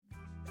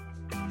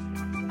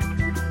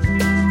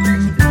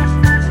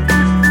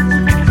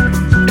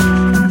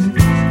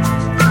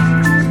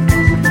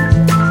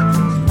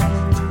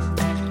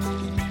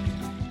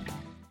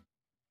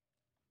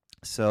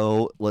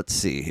let's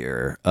see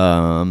here.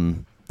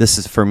 This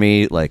is for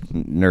me like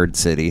Nerd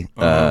City.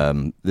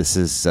 This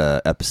is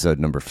episode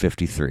number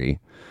 53.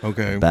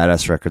 Okay.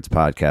 Badass Records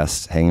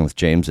podcast, hanging with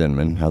James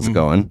Inman. How's it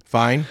going?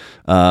 Fine.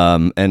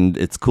 And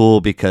it's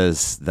cool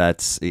because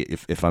that's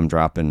if I'm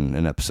dropping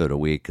an episode a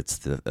week, it's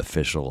the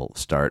official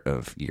start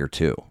of year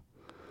 2.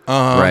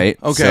 Right?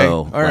 Okay.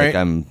 So all right.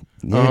 I'm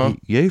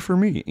yay for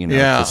me.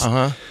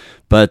 Yeah.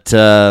 But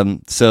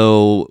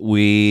so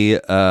we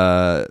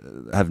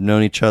have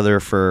known each other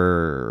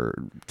for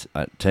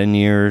 10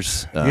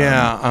 years.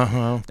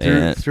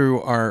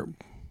 Through our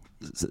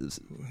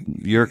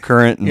your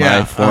current and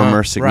my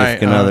former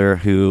significant other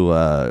who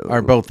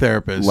are both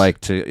therapists. Like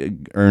to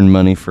earn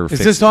money for. Is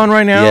this on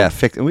right now? Yeah,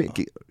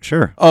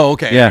 sure. Oh,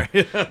 okay. Yeah,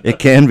 it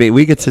can be.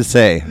 We get to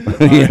say,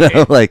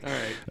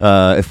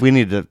 if we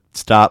need to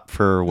stop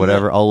for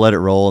whatever, I'll let it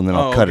roll and then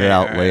I'll cut it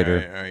out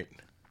later. All right.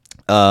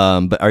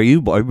 But are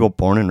you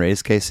born and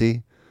raised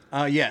KC?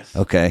 Yes.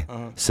 Okay.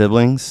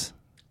 Siblings?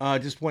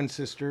 Just one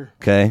sister.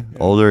 Okay. Yeah.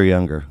 Older or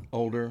younger?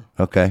 Older.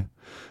 Okay.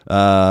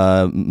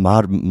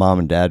 Mom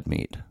and dad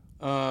meet?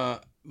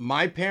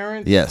 My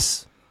parents?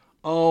 Yes.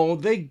 Oh,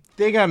 they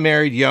got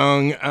married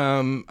young.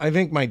 I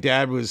think my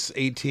dad was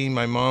 18.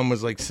 My mom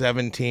was like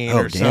 17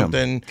 or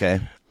something.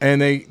 Okay.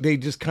 And they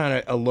just kind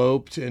of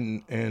eloped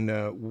and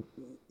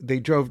they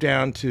drove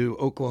down to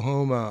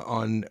Oklahoma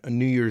on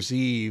New Year's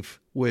Eve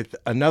with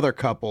another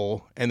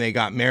couple, and they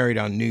got married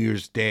on New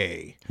Year's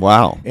Day.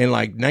 Wow. In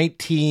like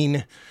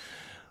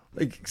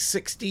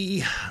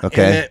 1960.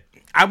 Okay.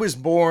 I was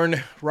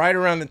born right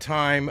around the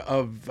time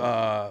of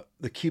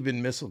the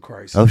Cuban Missile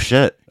Crisis. Oh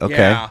shit. Okay.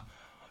 Yeah.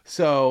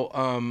 So,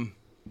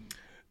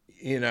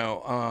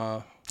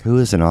 who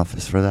is in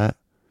office for that?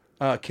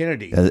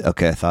 Kennedy.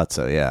 Okay, I thought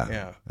so. Yeah.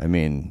 Yeah. I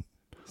mean,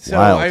 so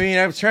wild.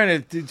 I was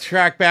trying to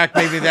track back.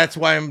 Maybe that's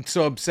why I'm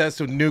so obsessed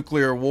with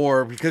nuclear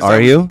war, because I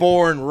was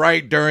born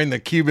right during the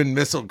Cuban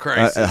Missile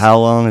Crisis. How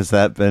long has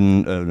that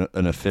been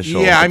an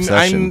official?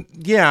 obsession?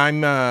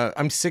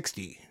 I'm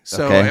 60.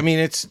 So okay. I mean,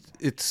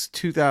 it's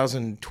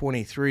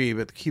 2023,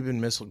 but the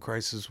Cuban Missile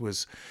Crisis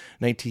was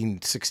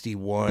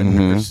 1961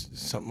 or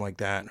something like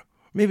that.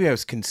 Maybe I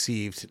was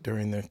conceived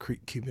during the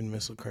Cuban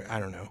Missile Crisis. I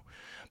don't know,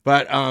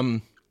 but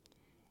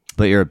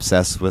you're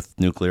obsessed with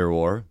nuclear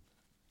war.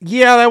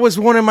 Yeah, that was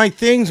one of my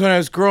things when I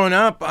was growing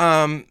up.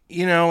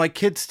 Like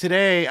kids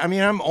today. I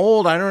mean, I'm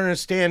old. I don't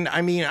understand.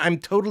 I mean, I'm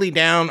totally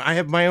down. I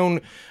have my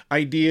own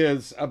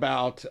ideas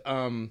about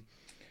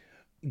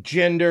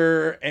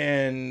gender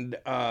and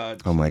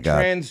oh my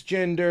God,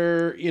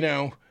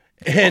 transgender.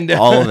 And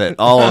all of it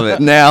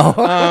now.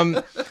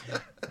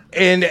 But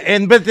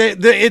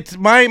it's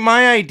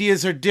my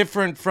ideas are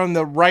different from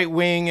the right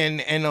wing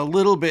and a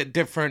little bit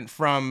different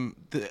from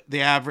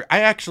the average. I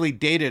actually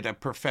dated a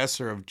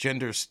professor of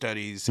gender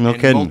studies and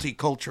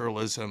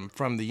multiculturalism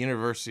from the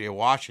University of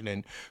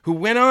Washington, who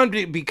went on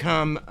to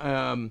become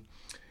a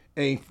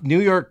New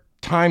York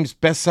Times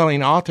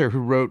bestselling author who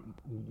wrote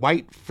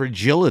White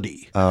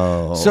Fragility.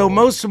 Oh, so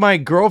most of my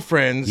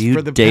girlfriends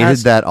for the dated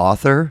past, that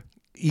author.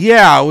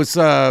 Yeah, it was.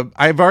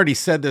 I've already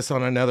said this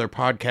on another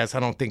podcast.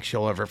 I don't think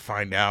she'll ever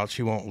find out.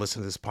 She won't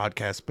listen to this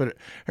podcast. But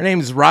her name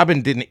is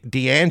Robin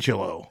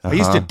DiAngelo. I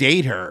used to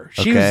date her.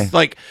 She was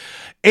like,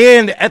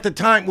 and at the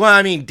time,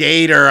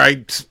 date her.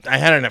 I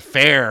had an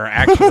affair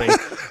actually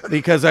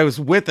because I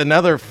was with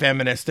another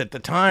feminist at the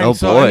time. Oh,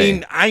 so boy. I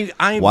mean,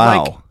 I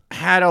like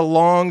had a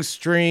long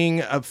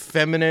string of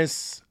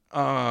feminists.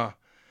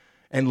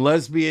 And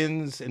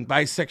lesbians and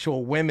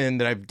bisexual women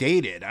that I've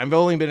dated. I've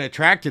only been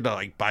attracted to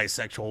like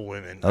bisexual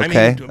women.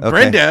 Okay.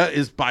 Brenda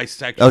is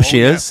bisexual. Oh,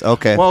 she is?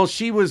 Okay. Well,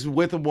 she was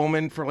with a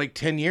woman for like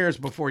 10 years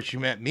before she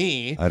met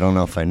me. I don't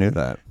know if I knew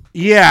that.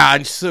 Yeah,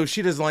 and so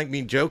she doesn't like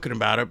me joking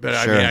about it, but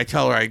sure. I mean, I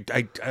tell her I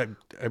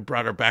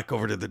brought her back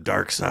over to the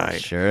dark side.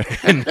 Sure.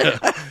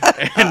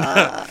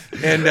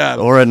 and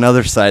or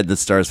another side that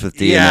starts with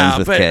D and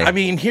ends with K. I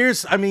mean,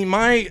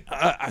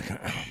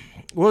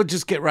 we'll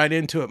just get right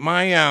into it.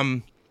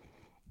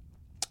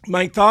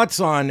 My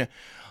thoughts on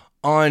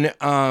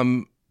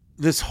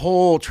this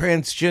whole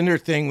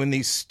transgender thing, when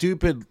these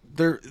stupid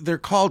they're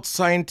called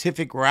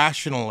scientific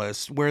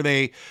rationalists, where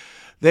they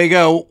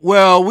go,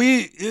 well,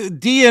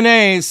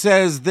 DNA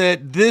says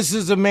that this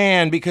is a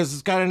man because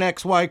it's got an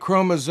XY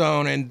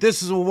chromosome, and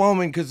this is a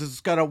woman because it's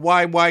got a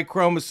YY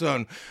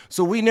chromosome.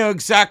 So we know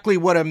exactly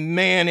what a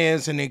man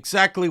is and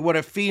exactly what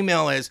a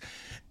female is.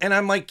 And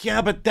I'm like,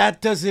 yeah, but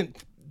that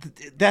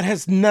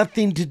has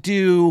nothing to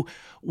do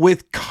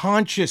with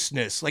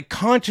consciousness. Like,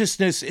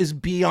 consciousness is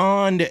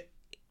beyond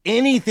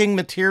anything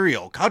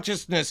material.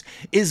 Consciousness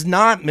is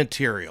not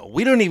material.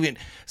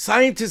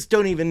 Scientists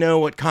don't even know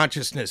what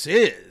consciousness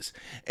is.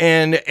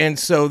 And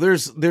so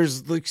there's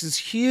like this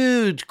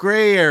huge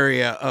gray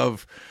area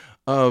of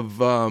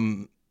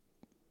and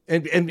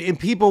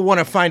people want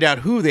to find out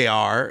who they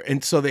are,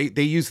 and so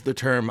they use the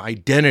term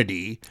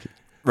identity.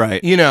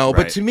 Right.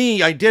 But to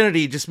me,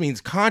 identity just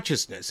means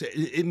consciousness.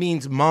 It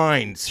means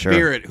mind,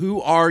 spirit. Sure.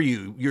 Who are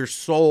you? Your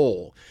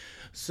soul.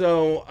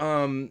 So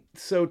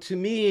to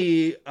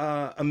me,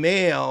 a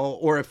male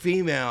or a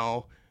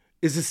female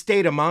is a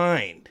state of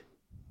mind.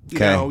 You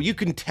Okay. know, you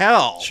can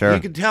tell. Sure. You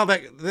can tell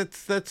that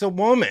that's a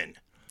woman.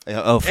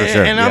 Oh, for And,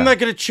 sure. and I'm not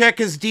going to check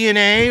his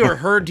DNA or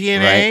her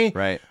DNA.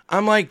 Right.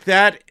 I'm like,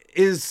 that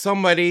is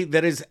somebody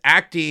that is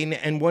acting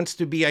and wants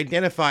to be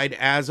identified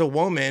as a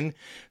woman.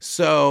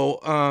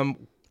 So,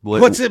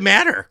 what's it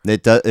matter?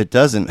 It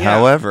doesn't. Yeah.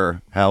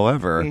 However,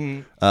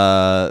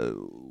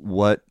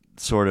 what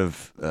sort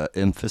of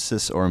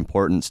emphasis or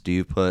importance do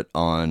you put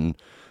on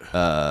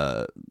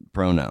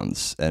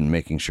pronouns and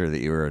making sure that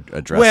you're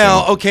addressing?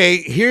 Well, okay,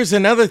 here's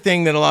another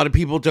thing that a lot of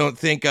people don't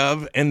think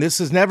of, and this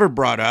is never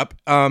brought up.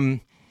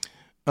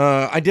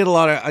 I did a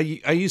lot of.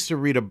 I used to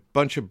read a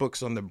bunch of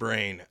books on the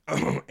brain,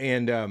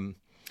 and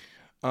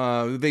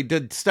they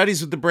did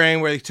studies with the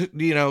brain where they took,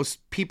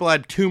 people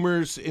had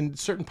tumors in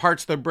certain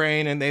parts of their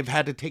brain, and they've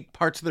had to take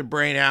parts of their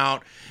brain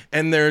out.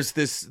 And there's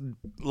this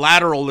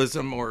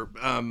lateralism, or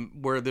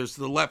where there's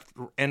the left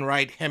and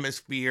right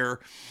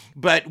hemisphere.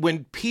 But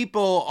when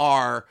people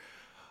are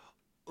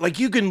like,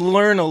 you can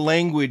learn a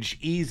language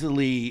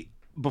easily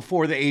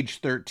before the age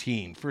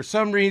 13. For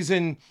some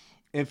reason,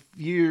 if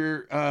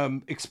you're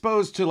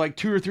exposed to like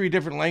 2 or 3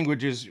 different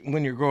languages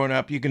when you're growing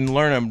up, you can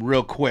learn them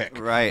real quick.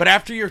 Right. But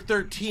after you're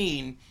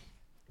 13,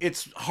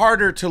 it's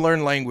harder to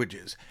learn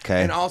languages.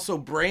 Okay. And also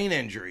brain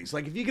injuries.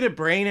 Like if you get a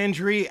brain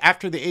injury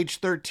after the age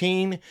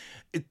 13,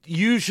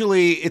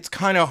 it's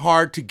kind of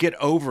hard to get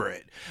over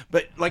it.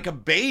 But like a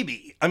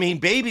baby,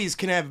 babies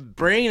can have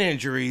brain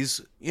injuries,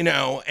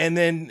 and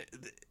then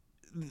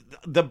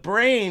the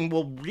brain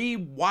will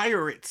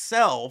rewire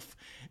itself,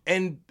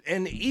 and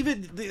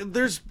even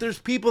there's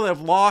people that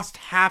have lost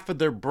half of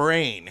their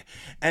brain,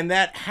 and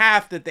that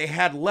half that they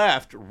had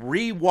left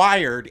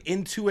rewired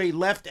into a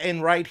left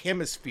and right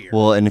hemisphere.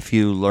 Well, and if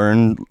you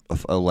learn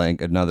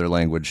another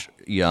language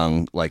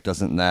young, like,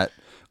 doesn't that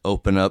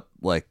open up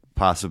like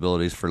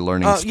possibilities for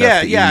learning stuff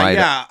that you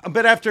might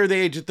But after the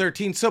age of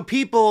 13, so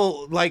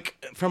people like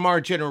from our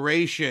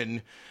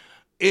generation,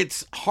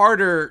 it's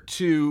harder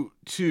to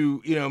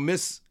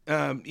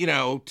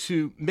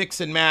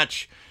mix and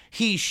match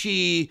he,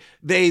 she,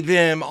 they,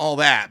 them, all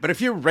that. But if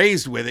you're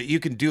raised with it, you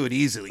can do it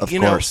easily. Of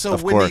course. So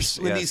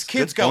when these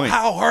kids go,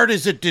 how hard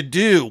is it to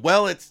do?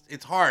 Well, it's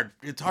hard.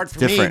 It's hard for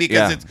me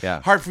because it's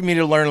hard for me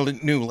to learn a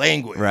new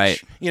language. Right.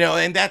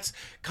 And that's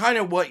kind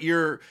of what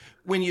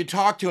when you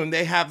talk to them,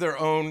 they have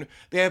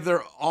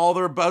all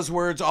their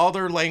buzzwords, all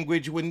their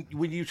language. When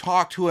you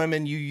talk to them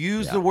and you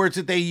use the words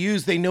that they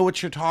use, they know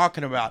what you're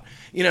talking about.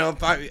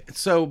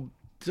 So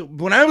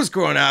when I was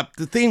growing up,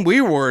 the thing we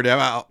were worried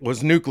about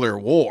was nuclear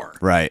war.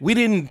 Right. We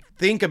didn't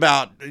think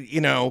about,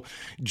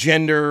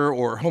 gender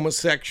or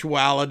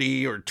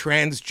homosexuality or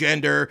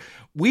transgender.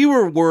 We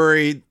were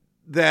worried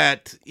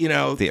that,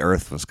 the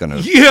Earth was going to...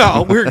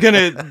 Yeah, we're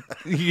going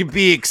to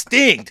be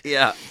extinct.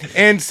 Yeah.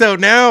 And so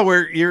now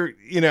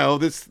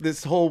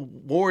this whole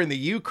war in the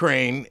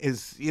Ukraine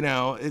is,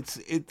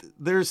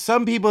 there's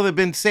some people that have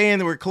been saying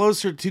that we're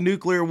closer to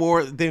nuclear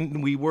war than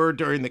we were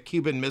during the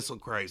Cuban Missile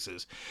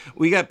Crisis.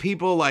 We got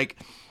people like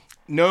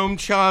Noam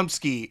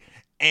Chomsky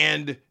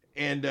and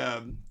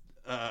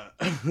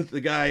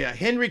the guy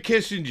Henry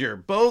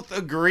Kissinger both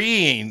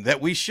agreeing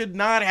that we should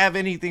not have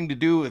anything to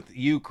do with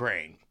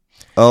Ukraine.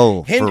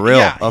 Oh, for real?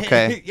 Yeah,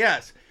 okay.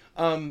 Yes.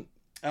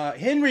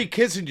 Henry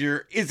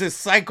Kissinger is a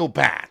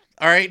psychopath.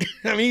 All right.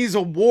 He's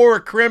a war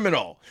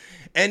criminal.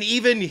 And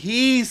even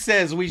he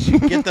says we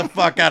should get the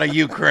fuck out of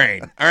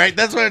Ukraine. All right.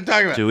 That's what I'm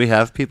talking about. Do we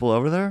have people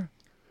over there?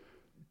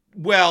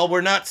 Well,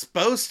 we're not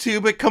supposed to,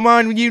 but come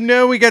on,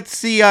 we got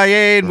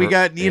CIA and we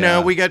got,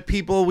 we got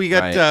people, we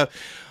got,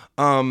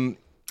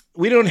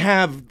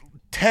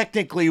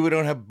 technically, we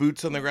don't have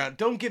boots on the ground.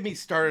 Don't get me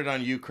started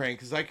on Ukraine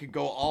because I could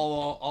go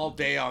all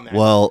day on that.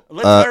 Well,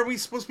 are we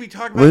supposed to be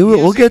talking about music?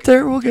 We'll get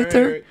there. We'll get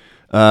there.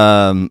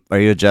 Are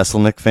you a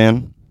Jesselnick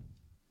fan?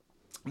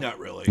 Not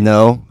really.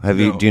 No.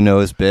 Do you know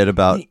his bit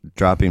about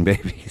dropping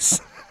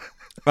babies?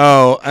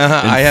 Oh,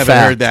 I haven't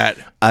heard that.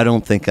 I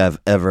don't think I've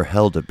ever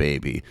held a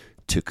baby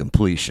to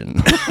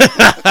completion.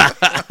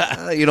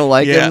 You don't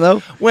like him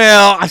though?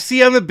 Well,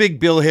 I'm a big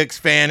Bill Hicks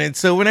fan, and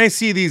so when I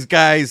see these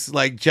guys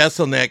like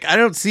Jesselnick, I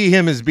don't see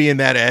him as being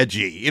that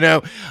edgy.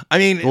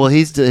 Well,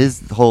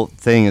 his whole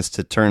thing is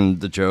to turn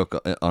the joke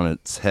on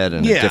its head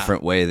in a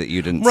different way that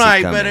you didn't see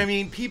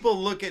coming. But people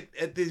look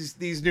at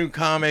these new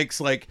comics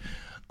like,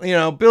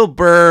 Bill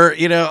Burr,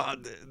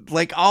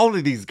 like all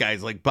of these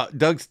guys like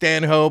Doug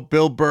Stanhope,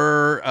 Bill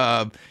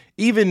Burr,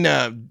 even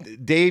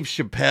Dave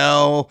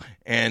Chappelle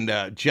and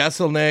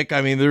Jesselnick.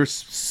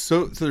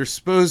 They're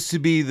supposed to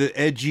be the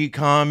edgy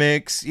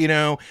comics,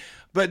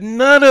 but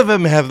none of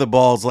them have the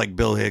balls like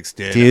Bill Hicks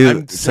did.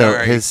 I'm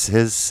sorry. So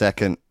his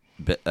second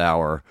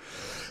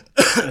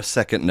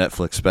second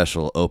Netflix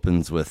special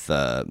opens with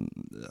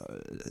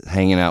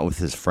hanging out with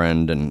his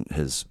friend, and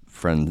his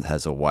friend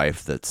has a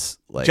wife that's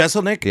like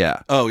Jesselnick.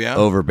 Yeah. Oh yeah.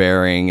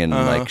 Overbearing, and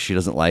like she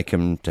doesn't like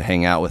him to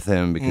hang out with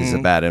him because he's a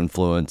bad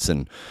influence,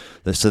 and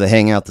so they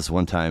hang out this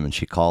one time, and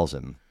she calls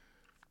him,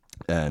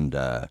 and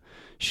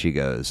She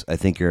goes, I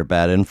think you're a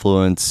bad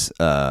influence.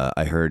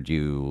 I heard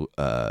you.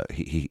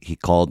 He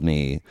called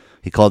me.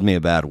 He called me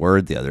a bad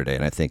word the other day,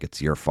 and I think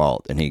it's your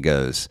fault. And he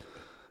goes,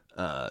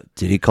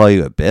 did he call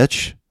you a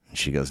bitch? And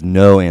she goes,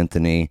 no,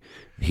 Anthony.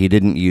 He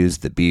didn't use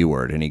the B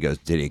word. And he goes,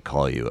 did he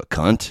call you a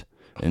cunt?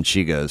 And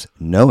she goes,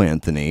 no,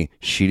 Anthony.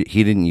 He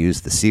didn't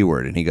use the C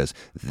word. And he goes,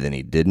 then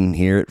he didn't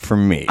hear it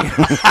from me.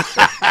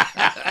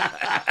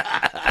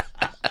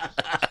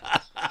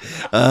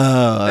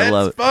 Oh, I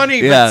love it. That's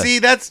funny, Yeah. but see,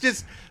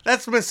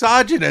 that's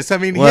misogynist. I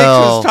mean, Hicks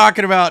Well- was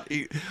talking about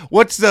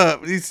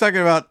he's talking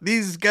about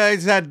these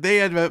guys had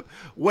a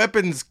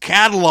weapons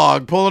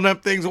catalog pulling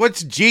up things.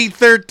 What's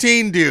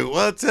G13 do?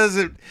 Well, it says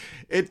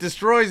it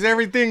destroys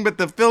everything but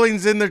the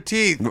fillings in their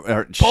teeth.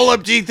 Pull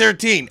up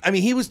G13. I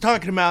mean, he was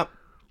talking about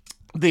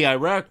the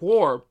Iraq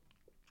War.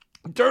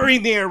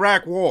 During the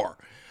Iraq War,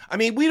 I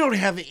mean, we don't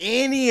have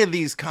any of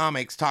these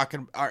comics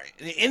talking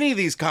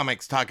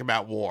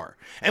about war,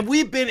 and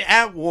we've been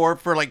at war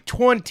for like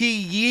 20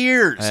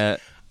 years.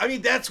 I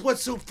mean, that's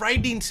what's so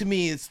frightening to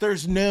me is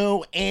there's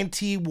no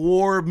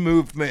anti-war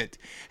movement.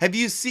 Have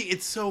you seen?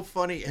 It's so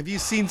funny. Have you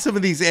seen some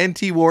of these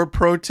anti-war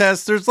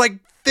protests? There's like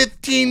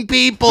 15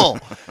 people.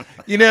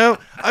 You know,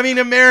 I mean,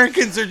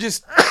 Americans are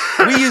just.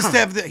 We used to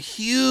have the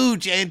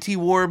huge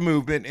anti-war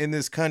movement in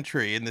this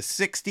country in the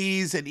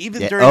 60s and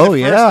even during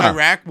the first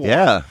Iraq War.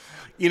 Yeah.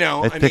 You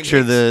know, I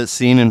picture the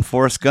scene in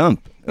Forrest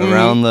Gump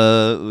around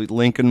the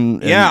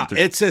Lincoln. And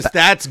it's just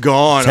that's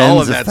gone. Tens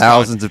All of of that's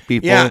thousands gone. of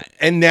people. Yeah,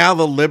 and now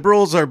the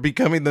liberals are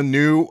becoming the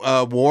new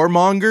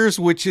warmongers,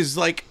 which is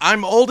like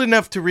I'm old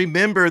enough to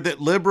remember that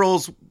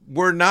liberals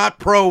were not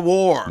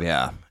pro-war.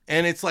 Yeah,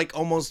 and it's like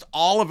almost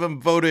all of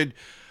them voted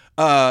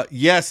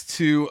yes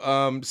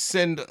to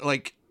send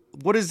like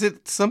what is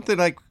it? Something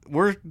like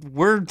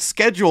we're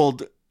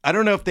scheduled. I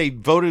don't know if they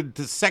voted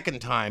the second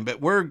time, but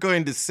we're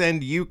going to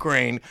send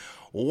Ukraine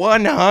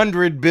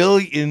 $100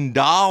 billion.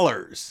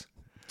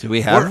 Do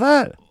we have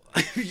that?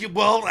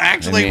 Well,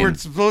 actually, we're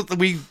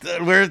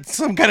in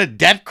some kind of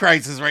debt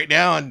crisis right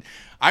now, and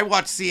I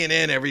watch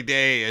CNN every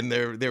day, and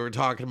they were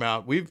talking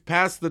about we've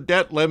passed the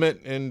debt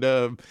limit, and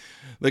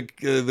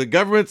the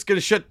government's going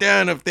to shut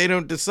down if they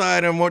don't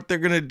decide on what they're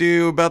going to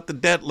do about the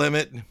debt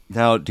limit.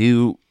 Now, do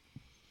you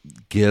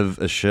give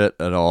a shit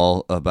at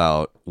all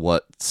about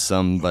what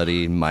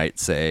somebody might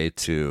say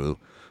to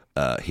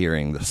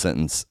hearing the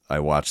sentence, I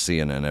watch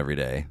CNN every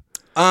day?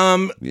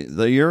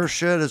 Your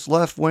shit is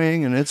left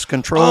wing and it's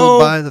controlled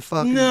by the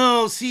fucking...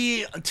 No,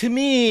 see, to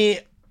me,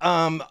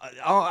 I'm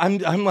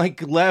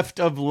like left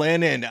of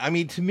Lenin. I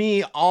mean, to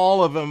me,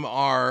 all of them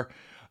are...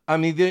 I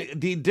mean,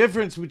 the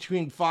difference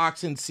between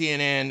Fox and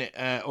CNN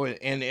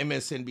and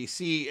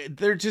MSNBC,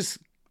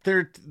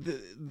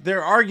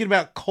 they're arguing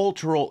about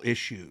cultural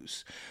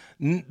issues.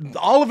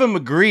 All of them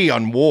agree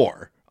on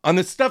war, on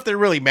the stuff that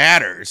really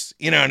matters.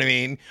 You know what I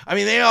mean? I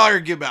mean, they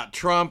argue about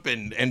Trump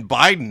and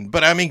Biden,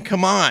 but I mean,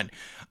 come on.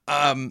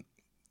 A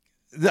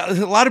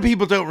lot of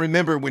people don't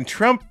remember when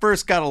Trump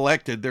first got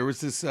elected, there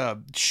was this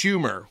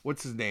Schumer.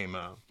 What's his name?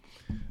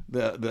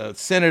 The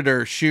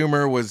Senator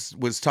Schumer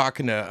was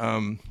talking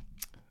to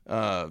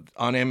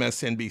on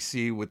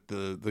MSNBC with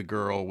the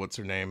girl. What's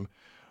her name?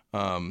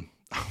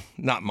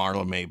 Not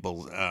Marla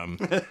Maples.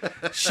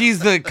 She's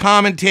the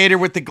commentator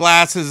with the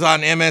glasses on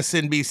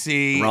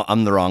MSNBC.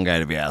 I'm the wrong guy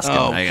to be asking.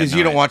 Oh, because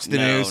you don't watch the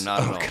news.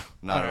 Not at all.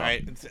 Not all at all.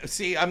 right.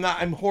 See,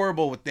 I'm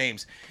horrible with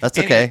names. That's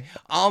okay.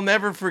 I'll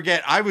never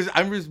forget. I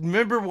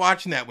remember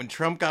watching that when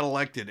Trump got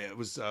elected. It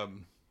was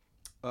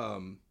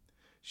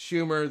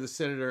Schumer, the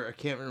senator. I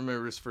can't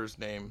remember his first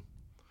name.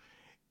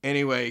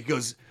 Anyway, he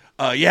goes.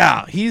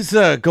 Yeah, he's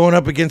going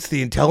up against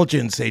the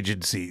intelligence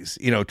agencies.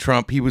 You know,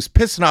 Trump, he was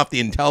pissing off the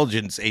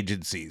intelligence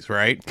agencies,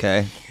 right?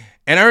 Okay.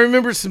 And I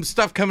remember some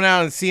stuff coming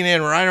out on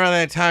CNN right around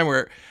that time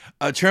where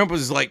Trump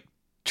was like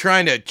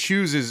trying to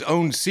choose his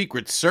own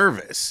Secret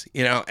Service,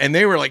 you know, and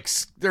they're like,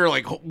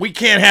 we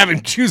can't have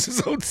him choose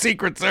his own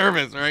Secret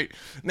Service, right?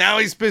 Now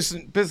he's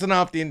pissing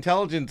off the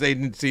intelligence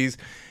agencies,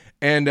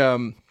 and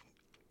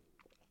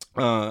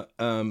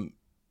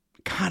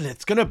God,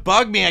 it's going to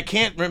bug me. I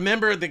can't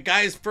remember the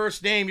guy's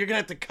first name. You're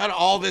going to have to cut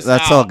all this out.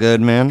 That's all good,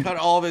 man. Cut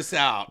all this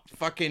out.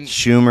 Fucking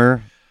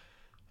Schumer.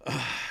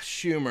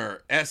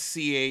 Schumer.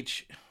 SCHUMER.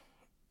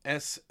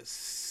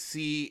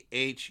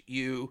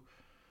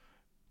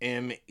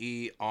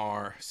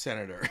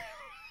 Senator.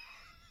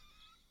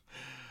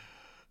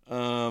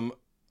 Oh,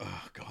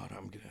 God,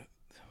 I'm going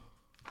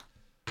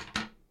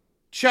to...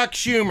 Chuck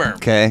Schumer.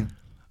 Okay.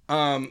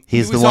 He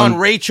was on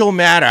Rachel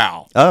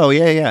Maddow. Oh,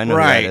 yeah. I know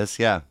who that is.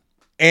 Yeah.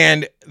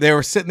 And they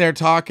were sitting there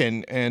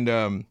talking,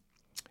 and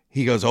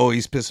he goes, "Oh,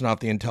 he's pissing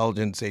off the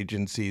intelligence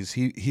agencies.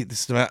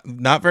 This is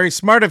not very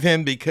smart of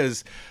him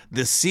because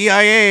the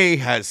CIA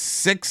has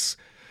 6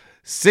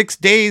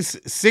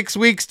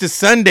 weeks to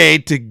Sunday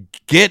to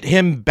get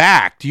him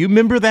back." Do you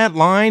remember that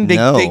line?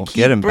 No,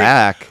 get him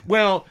back.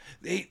 Well,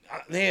 they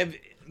have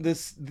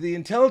this. The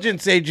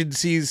intelligence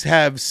agencies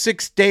have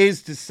 6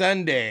 days to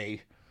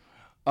Sunday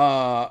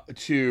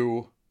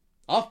to.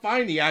 I'll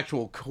find the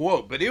actual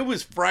quote, but it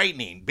was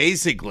frightening,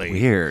 basically.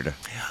 Weird.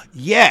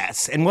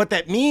 Yes, and what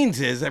that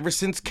means is, ever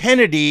since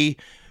Kennedy,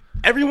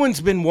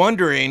 everyone's been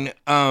wondering.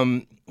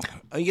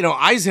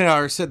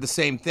 Eisenhower said the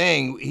same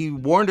thing. He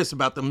warned us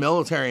about the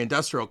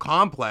military-industrial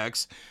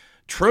complex.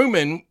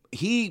 Truman,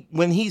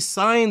 when he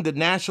signed the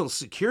National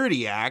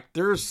Security Act,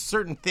 there's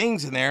certain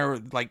things in there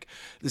like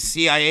the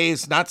CIA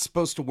is not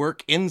supposed to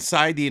work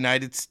inside the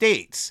United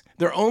States.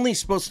 They're only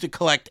supposed to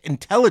collect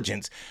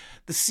intelligence.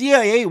 The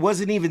CIA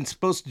wasn't even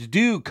supposed to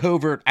do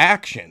covert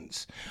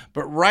actions.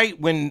 But right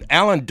when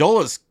Alan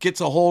Dulles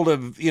gets a hold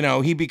of,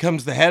 he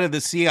becomes the head of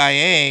the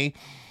CIA,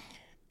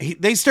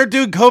 they start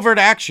doing covert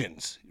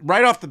actions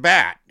right off the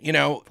bat,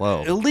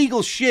 Whoa.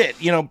 illegal shit,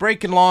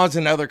 breaking laws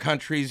in other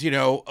countries,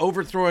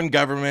 overthrowing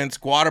governments,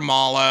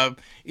 Guatemala,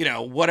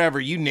 whatever,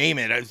 you name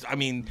it. I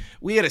mean,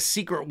 we had a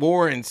secret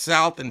war in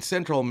South and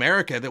Central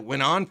America that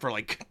went on for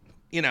I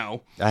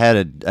had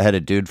a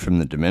dude from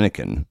the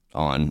Dominican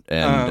on,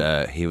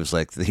 and he was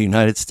like, the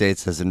United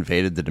States has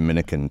invaded the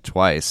Dominican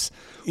twice,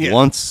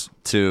 once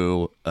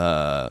to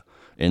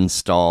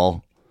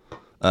install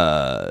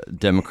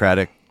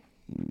democratic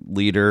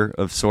leader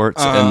of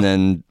sorts, and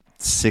then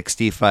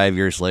 65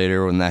 years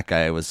later, when that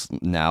guy was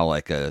now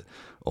like a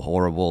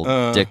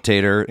horrible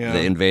dictator,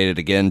 they invaded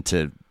again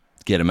to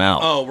get him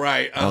out. Oh,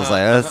 right. I was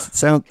like,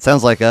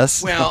 sounds like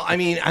us. Well, I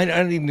mean, I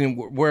don't even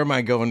know where am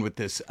I going with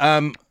this.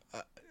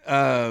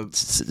 The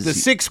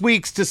 6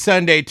 weeks to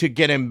Sunday to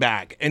get him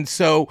back. And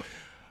so,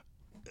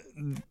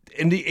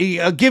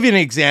 I'll give you an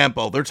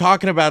example. They're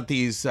talking about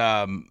these,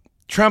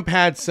 Trump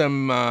had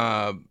some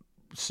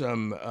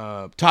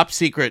top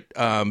secret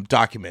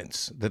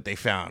documents that they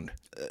found,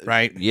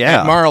 right?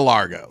 Yeah. At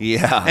Mar-a-Lago.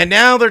 Yeah. And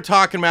now they're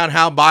talking about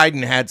how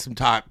Biden had some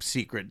top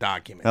secret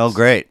documents. Oh,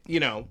 great.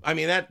 I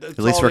mean, that's at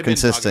least all we're they've been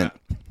consistent.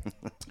 talking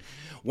about.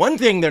 One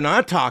thing they're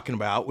not talking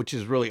about, which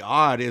is really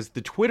odd, is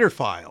the Twitter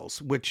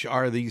files, which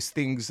are these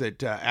things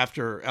that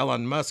after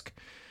Elon Musk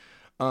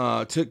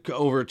took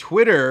over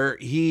Twitter,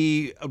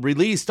 he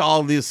released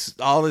all this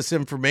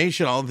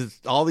information,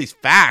 all these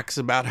facts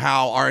about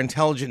how our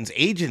intelligence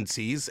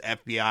agencies,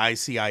 FBI,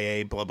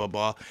 CIA, blah blah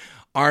blah,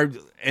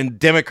 and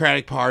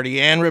Democratic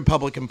Party and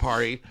Republican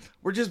Party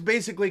were just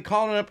basically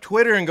calling up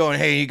Twitter and going,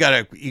 "Hey, you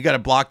gotta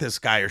block this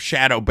guy or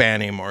shadow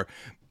ban him or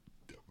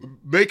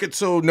make it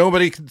so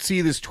nobody can see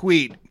this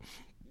tweet."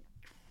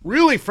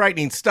 Really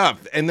frightening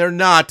stuff, and they're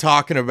not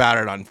talking about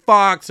it on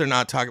Fox. They're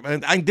not talking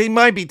about it. They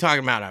might be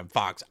talking about it on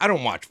Fox. I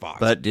don't watch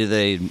Fox. But do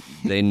they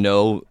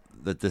know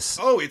that this?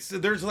 Oh,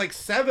 there's like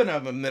 7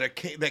 of them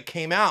that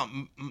came out.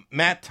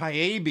 Matt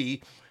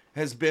Taibbi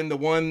has been the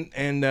one,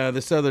 and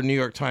this other New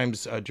York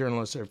Times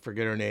journalist, I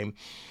forget her name,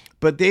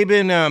 but they've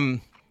been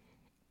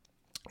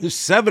there's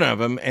 7 of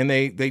them, and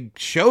they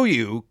show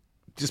you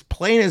just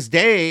plain as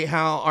day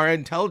how our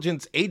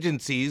intelligence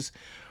agencies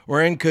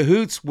were in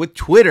cahoots with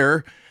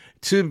Twitter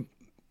to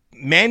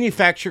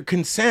manufacture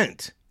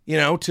consent,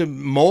 to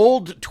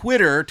mold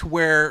Twitter to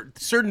where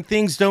certain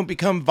things don't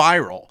become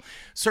viral,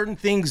 certain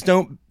things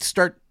don't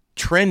start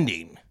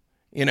trending,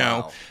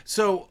 Wow.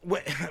 So,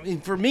 I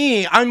mean, for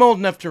me, I'm old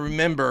enough to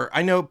remember,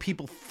 I know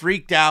people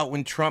freaked out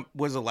when Trump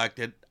was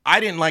elected. I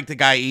didn't like the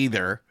guy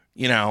either.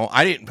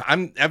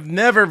 I've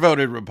never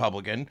voted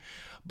Republican,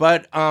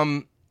 but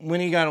when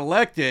he got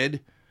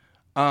elected,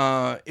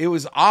 it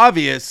was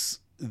obvious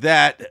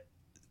that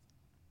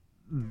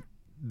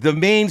the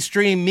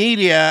mainstream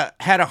media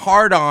had a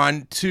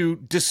hard-on to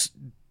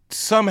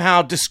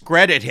somehow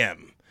discredit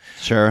him.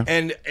 Sure.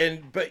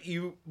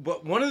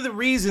 But one of the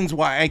reasons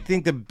why, I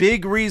think the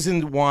big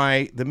reason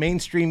why the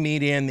mainstream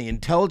media and the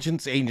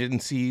intelligence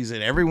agencies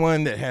and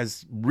everyone that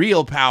has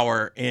real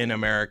power in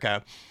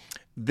America,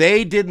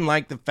 they didn't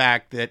like the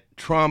fact that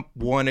Trump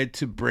wanted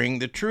to bring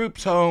the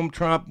troops home.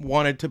 Trump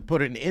wanted to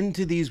put an end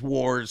to these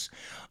wars.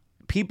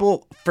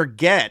 People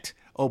forget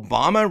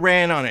Obama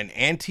ran on an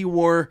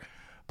anti-war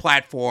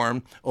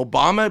platform.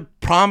 Obama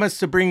promised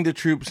to bring the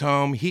troops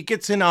home. He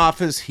gets in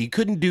office. He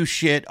couldn't do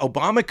shit.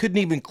 Obama couldn't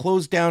even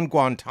close down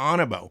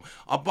Guantanamo.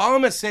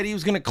 Obama said he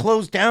was going to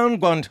close down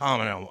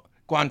Guantanamo.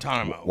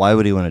 Why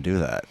would he want to do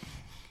that?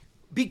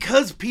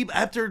 Because people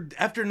after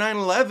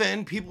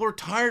 9/11, people were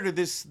tired of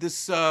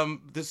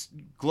this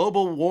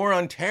global war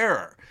on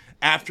terror.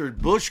 After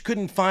Bush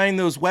couldn't find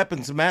those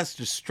weapons of mass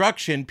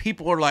destruction,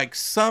 people were like,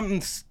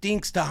 something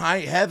stinks to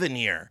high heaven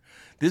here.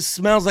 This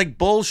smells like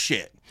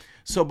bullshit.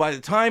 So by the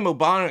time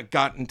Obama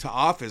got into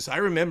office, I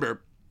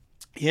remember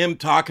him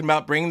talking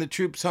about bringing the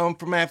troops home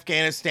from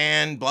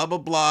Afghanistan, blah, blah,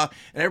 blah.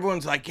 And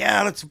everyone's like,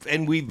 yeah,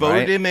 and we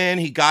voted him in.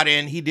 He got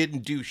in. He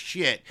didn't do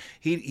shit.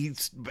 He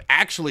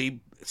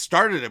actually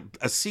started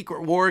a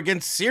secret war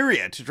against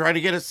Syria to try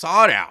to get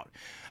Assad out.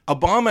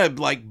 Obama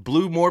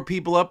blew more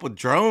people up with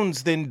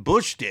drones than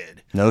Bush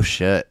did. No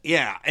shit.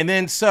 Yeah. And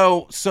then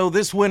so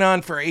this went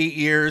on for 8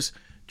 years.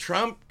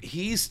 Trump,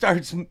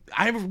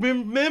 I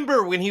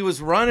remember when he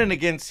was running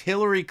against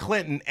Hillary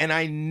Clinton, and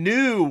I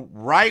knew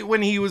right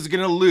when he was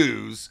going to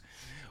lose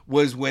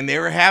was when they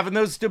were having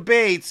those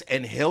debates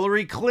and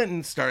Hillary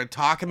Clinton started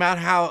talking about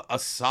how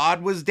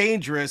Assad was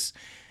dangerous.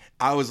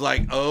 I was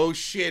like, oh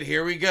shit,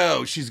 here we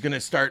go. She's going to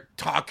start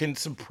talking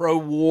some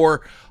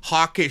pro-war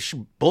hawkish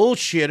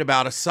bullshit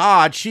about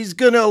Assad. She's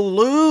going to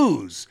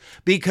lose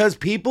because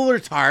people are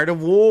tired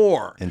of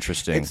war.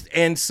 Interesting.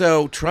 And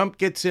so Trump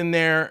gets in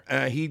there.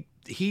 He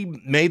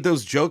made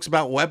those jokes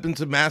about weapons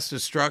of mass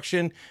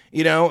destruction.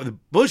 You know,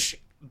 Bush.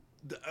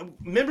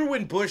 Remember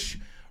when Bush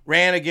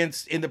ran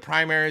in the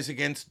primaries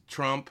against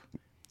Trump?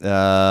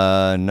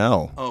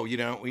 No. Oh, you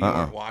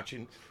weren't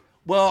watching.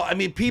 Well, I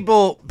mean,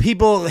 people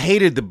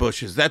hated the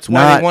Bushes. That's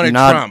why they wanted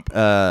not, Trump.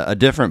 A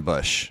different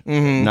Bush,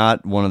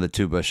 not one of the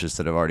two Bushes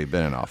that have already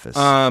been in office.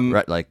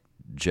 Right, like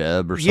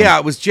Jeb or something. Yeah,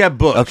 it was Jeb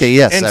Bush. Okay,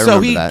 yes, and I so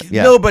remember that.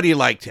 Yeah. Nobody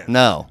liked him.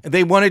 No,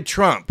 they wanted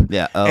Trump.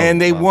 Yeah,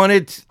 and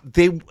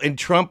and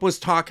Trump was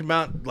talking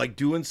about like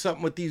doing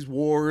something with these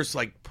wars,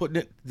 like putting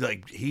it,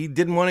 like he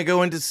didn't want to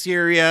go into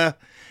Syria.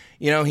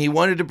 You know, he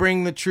wanted to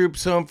bring the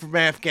troops home from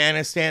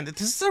Afghanistan.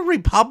 This is a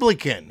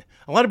Republican.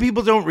 A lot of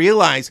people don't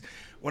realize.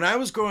 When I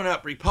was growing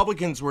up,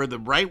 Republicans were the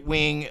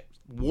right-wing,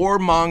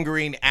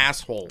 warmongering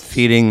assholes.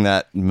 Feeding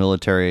that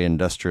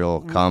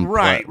military-industrial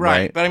complex.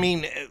 Right. But I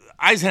mean,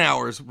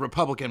 Eisenhower's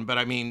Republican, but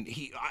I mean,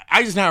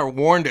 Eisenhower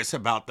warned us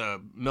about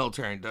the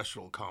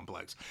military-industrial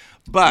complex.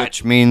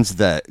 Which means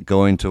that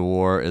going to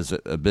war is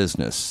a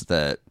business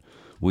that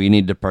we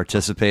need to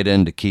participate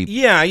in to keep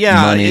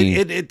money.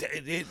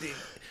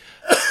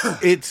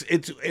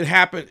 It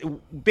happened.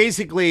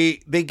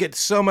 Basically, they get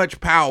so much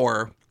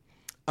power.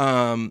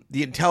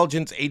 The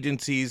intelligence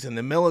agencies and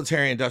the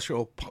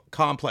military-industrial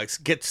complex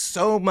get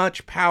so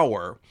much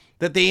power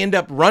that they end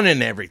up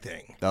running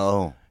everything.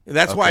 Oh,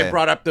 that's why I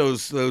brought up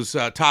those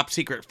top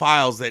secret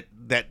files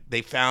that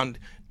they found.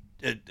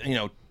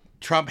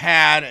 Trump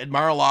had at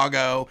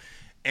Mar-a-Lago,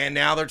 and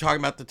now they're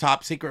talking about the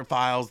top secret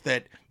files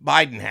that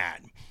Biden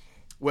had.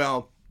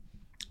 Well,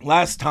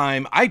 last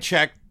time I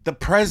checked, the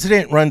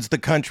president runs the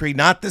country,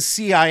 not the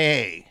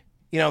CIA.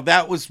 You know,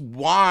 that was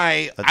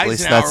why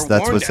Eisenhower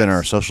that's what's in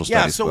our social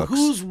studies. Yeah, so books.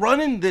 Who's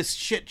running this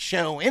shit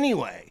show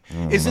anyway?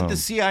 Is it the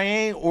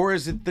CIA or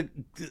is it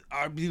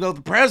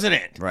the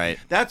president? Right.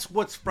 That's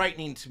what's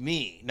frightening to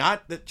me.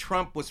 Not that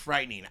Trump was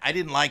frightening. I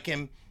didn't like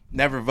him.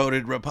 Never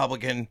voted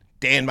Republican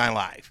day in my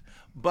life.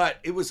 But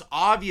it was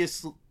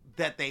obvious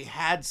that they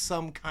had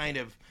some kind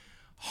of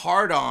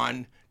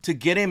hard-on to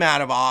get him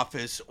out of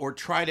office or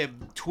try to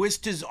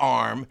twist his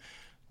arm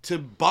to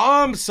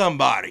bomb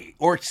somebody,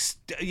 or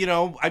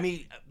I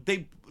mean,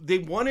 they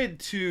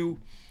wanted to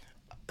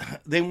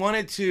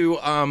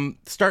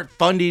start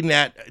funding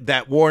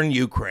that war in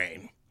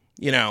Ukraine.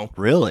 You know,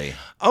 really?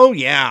 Oh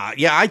yeah.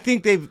 I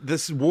think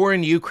this war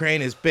in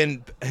Ukraine has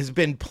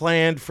been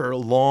planned for a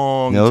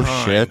long time.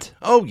 No shit.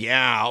 Oh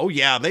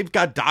yeah. They've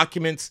got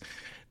documents.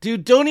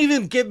 Dude, don't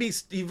even get me.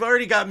 You've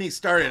already got me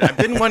started. I've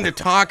been wanting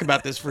to talk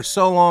about this for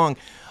so long.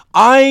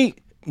 I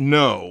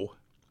know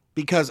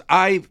because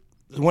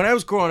when I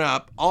was growing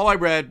up, all I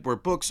read were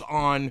books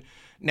on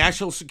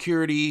national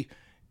security,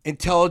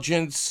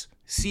 intelligence,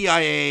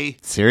 CIA.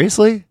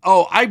 Seriously?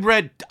 Oh, I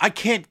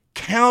can't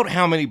count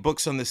how many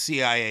books on the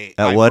CIA.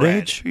 At what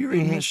age are you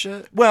reading this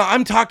shit? Well,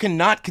 I'm talking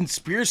not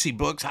conspiracy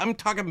books. I'm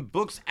talking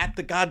books at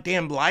the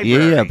goddamn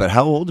library. Yeah, but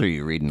how old are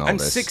you reading all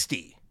this? I'm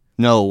 60.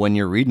 No, when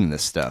you're reading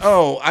this stuff.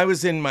 Oh, I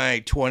was in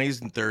my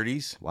 20s and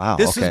 30s. Wow,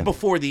 This is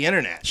before the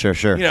internet. Sure.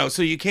 You know,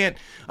 so you can't.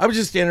 I was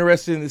just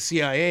interested in the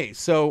CIA.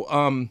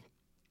 So,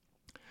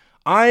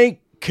 I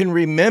can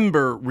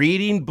remember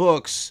reading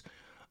books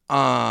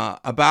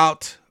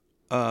about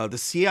the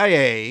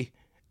CIA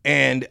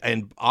and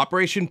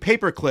Operation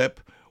Paperclip,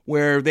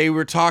 where they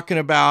were talking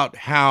about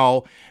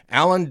how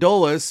Alan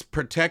Dulles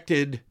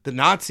protected the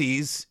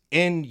Nazis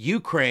in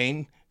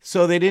Ukraine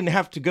so they didn't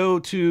have to go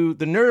to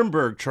the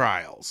Nuremberg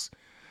trials.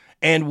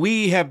 And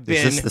we have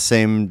been... Is this the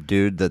same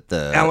dude that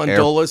the Alan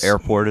Dulles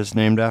airport is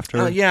named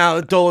after? Yeah,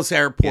 Dulles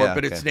Airport, Yeah,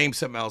 but okay. it's named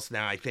something else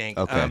now, I think.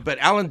 Okay. But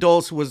Alan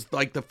Dulles was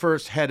like the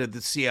first head of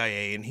the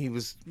CIA, and he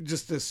was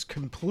just this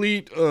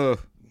complete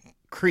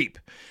creep.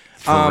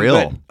 For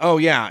real?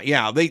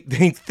 Yeah. They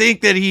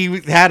think that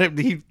he had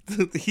it.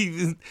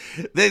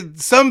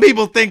 Some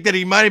people think that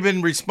he might have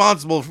been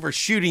responsible for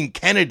shooting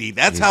Kennedy.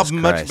 That's Jesus how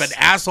much of Christ. an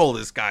asshole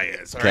this guy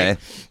is. All Okay. right?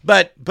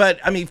 But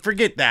I mean,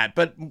 forget that.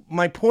 But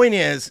my point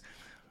is,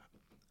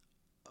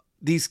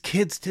 these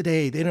kids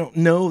today, they don't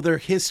know their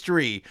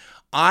history.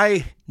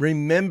 I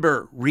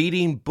remember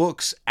reading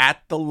books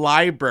at the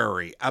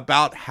library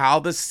about how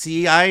the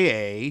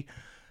CIA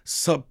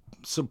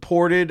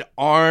supported,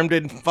 armed,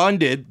 and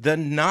funded the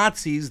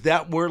Nazis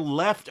that were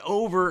left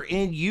over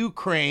in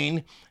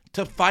Ukraine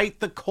to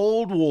fight the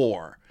Cold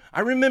War.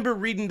 I remember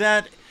reading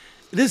that.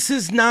 This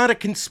is not a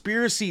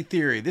conspiracy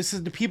theory. This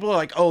is the people are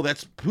like, oh,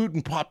 that's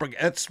Putin propaganda.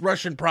 That's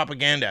Russian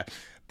propaganda.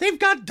 They've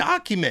got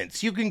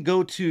documents. You can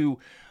go to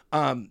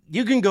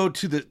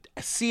the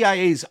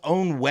CIA's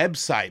own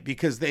website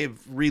because they've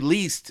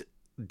released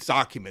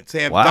documents.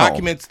 They have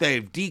documents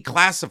they've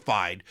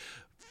declassified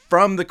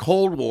from the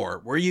Cold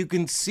War where you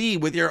can see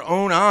with your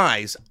own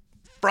eyes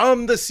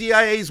from the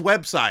CIA's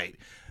website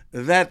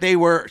that they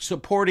were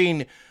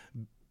supporting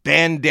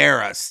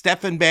Bandera.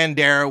 Stefan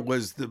Bandera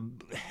was the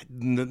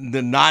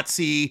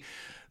Nazi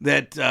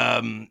that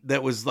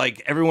that was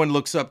like everyone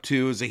looks up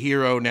to as a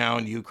hero now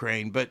in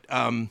Ukraine. But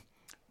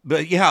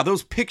yeah,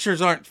 those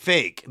pictures aren't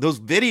fake. Those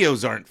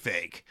videos aren't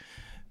fake.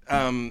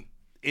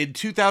 In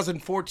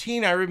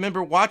 2014, I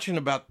remember watching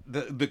about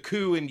the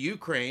coup in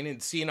Ukraine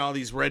and seeing all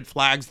these red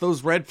flags.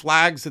 Those red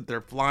flags that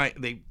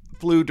they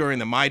flew during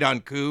the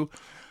Maidan coup.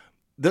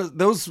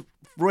 Those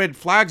red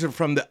flags are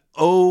from the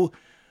ONB,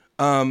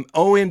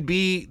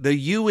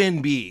 the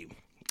UNB,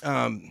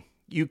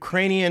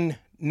 Ukrainian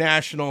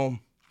National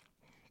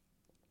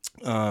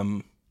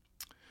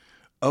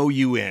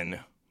OUN,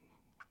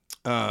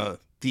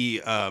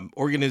 the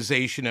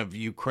Organization of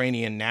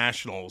Ukrainian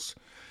Nationals.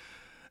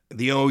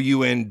 The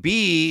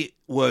OUNB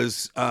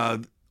was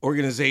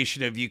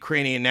Organization of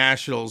Ukrainian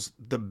Nationals,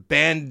 the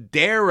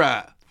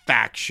Bandera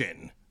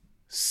faction.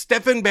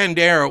 Stefan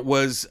Bandera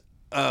was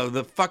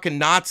the fucking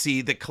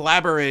Nazi that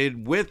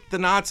collaborated with the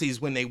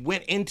Nazis when they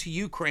went into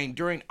Ukraine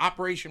during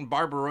Operation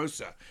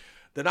Barbarossa.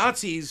 The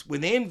Nazis, when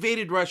they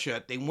invaded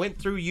Russia, they went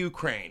through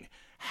Ukraine.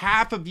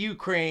 Half of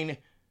Ukraine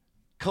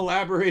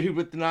collaborated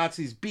with the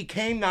Nazis,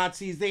 became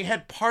Nazis. They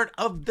had part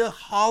of the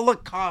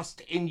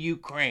Holocaust in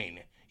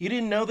Ukraine. You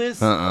didn't know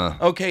this?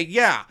 Okay,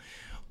 yeah.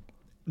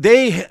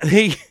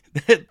 They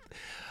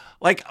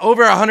like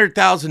over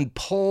 100,000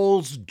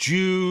 Poles,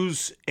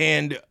 Jews,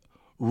 and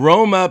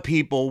Roma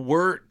people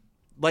were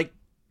like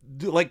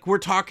we're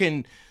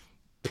talking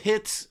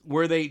pits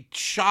where they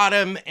shot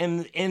them,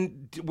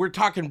 and we're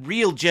talking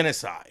real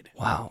genocide.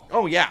 Wow.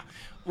 Oh yeah.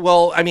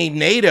 Well, I mean,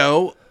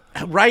 NATO,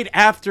 right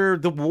after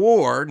the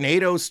war,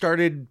 NATO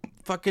started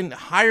fucking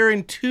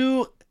hiring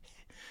two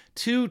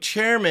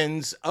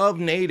chairmen of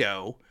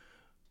NATO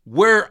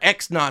were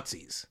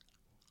ex-Nazis.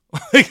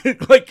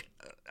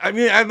 I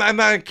mean, I'm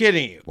not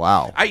kidding you.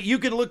 Wow. You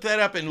can look that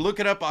up and look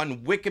it up on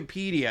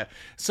Wikipedia.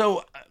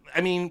 So,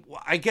 I mean,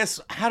 I guess,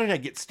 how did I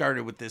get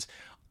started with this?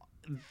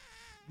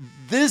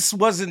 This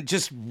wasn't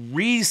just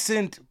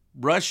recent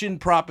Russian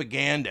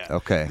propaganda.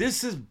 Okay.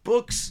 This is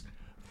books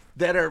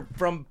that are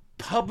from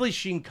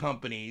publishing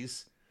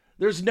companies.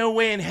 There's no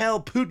way in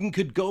hell Putin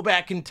could go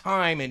back in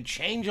time and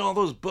change all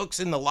those books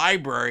in the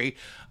library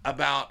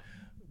about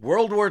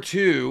World War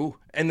II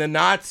and the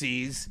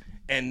Nazis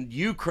and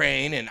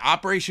Ukraine and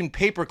Operation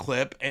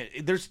Paperclip. And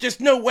there's just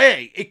no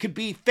way it could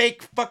be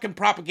fake fucking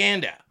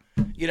propaganda,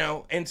 you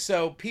know? And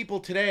so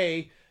people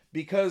today,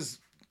 because,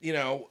 you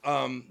know,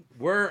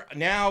 we're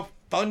now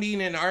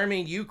funding and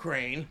arming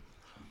Ukraine,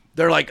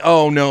 they're like,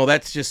 oh no,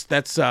 that's just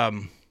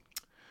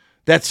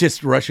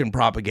Russian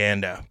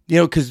propaganda, you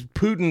know, because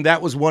Putin,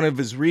 that was one of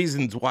his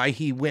reasons why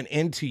he went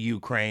into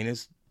Ukraine,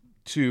 is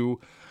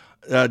to,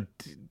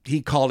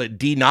 he called it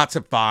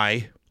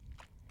denazify.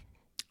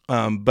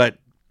 But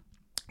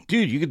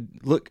dude, you could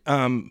look,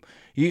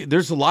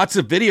 there's lots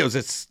of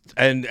videos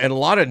and a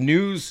lot of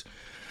news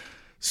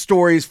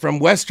stories from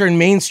Western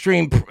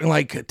mainstream,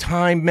 like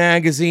Time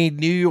Magazine,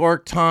 New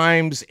York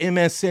Times,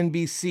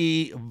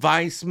 MSNBC,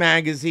 Vice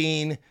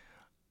Magazine.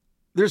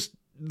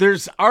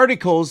 There's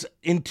articles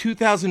in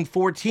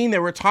 2014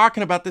 that were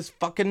talking about this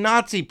fucking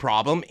Nazi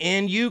problem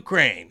in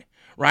Ukraine,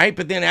 right?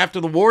 But then after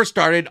the war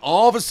started,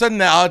 all of a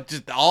sudden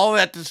all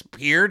that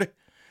disappeared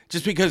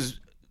just because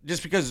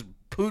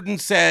Putin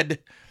said,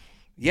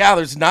 yeah,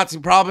 there's a Nazi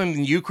problem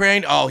in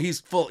Ukraine. Oh,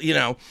 he's full, you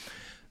know,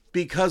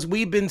 because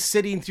we've been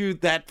sitting through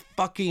that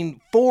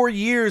fucking 4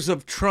 years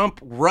of Trump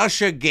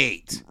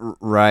Russiagate.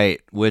 Right.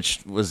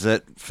 Which was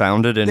it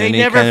founded in They any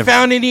never kind of...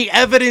 found any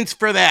evidence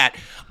for that.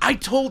 I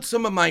told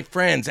some of my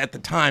friends at the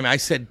time, I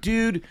said,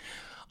 dude,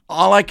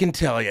 all I can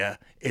tell you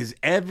is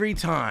every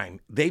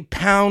time they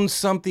pound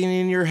something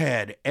in your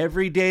head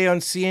every day on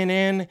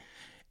CNN,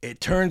 it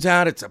turns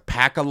out it's a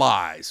pack of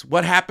lies.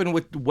 What happened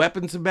with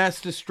weapons of mass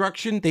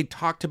destruction? They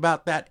talked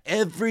about that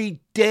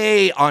every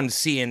day on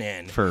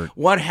CNN. For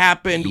what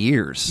happened?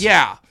 years.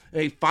 Yeah.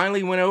 They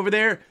finally went over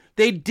there.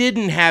 They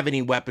didn't have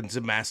any weapons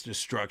of mass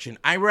destruction.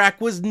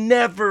 Iraq was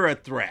never a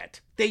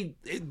threat.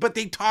 But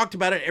they talked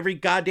about it every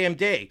goddamn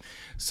day.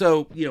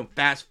 So, you know,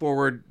 fast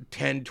forward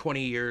 10,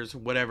 20 years,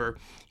 whatever.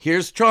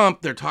 Here's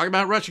Trump. They're talking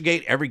about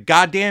Russiagate every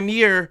goddamn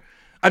year.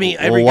 I mean,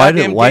 every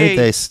goddamn day. Why did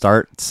they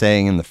start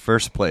saying in the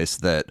first place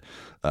that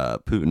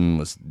Putin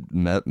was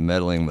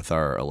meddling with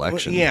our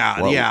election?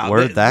 Yeah.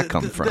 Where did that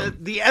come from?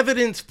 The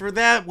evidence for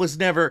that was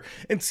never.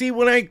 And see,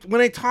 when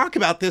I talk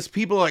about this,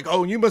 people are like,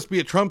 "Oh, you must be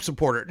a Trump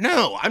supporter."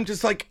 No, I'm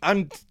just like,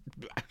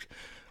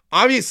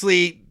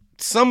 obviously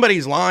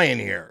somebody's lying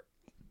here,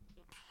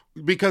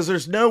 because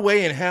there's no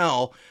way in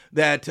hell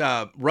that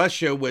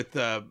Russia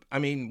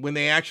when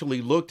they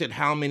actually looked at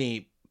how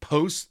many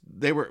posts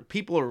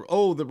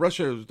the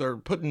Russians, they're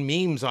putting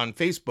memes on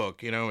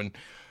Facebook, you know,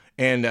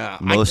 and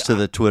most of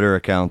the Twitter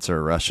accounts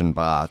are Russian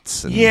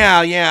bots.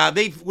 Yeah.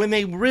 When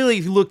they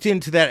really looked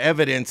into that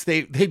evidence,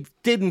 they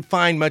didn't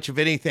find much of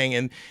anything,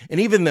 and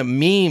even the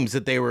memes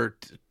that they were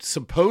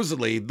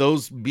supposedly,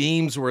 those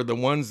memes were the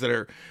ones that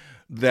are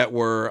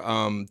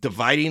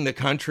dividing the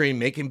country,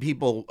 making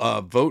people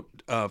vote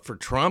for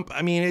Trump.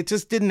 I mean, it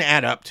just didn't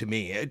add up to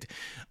me.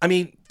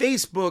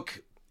 Facebook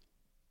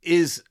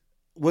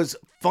was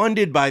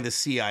funded by the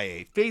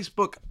CIA.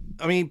 Facebook,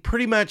 I mean,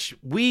 pretty much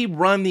we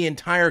run the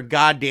entire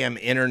goddamn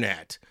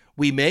internet.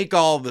 We make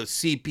all the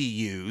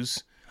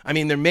CPUs. I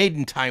mean, they're made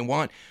in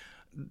Taiwan.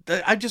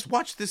 I just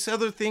watched this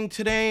other thing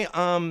today.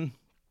 It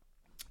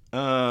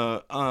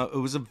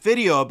was a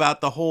video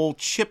about the whole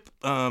chip.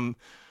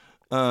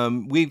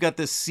 We've got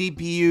this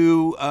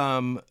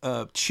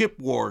CPU chip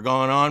war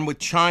going on with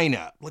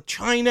China. Well,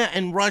 China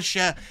and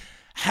Russia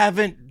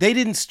they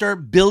didn't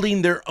start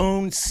building their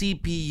own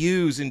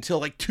CPUs until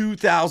like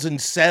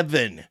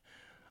 2007.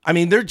 I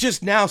mean, they're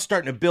just now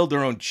starting to build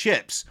their own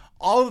chips.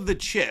 All of the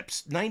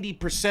chips,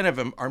 90% of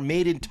them are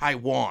made in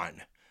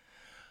Taiwan.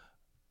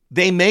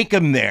 They make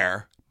them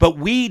there, but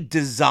we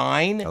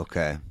design.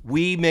 Okay.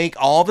 We make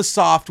all the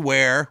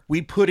software.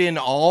 We put in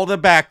all the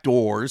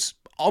backdoors.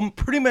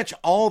 Pretty much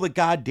all the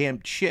goddamn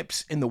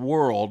chips in the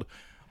world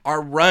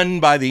are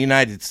run by the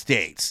United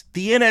States.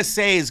 The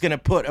NSA is going to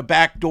put a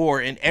backdoor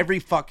in every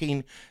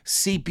fucking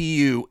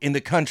CPU in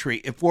the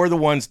country if we're the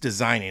ones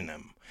designing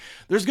them.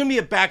 There's going to be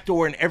a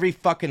backdoor in every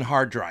fucking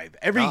hard drive.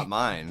 Not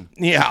mine.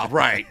 Yeah,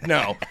 right.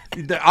 No.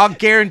 I'll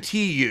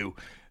guarantee you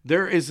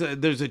there's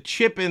a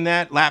chip in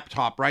that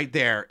laptop right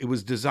there. It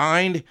was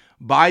designed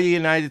by the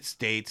United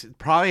States. It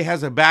probably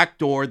has a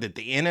backdoor that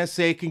the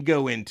NSA can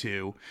go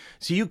into.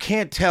 So you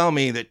can't tell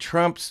me that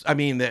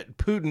that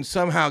Putin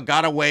somehow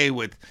got away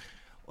with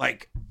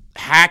like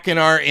hacking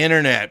our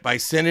internet by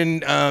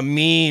sending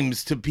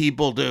memes to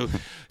people to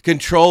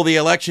control the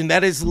election.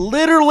 That is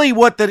literally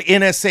what the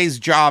NSA's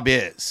job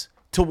is.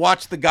 To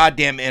watch the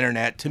goddamn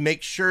internet, to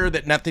make sure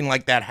that nothing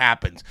like that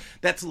happens.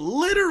 That's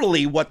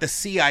literally what the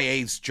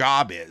CIA's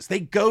job is. They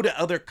go to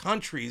other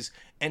countries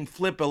and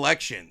flip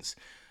elections.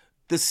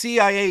 The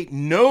CIA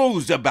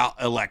knows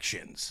about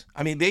elections.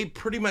 I mean, they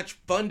pretty much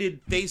funded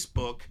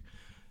Facebook.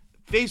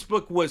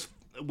 Facebook was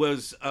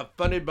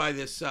funded by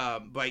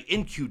by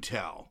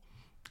InQtel,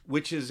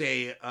 which is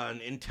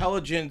an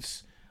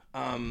intelligence.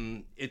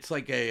 It's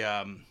like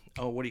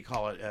what do you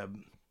call it?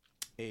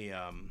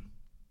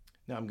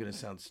 Now I'm going to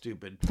sound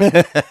stupid.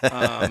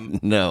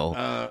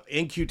 No.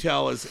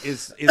 InQtel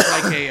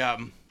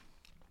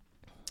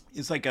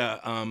is like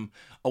a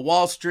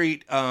Wall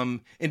Street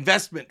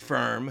investment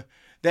firm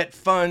that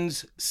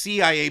funds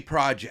CIA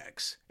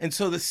projects. And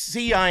so the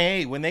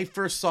CIA, when they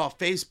first saw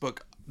Facebook,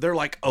 they're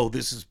like, "Oh,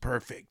 this is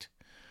perfect."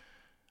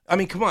 I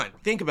mean, come on,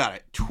 think about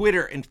it.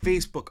 Twitter and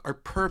Facebook are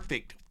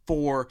perfect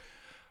for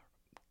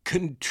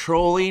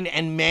controlling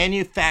and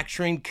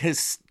manufacturing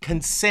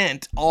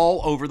consent all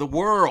over the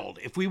world.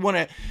 If we want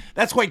to,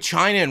 that's why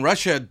China and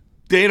Russia,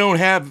 they don't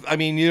have,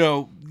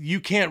 you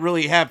can't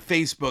really have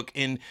Facebook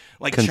in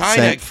like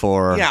consent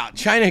China.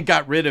 China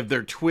got rid of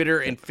their Twitter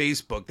and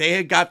Facebook. They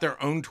had got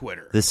their own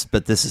Twitter. These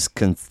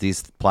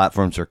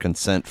platforms are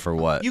consent for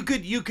what? You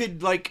could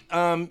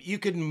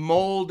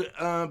mold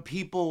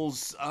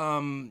people's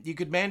you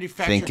could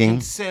manufacture thinking.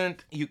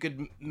 Consent. You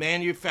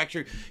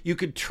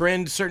could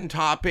trend certain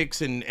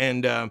topics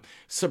and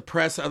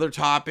suppress other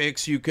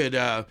topics. You could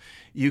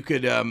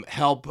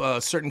help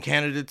certain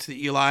candidates that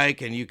you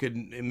like, and you could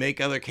make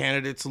other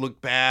candidates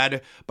look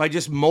bad by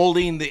just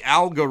molding the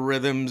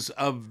algorithms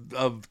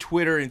of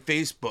Twitter and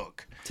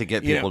Facebook. To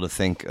get people to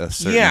think a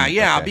certain...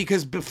 Yeah, okay.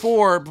 Because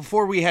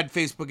before we had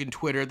Facebook and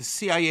Twitter, the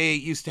CIA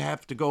used to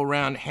have to go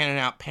around handing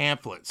out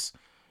pamphlets,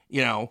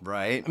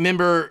 Right.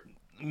 Remember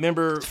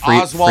free,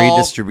 Oswald? Free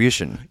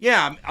distribution.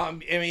 Yeah,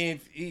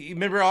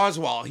 remember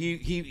Oswald?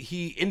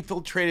 He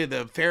infiltrated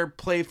the Fair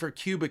Play for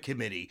Cuba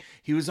committee.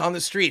 He was on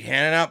the street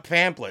handing out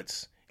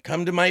pamphlets.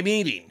 Come to my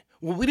meeting.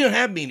 Well, we don't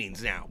have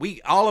meetings now.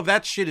 All of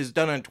that shit is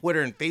done on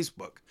Twitter and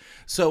Facebook.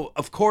 So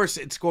of course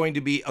it's going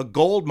to be a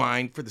gold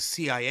mine for the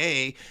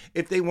CIA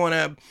if they want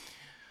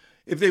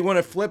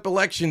to flip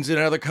elections in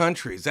other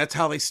countries. That's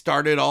how they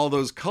started all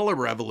those color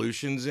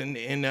revolutions in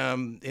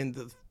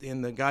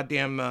the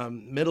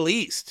goddamn Middle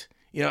East.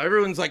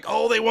 Everyone's like,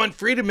 oh, they want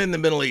freedom in the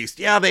Middle East.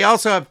 Yeah, they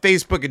also have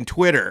Facebook and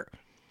Twitter.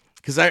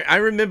 Because I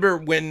remember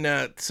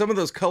when some of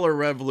those color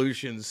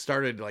revolutions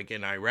started, like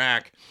in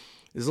Iraq,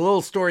 this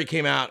little story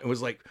came out and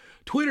was like,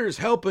 Twitter's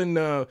helping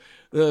the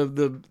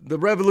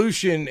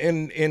revolution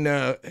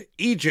in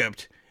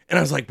Egypt. And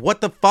I was like,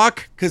 what the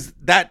fuck? Because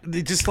that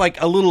just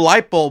like a little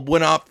light bulb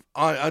went off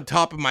on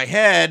top of my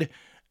head.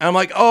 And I'm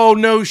like, oh,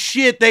 no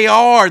shit, they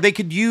are. They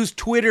could use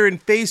Twitter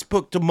and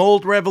Facebook to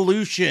mold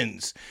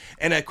revolutions.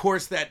 And of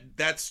course,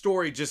 that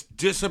story just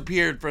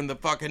disappeared from the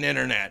fucking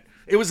internet.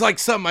 It was like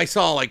something I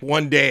saw like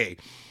one day,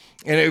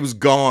 and it was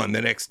gone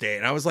the next day.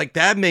 And I was like,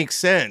 that makes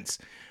sense.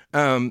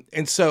 And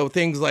so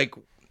things like,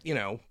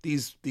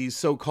 these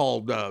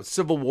so-called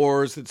civil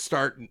wars that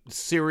start in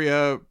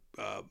Syria,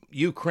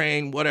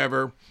 Ukraine,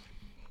 whatever.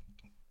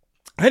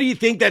 How do you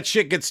think that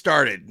shit gets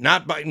started?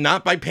 Not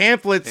by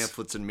pamphlets.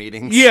 Pamphlets and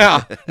meetings.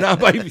 Yeah,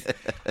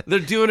 they're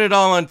doing it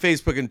all on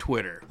Facebook and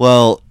Twitter.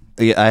 Well,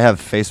 I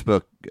have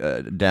Facebook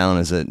down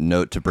as a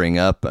note to bring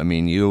up. I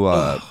mean,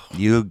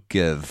 you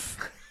give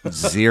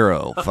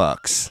Zero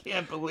fucks.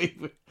 Can't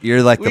believe it.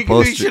 You're like the We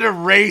poster. should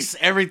erase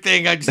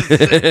everything I just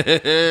said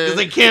because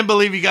I can't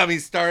believe you got me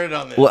started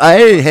on this. Well,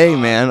 hey,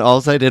 man,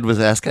 all I did was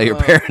ask how your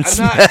parents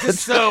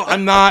met.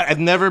 I've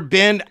never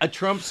been a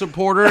Trump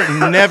supporter.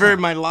 Never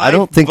in my life. I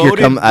don't think you're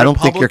voted I don't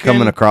think you're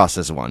coming Republican. across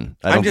as one.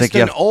 I don't I'm just think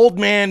you an have, old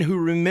man who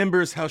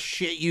remembers how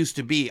shit used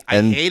to be. I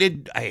And-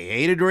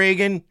 hated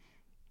Reagan.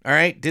 All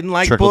right, didn't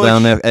like trickle Bush.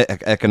 down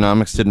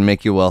economics didn't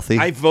make you wealthy.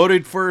 I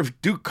voted for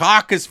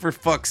Dukakis for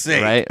fuck's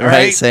sake.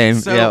 Right, same.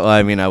 So, yeah, well,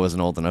 I mean, I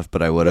wasn't old enough,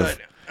 but I would have.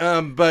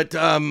 But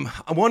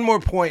one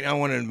more point I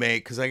wanted to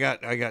make because I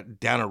got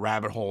down a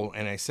rabbit hole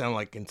and I sound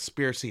like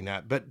conspiracy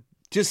nut. But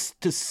just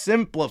to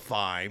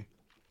simplify,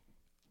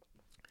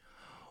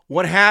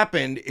 what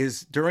happened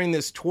is during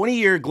this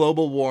 20-year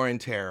global war on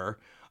terror,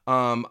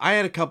 I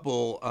had a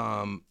couple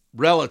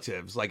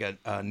relatives, like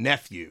a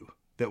nephew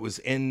that was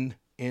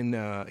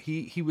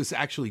he was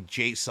actually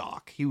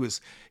JSOC.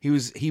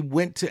 He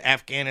went to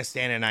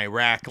Afghanistan and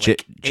Iraq.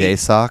 Like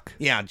JSOC?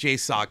 Yeah,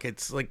 JSOC.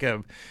 It's like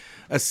a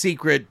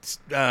secret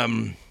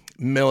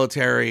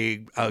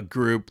military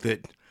group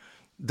that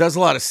does a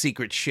lot of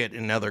secret shit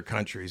in other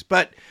countries.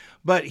 But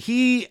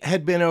he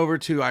had been over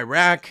to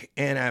Iraq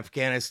and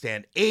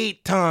Afghanistan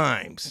 8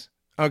 times.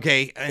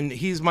 Okay, and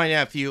he's my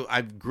nephew.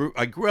 I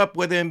grew up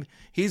with him.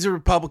 He's a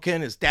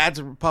Republican. His dad's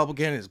a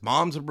Republican. His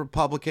mom's a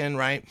Republican,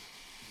 right?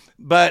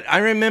 But I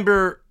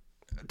remember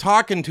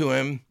talking to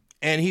him,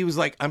 and he was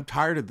like, I'm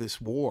tired of this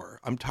war.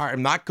 I'm tired.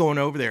 I'm not going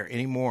over there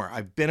anymore.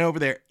 I've been over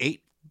there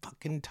 8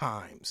 fucking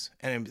times,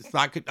 and it's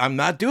not good. I'm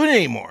not doing it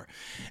anymore.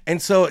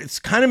 And so it's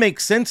kind of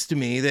makes sense to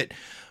me that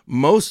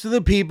most of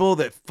the people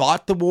that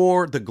fought the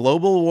war, the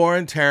global war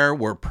on terror,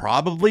 were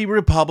probably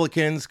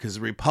Republicans, because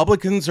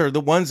Republicans are the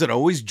ones that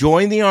always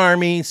join the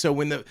army. So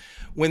when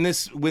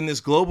this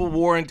global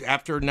war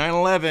after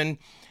 9/11,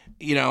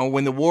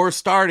 when the war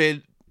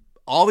started,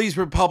 all these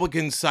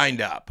Republicans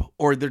signed up,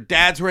 or their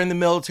dads were in the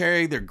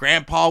military, their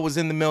grandpa was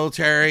in the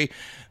military,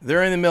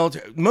 they're in the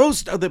military.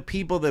 Most of the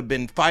people that have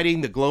been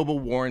fighting the global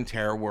war on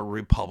terror were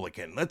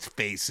Republican. Let's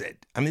face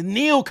it. I mean,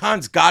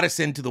 neocons got us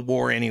into the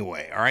war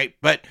anyway, all right?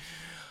 But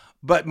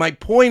my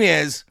point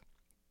is,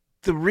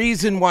 the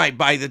reason why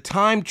by the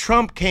time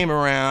Trump came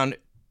around,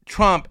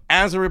 Trump,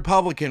 as a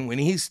Republican, when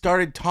he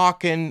started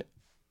talking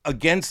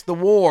against the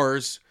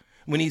wars,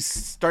 when he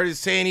started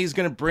saying he's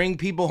going to bring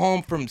people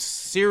home from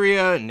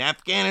Syria and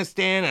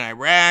Afghanistan and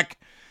Iraq,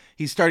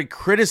 he started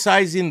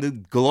criticizing the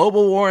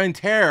global war on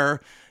terror.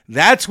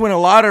 That's when a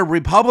lot of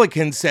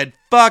Republicans said,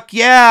 fuck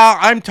yeah,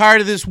 I'm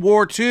tired of this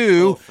war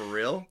too. Oh, for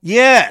real?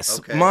 Yes.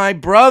 Okay. My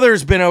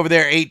brother's been over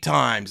there 8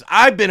 times.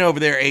 I've been over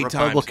there 8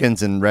 times.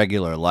 Republicans in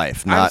regular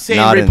life, not I'm saying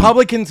not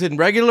Republicans in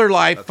regular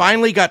life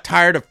finally got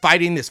tired of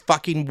fighting this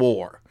fucking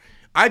war.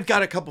 I've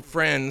got a couple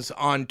friends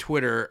on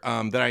Twitter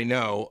that I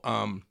know,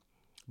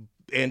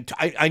 and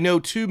I know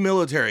 2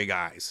 military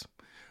guys,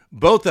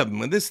 both of them.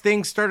 When this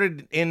thing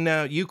started in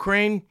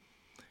Ukraine,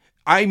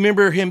 I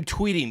remember him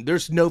tweeting,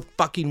 there's no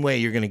fucking way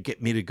you're going to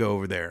get me to go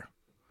over there.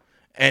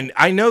 And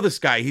I know this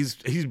guy. He's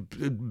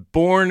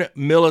born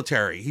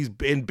military. He's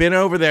been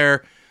over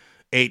there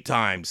 8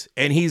 times.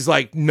 And he's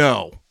like,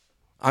 no,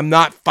 I'm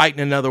not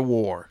fighting another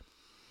war.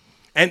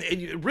 And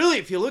really,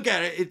 if you look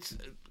at it, it's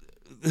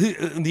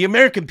the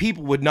American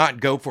people would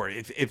not go for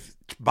it. If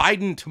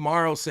Biden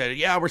tomorrow said,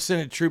 yeah, we're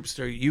sending troops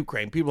to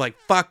Ukraine, people are like,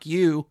 fuck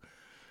you.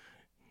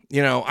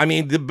 I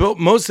mean, the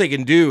most they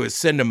can do is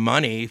send them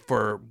money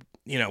for,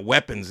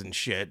 weapons and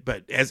shit.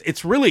 But as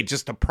it's really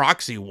just a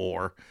proxy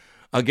war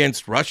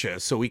against Russia,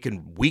 so we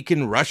can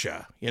weaken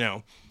Russia,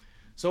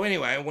 So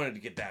anyway, I wanted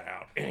to get that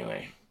out.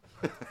 Anyway.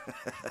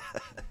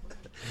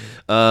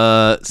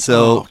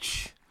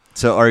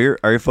 So are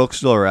your folks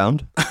still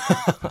around?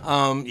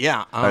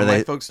 Yeah. Are my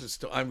they- folks are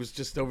still. I was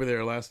just over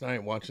there last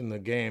night watching the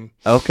game.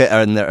 Okay,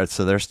 and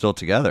they're still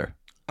together.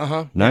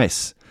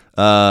 Nice.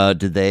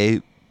 Did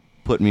they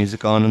put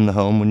music on in the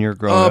home when you were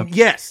growing up?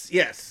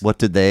 Yes. What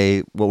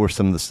were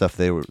some of the stuff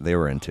they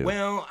were into?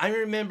 Well, I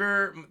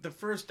remember the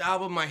first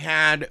album I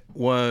had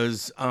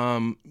was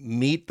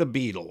Meet the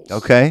Beatles.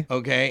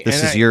 Okay.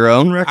 This is your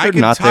own record, I can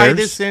not tie theirs?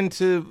 this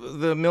into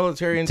the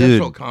military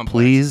industrial Dude, complex.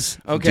 please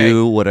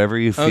do whatever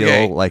you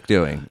feel like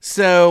doing.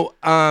 So,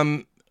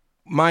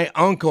 my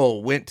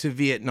uncle went to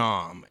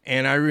Vietnam,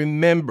 and I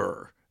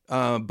remember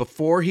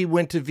before he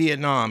went to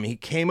Vietnam, he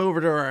came over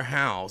to our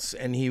house,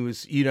 and he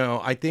was,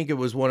 I think it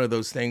was one of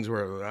those things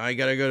where I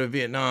got to go to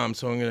Vietnam,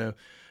 so I'm going to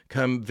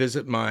come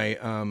visit my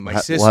my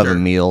sister. We'll have a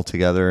meal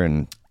together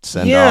and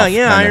send off.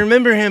 Yeah. kinda. I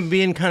remember him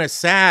being kind of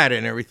sad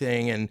and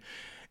everything,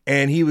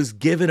 and he was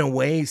giving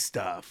away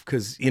stuff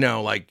because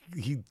like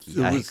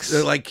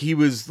he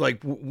was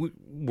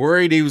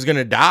worried he was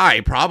gonna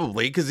die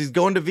probably because he's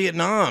going to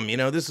Vietnam.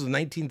 This was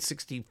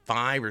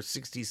 1965 or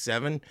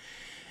 67,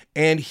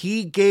 and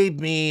he gave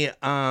me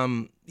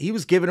he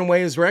was giving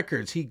away his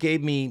records. He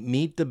gave me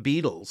Meet the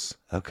Beatles.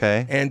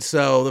 Okay. And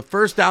so the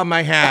first album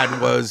I had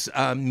was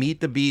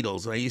Meet the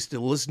Beatles. I used to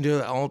listen to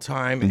it all the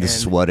time. And this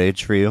is what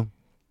age for you?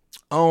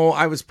 Oh,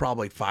 I was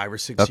probably 5 or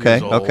 6 Okay,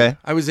 years old. okay.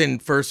 I was in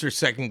first or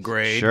second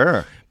grade.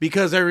 Sure.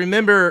 Because I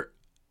remember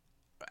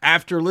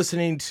after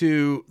listening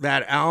to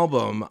that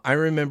album, I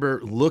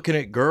remember looking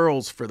at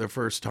girls for the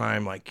first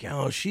time, like,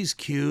 oh, she's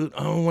cute.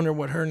 Oh, I wonder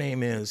what her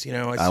name is. You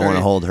know, I want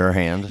to hold her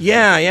hand.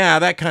 Yeah,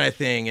 that kind of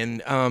thing.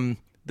 And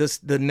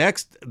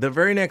the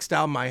very next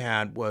album I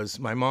had was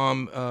my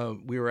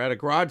mom. We were at a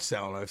garage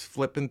sale, and I was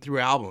flipping through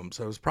albums.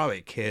 I was probably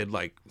a kid,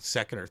 like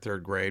second or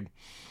third grade.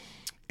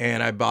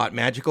 And I bought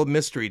Magical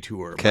Mystery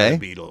Tour by the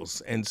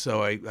Beatles. And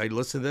so I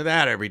listened to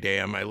that every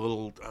day on my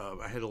little,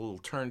 I had a little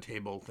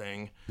turntable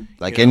thing.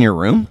 Like in your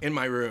room? In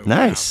my room.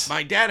 Nice. Yeah.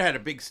 My dad had a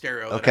big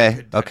stereo. That Okay, I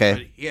could touch, okay.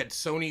 but he had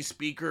Sony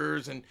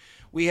speakers, and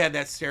we had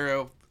that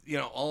stereo,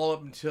 all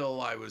up until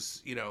I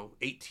was,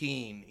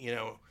 18,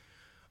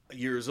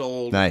 years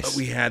old. Nice.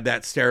 We had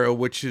that stereo,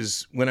 which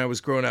is when I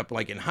was growing up,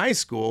 like in high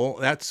school.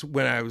 That's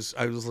when I was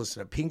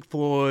listening to Pink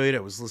Floyd.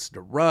 I was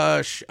listening to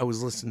Rush. I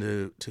was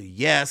listening to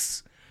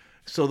Yes.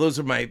 So those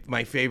are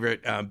my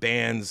favorite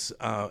bands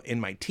in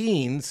my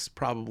teens.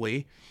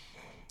 Probably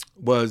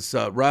was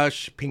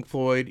Rush, Pink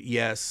Floyd,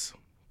 Yes,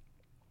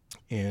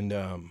 and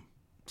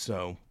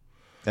so.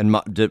 And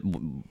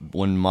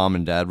when mom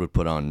and dad would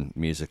put on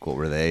music, what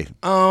were they?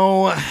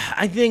 Oh,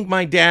 I think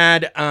my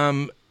dad.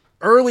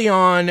 Early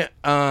on,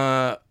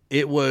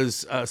 it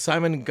was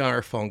Simon and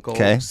Garfunkel.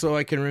 Okay. So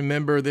I can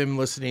remember them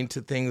listening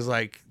to things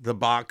like The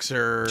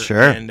Boxer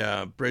Sure.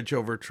 and Bridge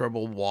Over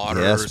Troubled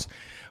Waters. Yes.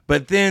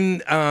 But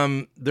then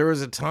there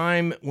was a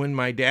time when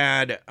my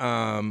dad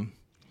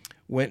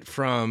went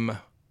from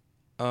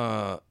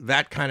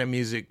that kind of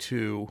music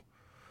to,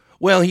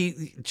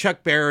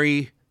 Chuck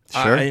Berry.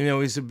 Sure. I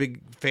know he's a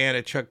big fan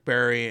of Chuck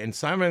Berry and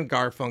Simon and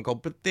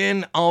Garfunkel. But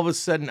then all of a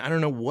sudden, I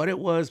don't know what it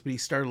was, but he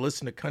started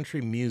listening to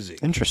country music.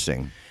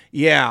 Interesting.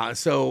 Yeah,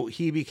 so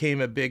he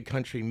became a big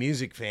country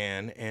music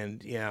fan,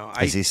 and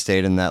Has he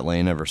stayed in that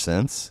lane ever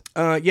since?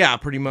 Yeah,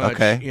 pretty much.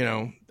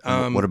 Okay.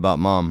 What about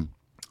mom?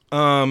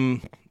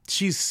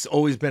 She's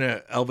always been a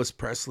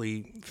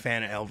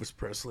fan of Elvis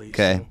Presley.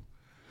 Okay. So.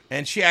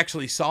 And she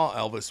actually saw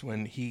Elvis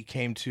when he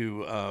came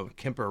to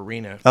Kemper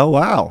Arena. Oh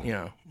wow.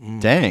 Yeah.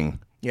 Dang.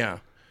 Yeah.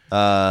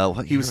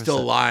 He was still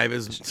alive. I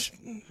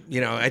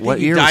think what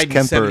he year died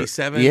was Kemper? in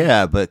 77.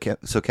 Yeah, but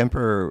so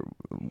Kemper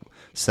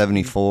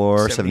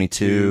 74,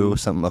 72,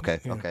 something. Okay,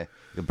 Yeah. okay.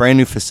 A brand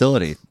new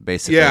facility,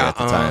 basically, at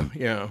the time.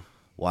 Yeah.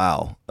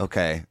 Wow.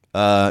 Okay.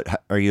 Are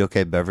you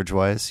okay beverage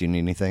wise? You need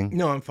anything?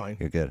 No, I'm fine.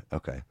 You're good.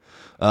 Okay.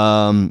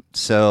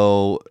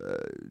 So,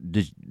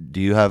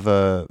 do you have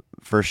a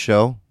first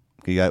show?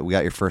 We got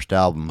your first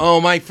album.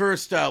 Oh, my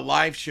first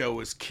live show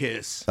was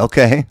Kiss.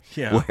 Okay.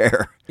 Yeah.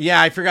 Where?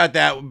 Yeah, I forgot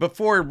that.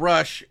 Before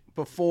Rush,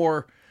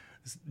 before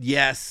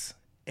Yes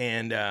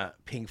and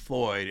Pink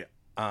Floyd,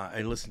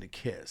 I listened to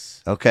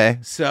Kiss. Okay.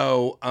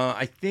 So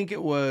I think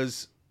it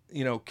was,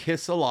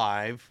 Kiss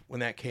Alive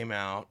when that came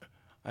out.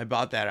 I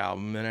bought that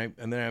album, and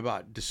then I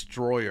bought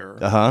Destroyer.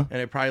 Uh-huh.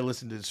 And I probably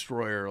listened to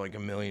Destroyer like a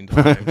million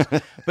times.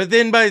 But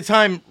then by the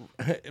time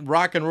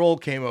rock and roll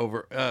came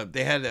over,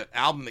 they had an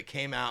album that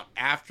came out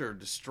after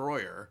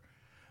Destroyer,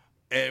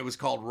 and it was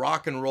called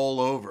Rock and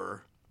Roll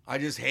Over. I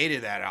just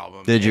hated that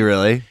album. Did you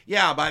really?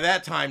 Yeah, by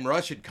that time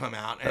Rush had come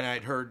out, and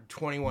I'd heard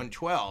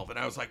 2112, and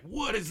I was like,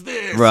 what is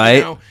this?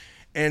 Right.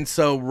 And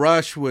so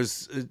Rush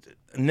was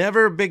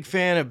never a big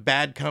fan of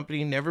Bad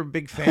Company, never a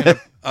big fan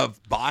of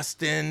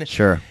Boston.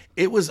 Sure.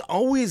 It was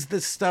always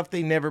the stuff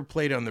they never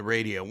played on the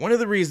radio. One of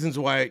the reasons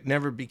why I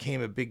never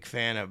became a big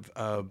fan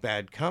of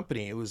Bad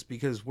Company, it was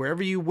because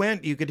wherever you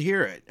went, you could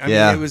hear it. I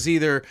mean,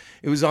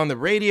 it was on the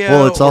radio.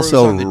 Well, it's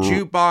also on the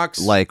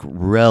jukebox. like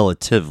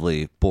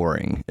relatively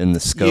boring in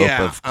the scope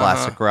of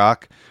classic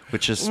rock,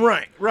 which is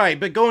right.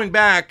 But going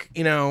back,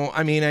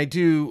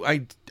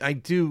 I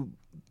do.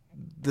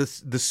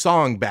 The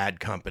song "Bad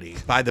Company"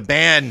 by the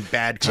band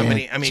Bad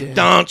Company. I mean,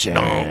 don't.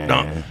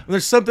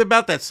 There's something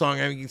about that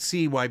song. I mean, you can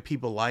see why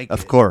people like it.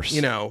 Of course.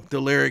 The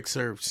lyrics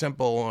are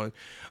simple.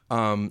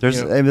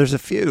 There's a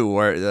few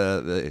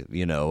where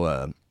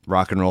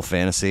Rock and Roll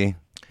Fantasy.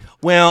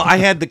 Well, I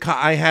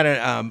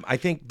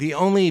think the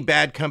only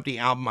Bad Company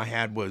album I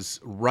had was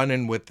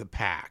Runnin' with the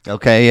Pack.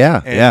 Okay,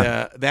 yeah,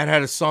 And that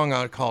had a song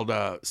on it called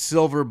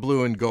Silver,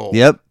 Blue, and Gold.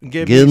 Yep.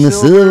 Give me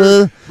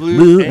silver,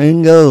 blue,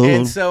 and gold.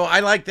 And so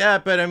I like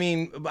that, but I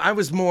mean, I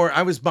was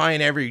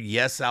buying every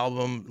Yes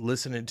album,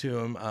 listening to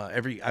them.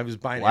 I was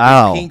buying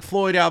every Pink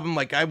Floyd album.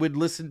 Like I would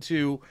listen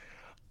to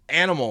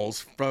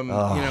Animals from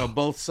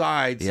both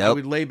sides. Yep. I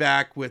would lay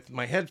back with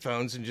my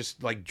headphones and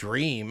just like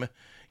dream.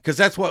 Because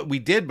that's what we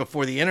did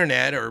before the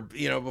internet or,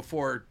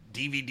 before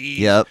DVDs.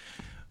 Yep.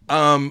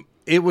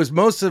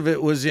 Most of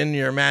it was in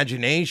your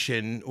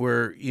imagination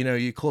where,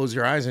 you close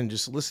your eyes and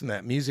just listen to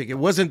that music. It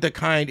wasn't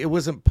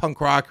punk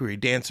rock where you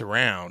dance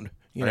around.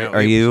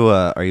 Are you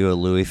a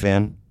Louis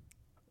fan?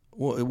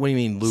 What do you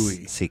mean,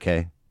 Louis?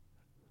 CK?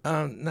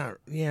 Not,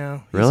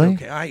 yeah. Really?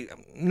 Okay. I'm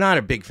not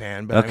a big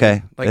fan. But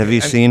okay. Have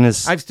you seen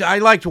his... I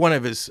liked one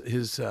of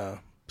his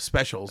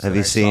specials. Have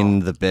you seen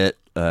the bit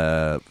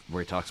where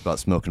he talks about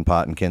smoking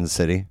pot in Kansas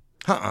City?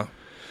 Uh-uh.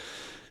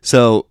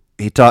 So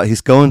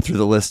he's going through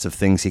the list of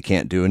things he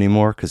can't do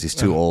anymore because he's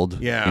too old.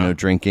 Yeah.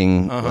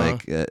 Drinking.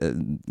 Like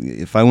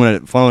if I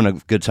want a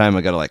good time,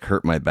 I got to like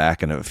hurt my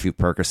back and have a few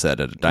Percocet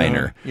at a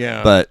diner.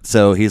 Yeah. But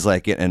so he's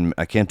like, and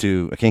I can't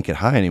get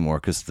high anymore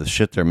because the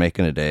shit they're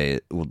making today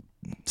will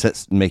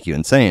make you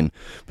insane.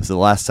 But so the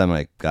last time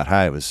I got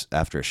high was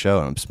after a show,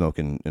 and I'm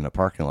smoking in a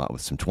parking lot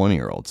with some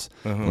 20-year-olds.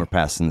 We're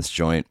passing this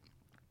joint.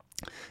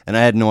 And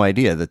I had no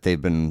idea that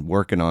they've been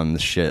working on the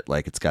shit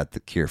like it's got the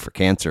cure for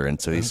cancer. And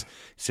so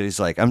he's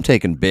like, I'm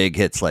taking big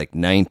hits like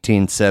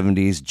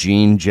 1970s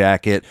Jean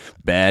Jacket,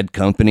 Bad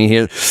Company.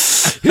 Here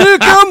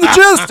come the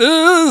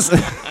Jesters.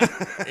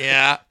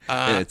 Yeah,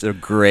 it's a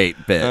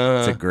great bit.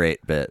 It's a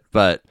great bit.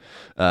 But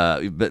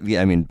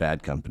yeah, I mean,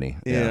 Bad Company.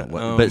 Yeah.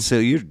 But so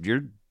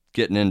you're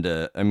getting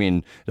into. I mean,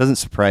 it doesn't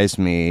surprise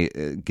me,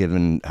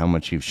 given how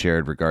much you've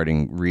shared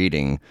regarding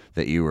reading,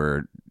 that you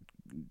were.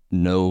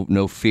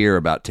 No fear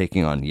about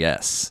taking on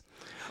Yes.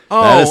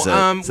 Oh,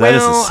 that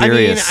is a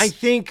serious. I mean, I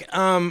think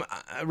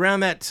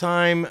around that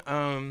time,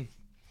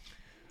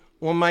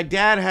 well, my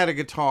dad had a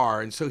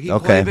guitar, and so he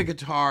played the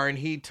guitar, and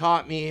he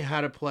taught me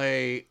how to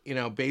play,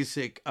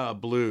 basic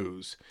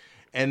blues.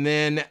 And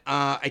then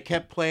I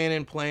kept playing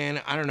and playing.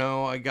 I don't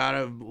know. I got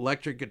an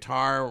electric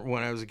guitar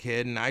when I was a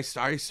kid, and I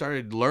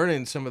started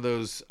learning some of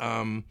those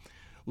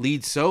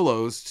lead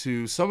solos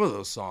to some of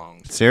those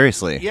songs.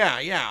 Seriously?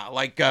 Yeah.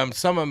 Like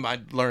some of them,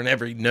 I'd learn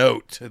every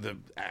note to the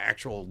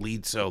actual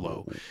lead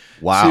solo.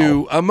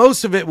 Wow.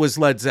 Most of it was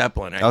Led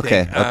Zeppelin. I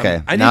think.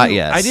 Okay. Not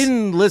Yes. I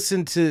didn't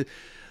listen to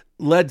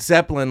Led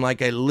Zeppelin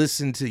like I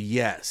listened to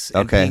Yes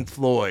and Pink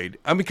Floyd,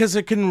 because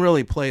I couldn't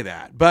really play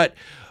that. But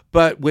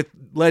with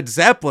Led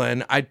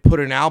Zeppelin, I'd put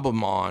an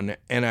album on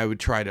and I would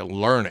try to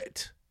learn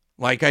it.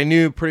 Like I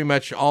knew pretty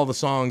much all the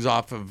songs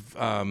off of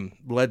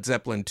Led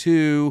Zeppelin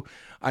 2.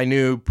 I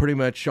knew pretty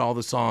much all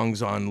the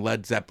songs on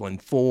Led Zeppelin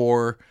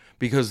 4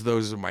 because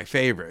those are my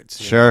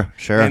favorites. Sure.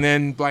 And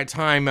then by the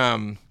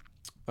time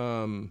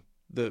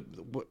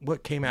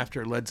what came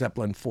after Led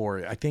Zeppelin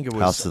 4, I think it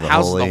was House of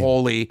the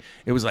Holy.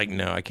 It was like,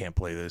 no, I can't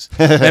play this.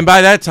 And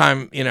by that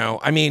time,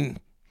 I mean,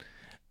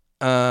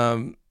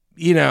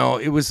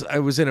 it was I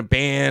was in a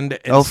band.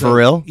 And for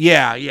real?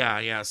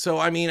 Yeah. So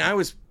I mean, I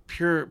was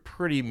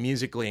pretty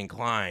musically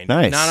inclined.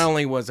 Nice. Not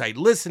only was I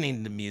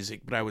listening to music,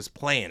 but I was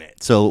playing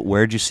it. So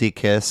where'd you see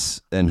Kiss,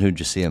 and who'd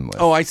you see him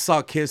with? Oh, I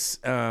saw Kiss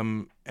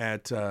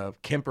at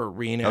Kemper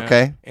Arena.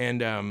 Okay.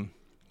 And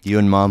you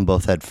and Mom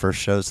both had first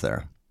shows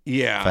there.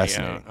 Yeah.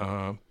 Fascinating.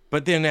 Yeah.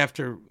 But then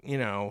after,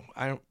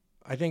 I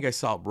think I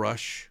saw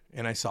Rush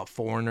and I saw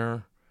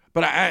Foreigner.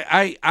 But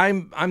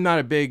I'm not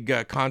a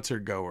big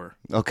concert goer.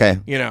 Okay.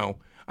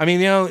 I mean,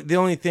 the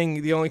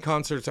only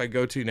concerts I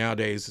go to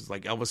nowadays is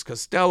like Elvis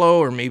Costello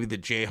or maybe the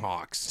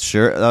Jayhawks.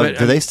 Sure.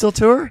 Do they still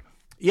tour?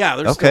 Yeah,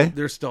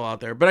 they're still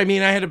out there. But I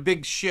mean, I had a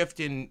big shift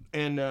in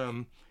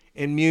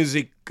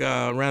music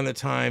around the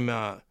time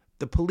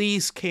the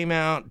Police came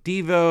out,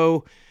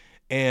 Devo,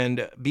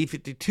 and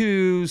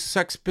B-52s,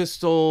 Sex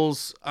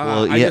Pistols.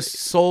 I just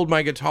sold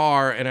my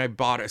guitar and I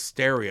bought a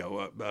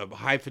stereo, a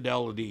high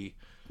fidelity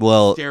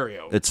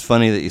stereo. It's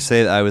funny that you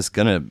say that. I was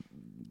gonna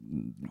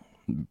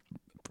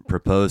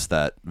propose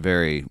that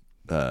very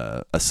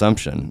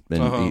assumption,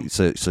 and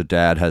so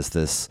Dad has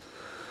this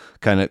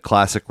kind of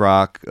classic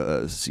rock,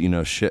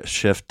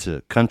 shift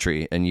to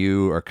country, and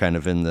you are kind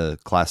of in the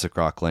classic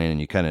rock lane,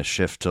 and you kind of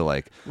shift to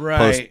like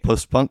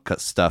post punk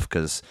stuff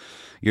because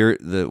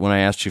when I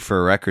asked you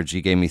for records,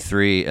 you gave me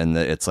 3, and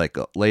it's like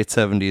late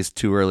 70s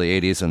to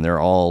early 80s, and they're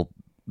all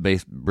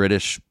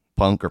British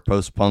punk or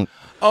post punk.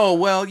 Oh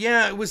well,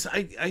 yeah, it was.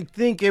 I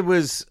think it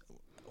was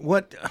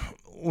what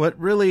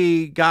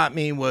really got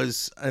me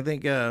was I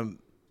think the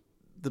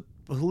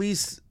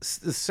Police,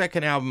 the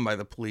second album by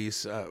the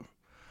Police. I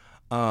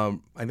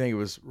think it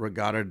was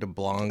Regatta de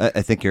Blanc.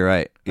 I think you're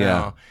right.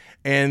 Yeah.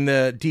 And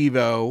the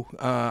Devo,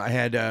 I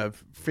had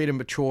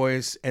Freedom of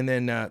Choice, and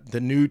then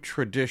the New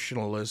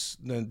Traditionalist,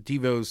 the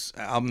Devo's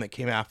album that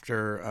came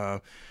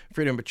after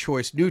Freedom of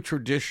Choice. New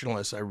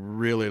Traditionalist, I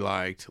really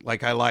liked.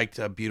 Like I liked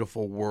A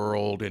Beautiful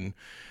World and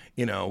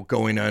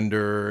Going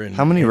Under. And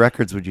how many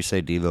records would you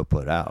say Devo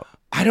put out?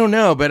 I don't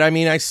know, but I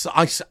mean, I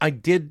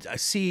did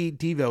see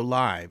Devo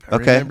live. I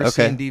remember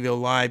seeing Devo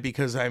live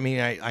because I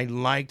mean, I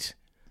liked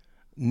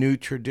New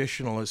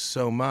Traditionalists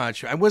so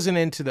much. I wasn't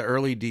into the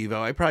early Devo.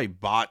 I probably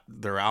bought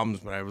their albums,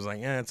 but I was like,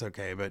 yeah, it's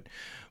okay. But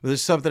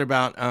there's something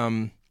about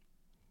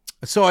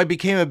so I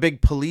became a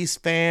big Police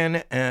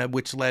fan,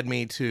 which led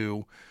me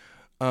to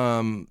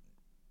I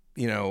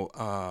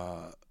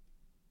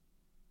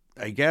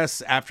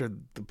guess after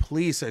the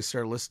Police, I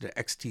started listening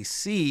to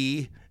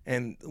XTC,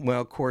 and well,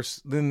 of course,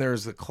 then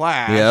there's the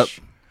Clash.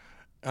 Yep.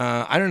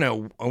 I don't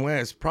know, when I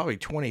was probably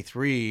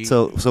 23.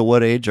 So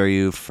what age are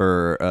you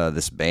for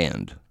this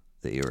band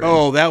that you were in?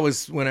 Oh, that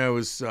was when I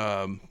was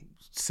 7th,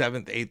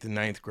 8th, and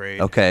 9th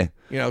grade. Okay.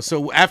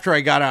 So after I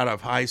got out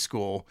of high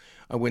school,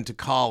 I went to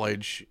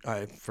college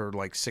for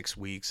like 6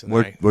 weeks. And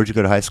where'd you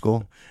go to high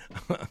school?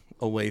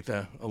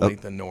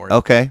 Olathe North.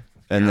 Okay.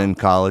 And then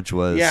college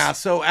was... Yeah,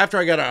 so after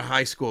I got out of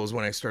high school is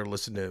when I started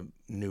listening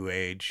to new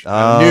age,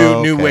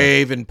 Oh, new okay.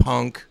 wave and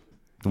punk.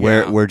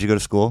 Where'd you go to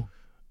school?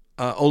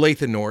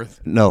 Olathe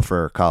North. No,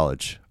 for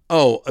college.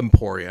 Oh,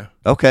 Emporia.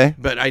 Okay,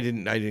 But I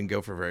didn't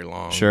go for very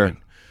long. sure.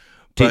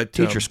 But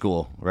Teacher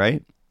school,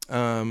 right?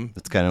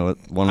 That's kind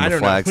of one of I the don't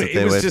flags know. that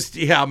they It was wave. just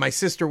my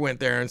sister went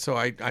there, and so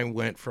I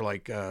went for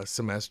like a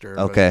semester.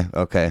 but Okay,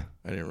 okay.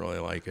 I didn't really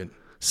like it.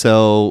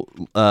 So,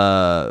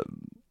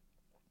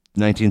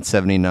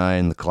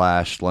 1979, The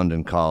Clash,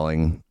 London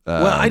Calling.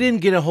 Well, I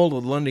didn't get a hold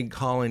of London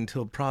Calling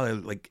until probably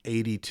like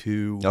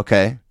 82.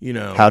 Okay. You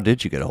know, How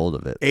did you get a hold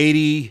of it?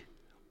 80.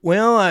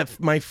 Well,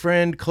 my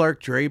friend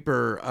Clark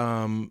Draper,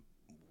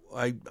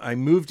 I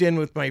moved in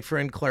with my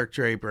friend Clark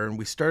Draper, and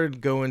we started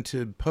going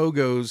to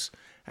Pogo's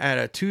at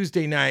a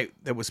Tuesday night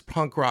that was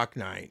punk rock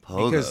night.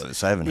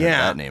 Pogos. I haven't heard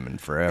that name in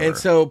forever. And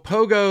so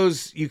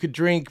Pogo's, you could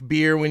drink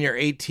beer when you're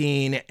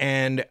 18,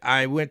 and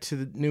I went to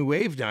the New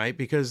Wave night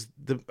because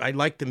I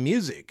liked the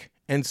music.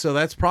 And so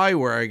that's probably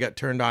where I got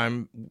turned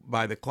on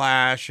by The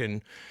Clash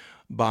and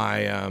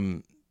by,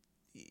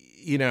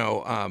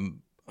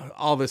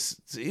 all this,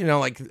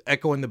 like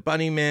Echo and the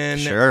Bunnymen.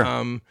 Sure.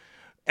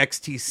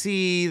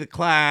 XTC, The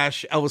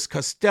Clash, Elvis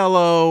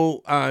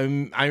Costello.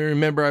 I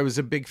remember I was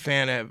a big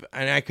fan of,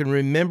 and I can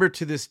remember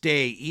to this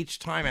day, each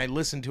time I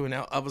listened to an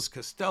Elvis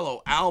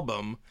Costello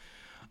album,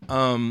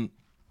 the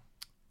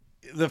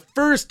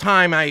first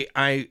time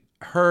I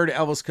heard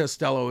Elvis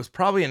Costello was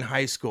probably in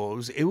high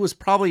school. It was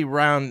probably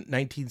around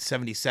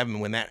 1977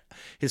 when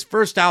his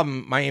first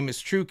album, My Aim Is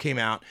True, came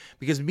out,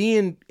 because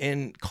me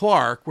and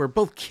Clark were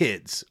both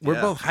kids. We're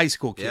both high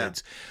school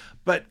kids.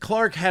 But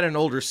Clark had an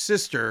older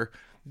sister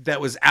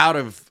that was out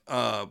of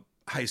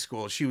high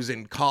school. She was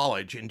in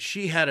college, and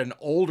she had an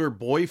older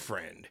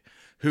boyfriend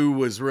who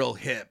was real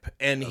hip.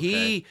 And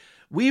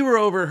we were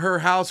over at her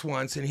house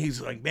once, and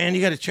he's like, man,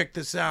 you got to check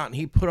this out. And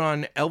he put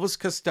on Elvis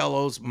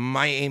Costello's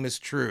My Aim Is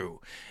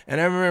True. And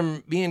I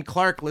remember me and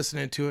Clark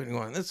listening to it and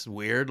going, this is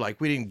weird.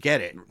 Like, we didn't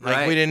get it.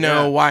 Like, we didn't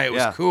know why it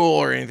was cool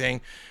or anything,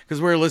 because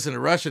we were listening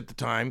to Rush at the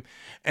time.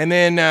 And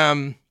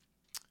then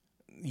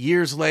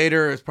years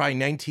later, it was probably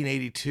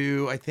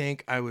 1982, I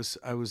think. I was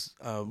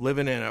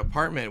living in an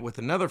apartment with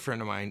another friend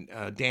of mine,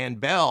 Dan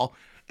Bell,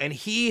 and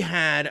he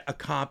had a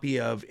copy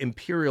of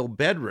Imperial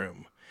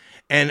Bedroom,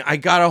 and I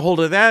got a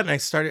hold of that, and I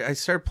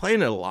started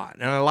playing it a lot,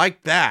 and I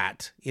liked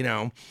that,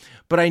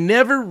 but I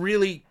never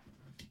really,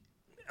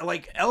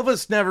 like,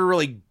 Elvis never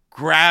really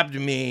grabbed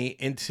me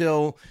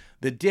until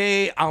the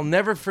day I'll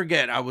never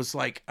forget. I was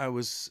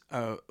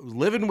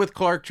living with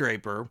Clark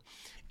Draper.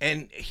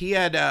 And he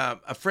had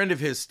a friend of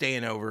his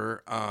staying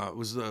over.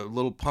 Was a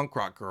little punk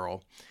rock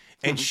girl,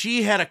 and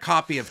she had a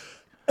copy of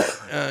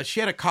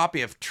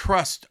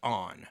Trust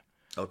on.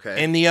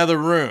 Okay. In the other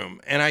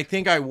room, and I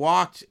think I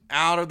walked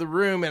out of the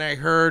room and I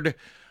heard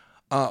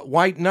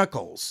White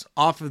Knuckles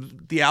off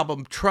of the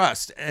album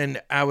Trust,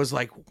 and I was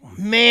like,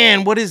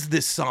 man, what is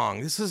this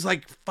song? This is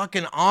like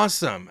fucking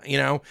awesome,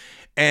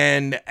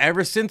 And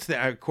ever since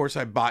then, of course,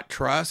 I bought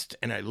Trust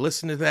and I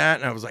listened to that,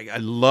 and I was like, I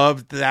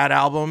loved that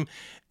album.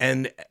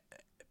 And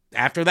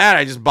after that,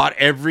 I just bought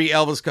every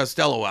Elvis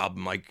Costello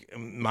album, like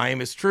My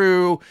Aim Is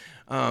True,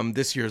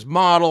 This Year's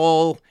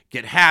Model,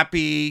 Get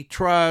Happy,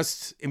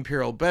 Trust,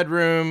 Imperial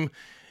Bedroom.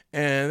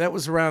 And that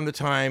was around the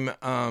time,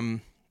 I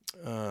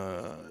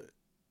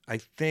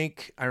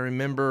think I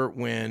remember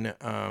when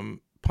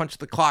Punch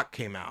the Clock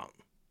came out.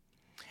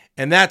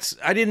 And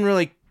I didn't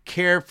really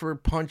care for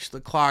Punch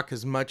the Clock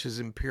as much as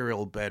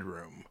Imperial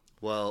Bedroom.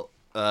 Well,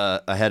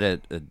 I had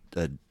a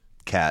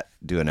cat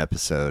do an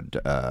episode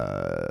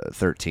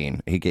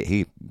 13. He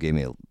gave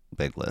me a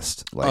big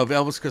list of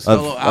Elvis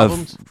Costello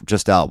albums, of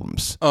just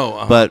albums.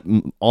 But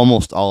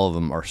almost all of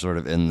them are sort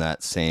of in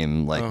that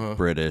same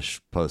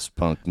British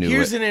post-punk new.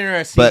 Here's an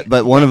interesting.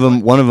 But one of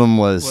them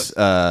was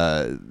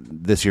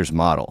This Year's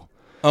Model.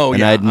 Oh,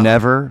 and yeah. I'd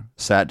never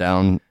sat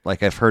down.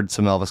 Like, I've heard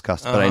some Elvis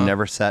Costello, but I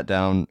never sat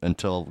down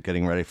until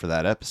getting ready for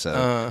that episode.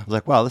 I was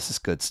like, wow, this is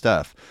good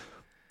stuff.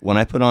 When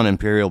I put on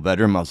Imperial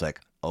Bedroom, I was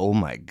like, oh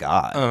my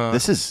God,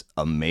 this is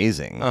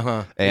amazing.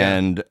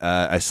 And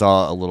I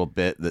saw a little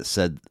bit that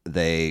said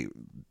they're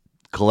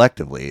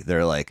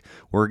like,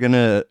 we're going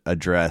to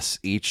address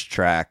each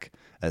track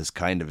as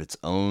kind of its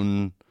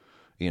own,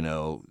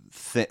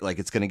 like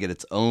it's going to get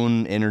its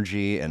own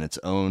energy and its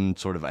own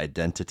sort of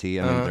identity.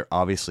 I mean, they're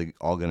obviously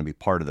all going to be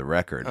part of the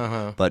record,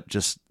 but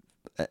it's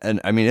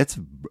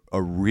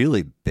a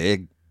really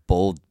big,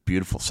 bold,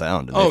 beautiful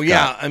sound.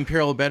 And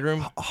Imperial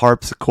Bedroom,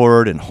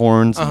 harpsichord and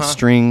horns and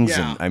strings,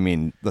 and I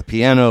mean the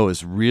piano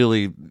is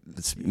really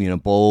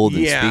bold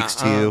and speaks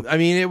to you. I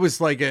mean, it was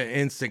like an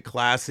instant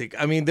classic.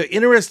 I mean, the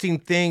interesting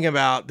thing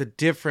about the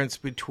difference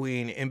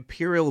between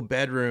Imperial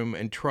Bedroom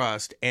and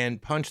Trust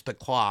and Punch the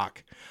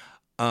Clock,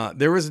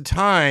 there was a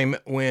time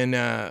when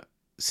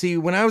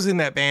when I was in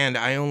that band,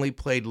 I only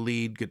played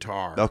lead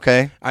guitar.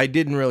 Okay. I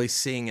didn't really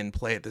sing and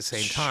play at the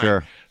same time.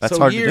 Sure. That's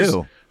hard to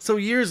do. So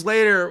years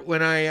later,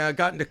 when I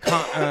got into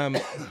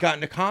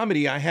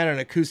comedy, I had an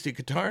acoustic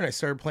guitar and I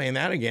started playing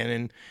that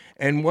again.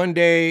 And one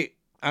day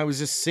I was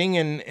just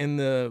singing in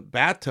the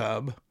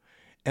bathtub,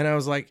 And I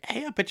was like,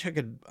 hey, I bet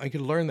you I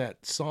could learn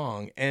that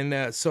song.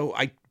 And so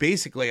I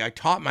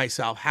taught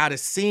myself how to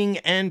sing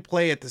and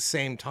play at the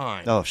same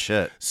time. Oh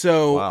shit.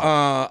 So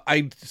Wow.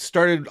 I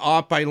started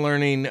off by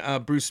learning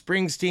Bruce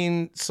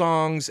Springsteen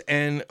songs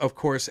and, of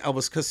course,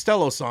 Elvis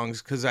Costello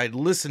songs because I'd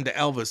listened to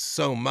Elvis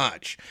so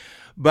much.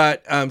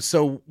 But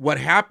so what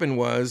happened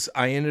was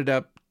I ended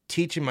up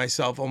teaching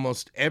myself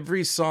almost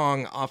every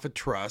song off of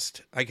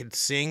Trust. I could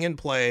sing and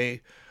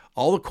play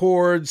all the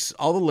chords,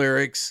 all the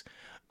lyrics.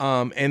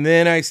 And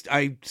then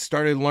I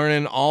started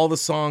learning all the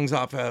songs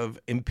off of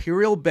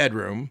Imperial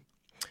Bedroom.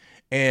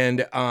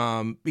 And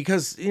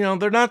because, you know,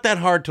 they're not that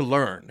hard to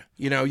learn.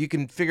 You know, you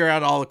can figure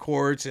out all the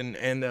chords and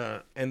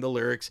the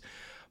lyrics.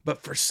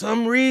 But for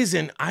some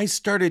reason, I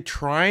started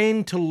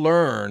trying to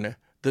learn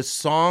the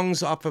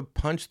songs off of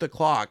Punch the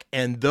Clock.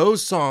 And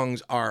those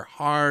songs are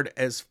hard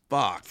as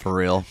fuck. For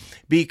real?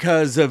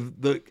 Because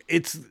of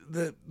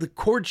the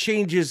chord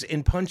changes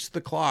in Punch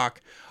the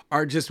Clock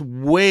are just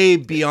way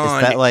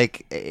beyond. Is that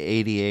like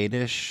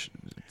 88-ish?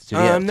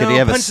 Did No, he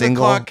have Punch a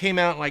single? the Clock came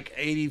out like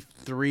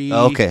 83.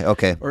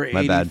 Okay. Or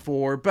My bad.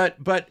 84.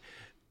 But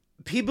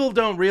people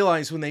don't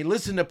realize when they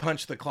listen to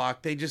Punch the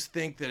Clock, they just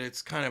think that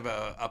it's kind of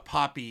a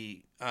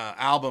poppy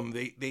album.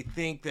 They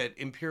think that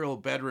Imperial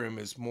Bedroom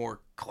is more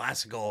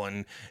classical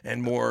and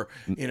more,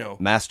 you know,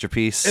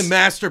 Masterpiece. a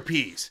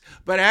masterpiece.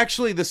 But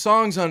actually, the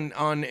songs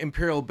on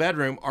Imperial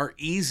Bedroom are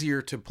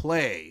easier to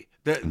play.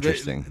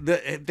 Interesting.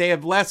 They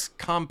have less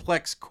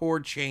complex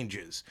chord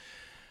changes.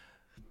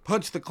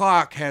 Punch the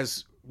Clock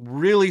has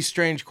really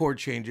strange chord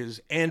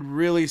changes and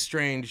really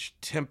strange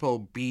tempo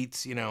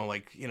beats, you know,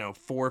 like, you know,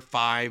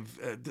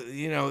 4/5,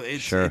 you know,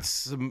 it's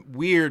some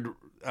weird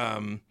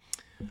rhythm.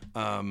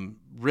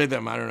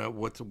 I don't know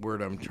what the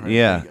word I'm trying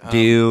to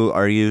think.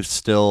 Are you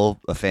still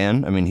a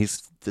fan? I mean,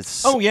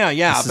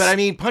 But I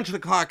mean, Punch the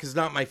Clock is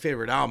not my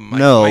favorite album.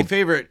 My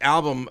favorite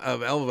album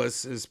of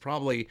Elvis is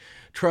probably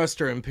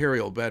Trust or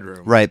Imperial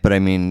Bedroom. Right, but I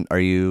mean, are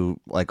you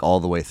like all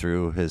the way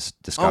through his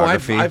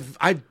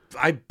discography?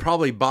 I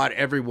probably bought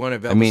every one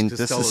of Elvis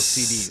Costello's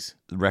CDs.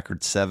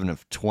 Record 7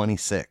 of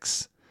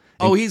 26.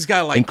 Oh, he's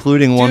got like,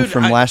 including one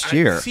from last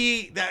year.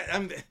 See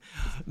that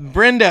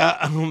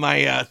Brenda,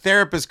 my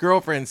therapist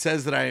girlfriend,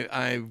 says that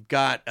I've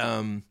got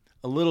a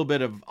little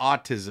bit of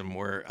autism,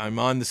 where I'm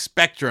on the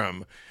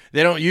spectrum.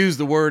 They don't use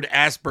the word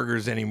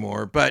Asperger's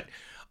anymore, but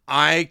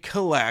I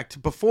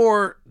collect,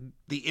 before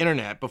the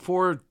internet,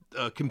 before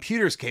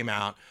computers came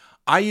out,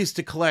 I used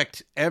to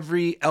collect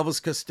every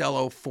Elvis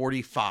Costello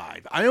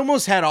 45. I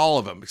almost had all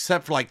of them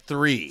except for like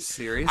 3.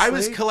 Seriously? I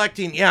was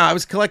collecting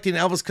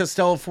Elvis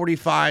Costello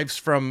 45s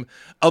from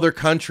other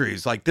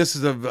countries. Like, this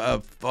is of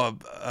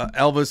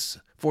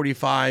Elvis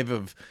 45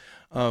 of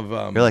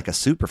You're like a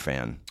super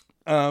fan.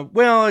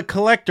 a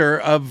collector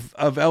of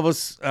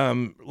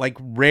Elvis, like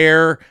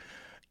rare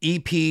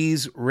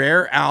EPs,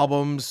 rare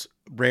albums,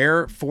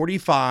 rare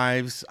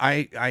 45s.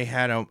 I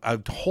had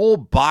a whole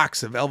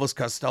box of Elvis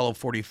Costello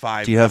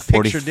 45. Do you have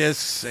picture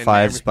discs and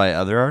 45s by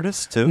other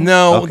artists too?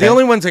 No, Okay. the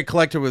only ones I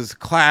collected was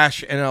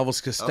Clash and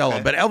Elvis Costello.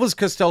 Okay. But Elvis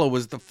Costello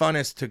was the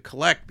funnest to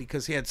collect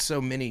because he had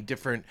so many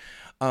different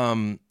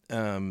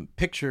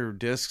picture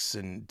discs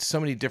and so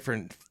many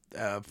different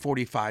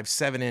 45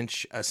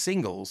 7-inch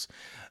singles.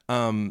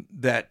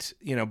 That,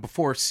 you know,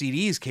 before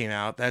CDs came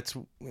out, that's,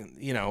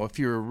 you know, if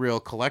you're a real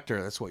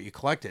collector, that's what you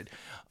collected.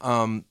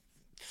 Then,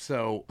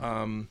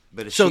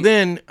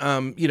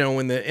 you know,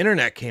 when the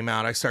internet came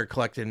out, I started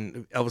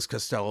collecting Elvis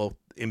Costello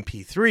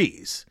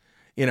MP3s,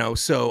 you know,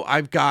 so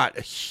I've got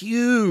a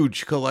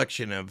huge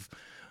collection of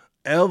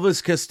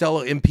Elvis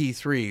Costello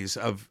MP3s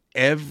of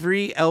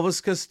every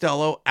Elvis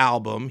Costello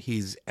album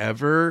he's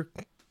ever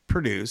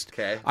produced.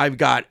 Okay. I've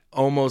got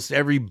almost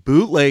every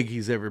bootleg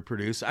he's ever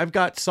produced. I've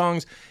got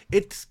songs.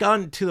 It's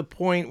gotten to the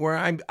point where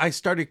I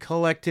started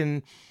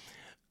collecting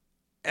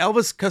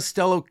Elvis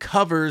Costello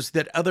covers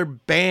that other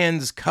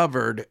bands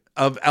covered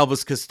of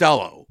Elvis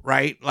Costello,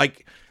 right?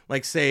 Like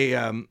say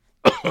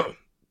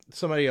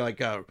somebody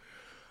like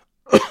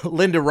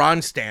Linda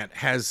Ronstadt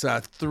has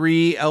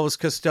 3 Elvis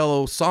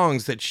Costello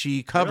songs that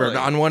she covered Really?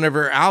 on one of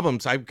her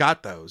albums. I've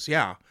got those,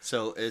 yeah.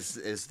 So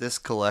is this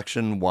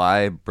collection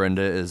why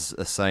Brenda is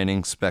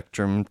assigning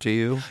Spectrum to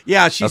you?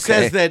 Yeah, she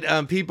Okay. says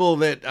that people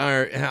that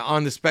are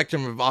on the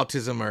spectrum of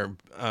autism are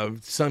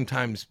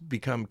sometimes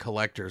become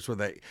collectors, where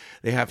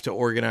they have to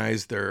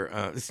organize their.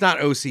 It's not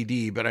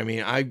OCD, but I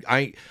mean,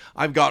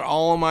 I've got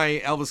all of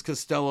my Elvis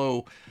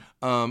Costello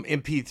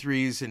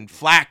MP3s and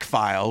FLAC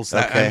files.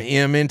 Okay.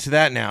 I'm into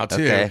that now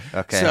too.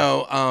 Okay.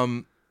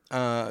 So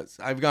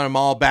I've got them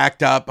all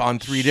backed up on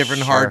 3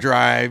 different hard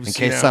drives In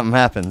case something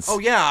happens. Oh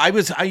yeah,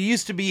 I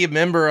used to be a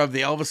member of the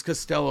Elvis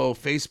Costello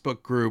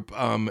Facebook group.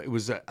 It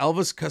was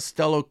Elvis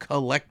Costello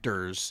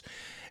Collectors,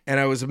 and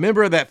I was a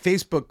member of that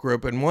Facebook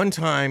group. And one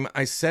time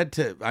I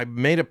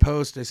made a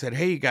post. I said,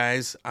 "Hey, you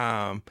guys,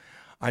 I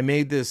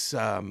made this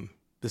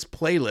this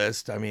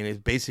playlist. I mean,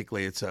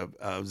 it's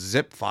a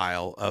zip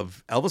file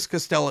of Elvis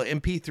Costello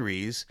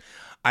MP3s.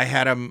 I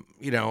had them,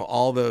 you know,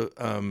 all the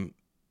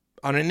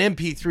on an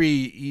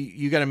MP3,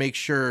 you got to make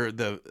sure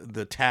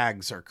the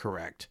tags are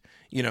correct,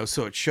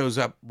 so it shows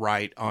up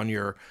right on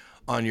your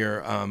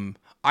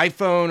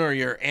iPhone or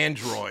your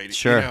Android.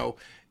 Sure.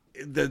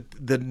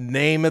 The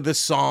name of the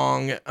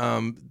song,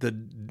 the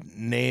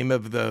name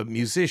of the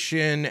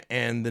musician,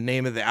 and the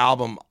name of the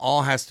album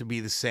all has to be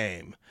the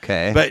same.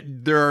 Okay. But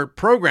there are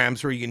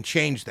programs where you can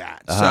change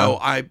that. So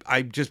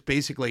I just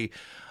basically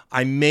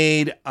I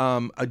made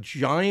a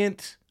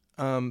giant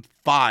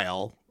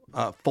file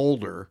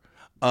folder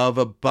of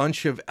a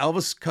bunch of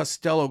Elvis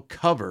Costello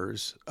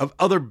covers of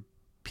other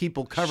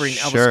people covering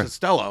Elvis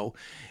Costello,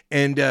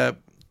 and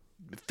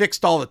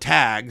fixed all the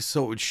tags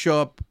so it would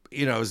show up,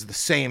 as the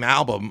same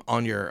album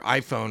on your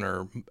iPhone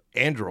or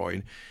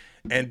Android.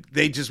 And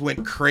they just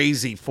went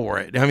crazy for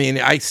it. I mean,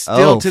 I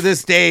still to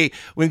this day,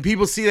 when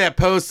people see that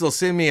post, they'll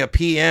send me a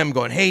PM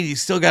going, "Hey, you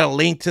still got a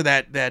link to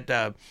that?"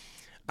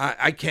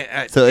 I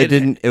can't. So it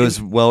didn't.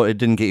 It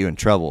didn't get you in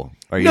trouble.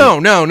 Are you? No.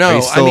 Are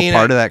you still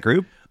part of that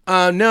group?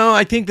 No,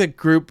 I think the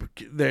group,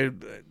 the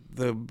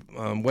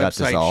website, got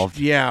dissolved?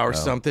 or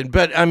something.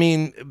 But I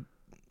mean,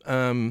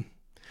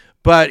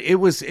 but it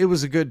was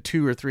a good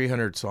 200 or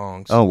 300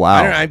 songs. Oh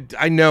wow!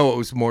 I know it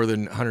was more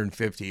than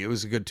 150. It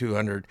was a good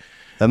 200.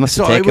 That must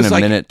have taken a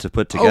minute to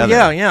put together.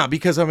 Oh yeah,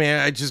 because I mean,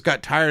 I just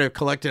got tired of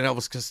collecting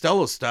Elvis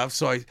Costello stuff.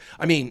 So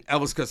I mean,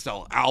 Elvis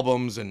Costello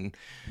albums and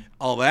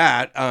all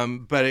that.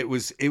 But it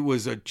was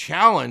a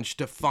challenge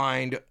to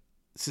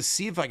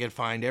see if I could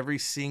find every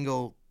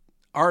single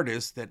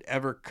artist that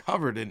ever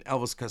covered an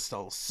Elvis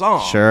Costello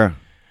song. Sure.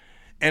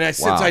 And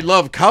since I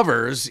love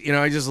covers,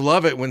 I just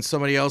love it when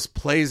somebody else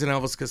plays an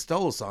Elvis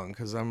Costello song,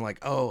 because I'm like,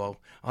 oh,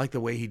 I like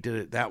the way he did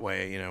it that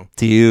way,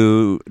 Do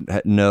you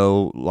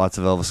know lots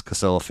of Elvis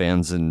Costello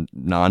fans in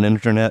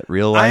non-internet,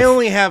 real life? I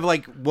only have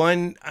like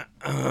one.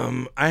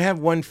 I have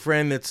one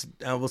friend that's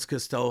Elvis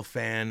Costello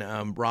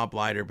fan, Rob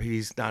Leiter, but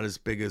he's not as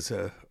big as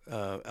a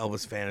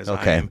Elvis fan as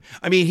I am.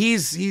 I mean,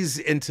 he's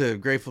into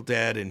Grateful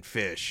Dead and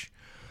Fish,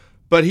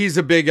 but he's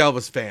a big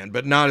Elvis fan,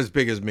 but not as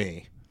big as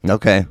me.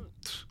 Okay.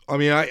 I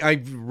mean,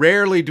 I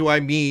rarely do I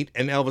meet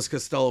an Elvis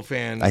Costello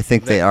fan. I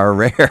think they are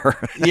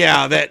rare.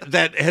 Yeah,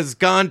 that has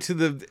gone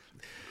to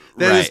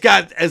has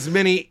got as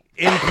many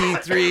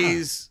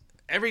MP3s.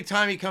 Every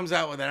time he comes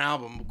out with an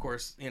album, of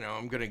course,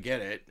 I'm gonna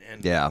get it.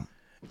 And yeah.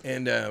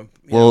 And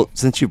well,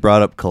 since you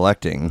brought up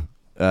collecting,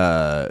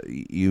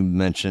 you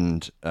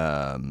mentioned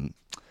that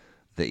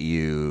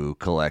you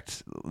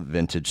collect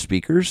vintage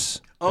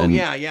speakers. Oh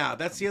yeah,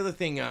 that's the other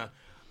thing.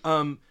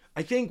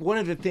 I think one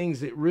of the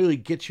things that really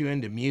gets you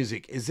into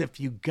music is if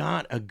you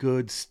got a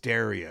good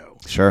stereo.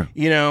 Sure.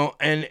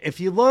 And if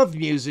you love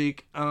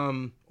music,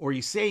 or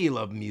you say you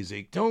love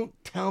music, don't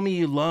tell me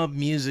you love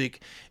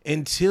music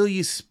until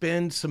you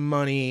spend some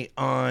money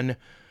on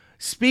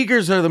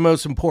speakers. Are the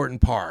most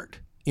important part,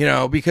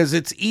 because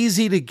it's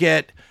easy to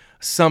get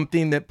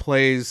something that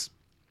plays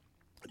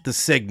the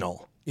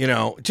signal,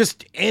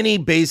 just any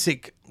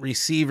basic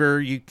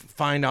receiver you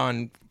find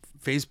on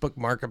Facebook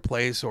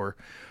Marketplace or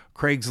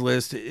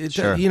Craigslist.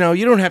 Sure. You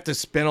don't have to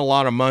spend a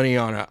lot of money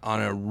on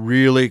a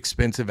really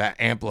expensive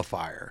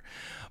amplifier,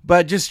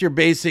 but just your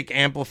basic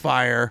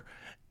amplifier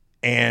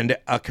and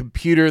a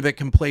computer that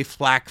can play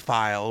FLAC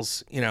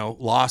files,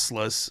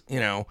 lossless.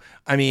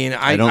 I mean,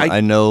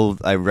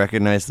 I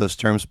recognize those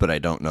terms, but I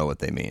don't know what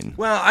they mean.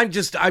 Well, I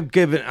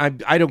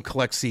don't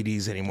collect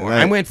CDs anymore.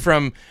 Right. I went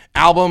from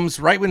albums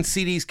right when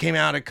CDs came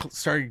out. I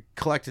started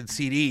collecting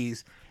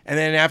CDs, and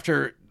then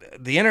after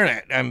the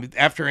internet,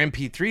 after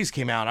MP3s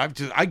came out,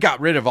 I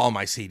got rid of all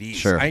my CDs.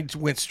 Sure. I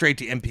went straight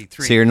to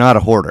MP3. So you're not a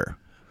hoarder.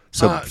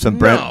 So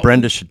no.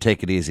 Brenda should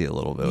take it easy a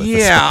little bit with this.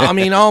 Yeah, I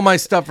mean, all my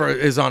stuff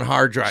is on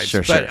hard drives.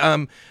 Sure.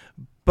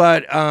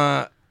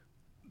 But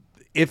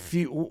if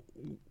you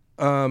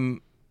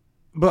I'm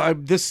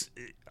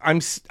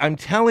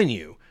telling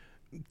you,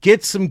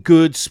 get some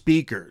good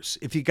speakers.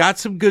 If you got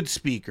some good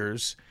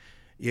speakers,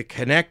 you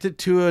connect it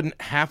to a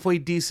halfway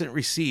decent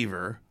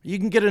receiver. You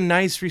can get a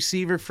nice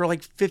receiver for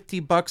like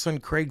 $50 on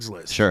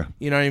Craigslist. Sure.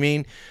 You know what I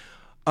mean?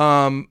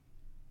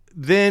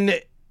 Then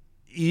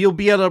you'll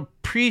be able to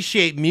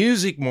appreciate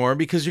music more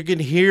because you can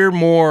hear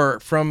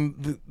more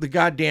from the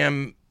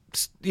goddamn,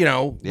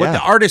 what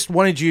the artist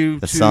wanted you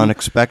the to.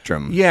 sonic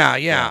spectrum.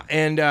 Yeah.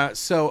 And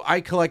so I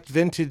collect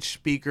vintage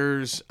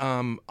speakers.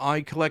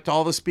 I collect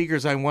all the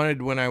speakers I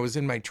wanted when I was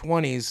in my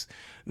 20s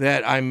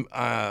that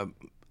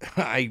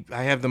I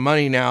have the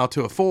money now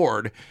to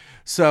afford.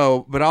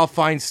 So, but I'll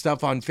find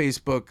stuff on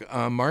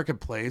Facebook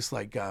Marketplace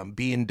like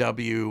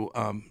B&W,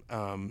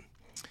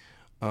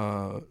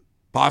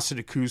 Boston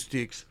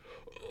Acoustics.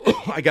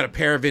 I got a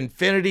pair of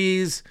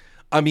Infinities.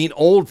 I mean,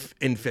 old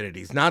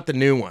Infinities, not the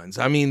new ones.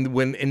 I mean,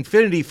 when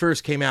Infinity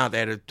first came out, they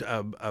had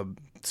a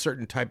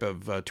certain type of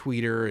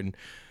tweeter and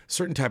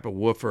certain type of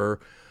woofer.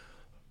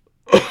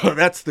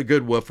 That's the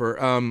good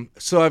woofer.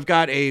 So I've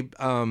got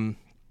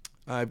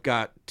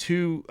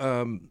two.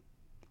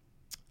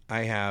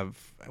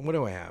 What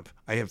do I have?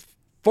 I have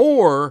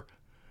 4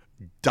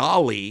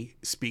 Dolly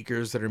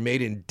speakers that are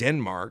made in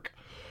Denmark.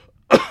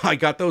 I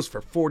got those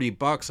for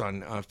 $40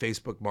 on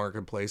Facebook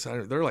Marketplace.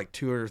 They're like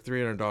 $200 or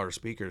 $300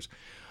 speakers.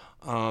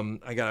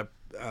 I got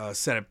a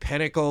set of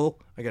Pinnacle.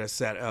 I got a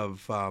set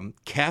of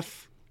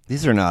Kef.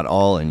 These are not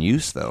all in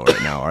use though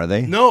right now, are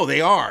they? No,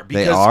 they are.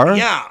 Because, they are?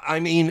 Yeah. I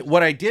mean,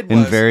 what I did was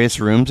in various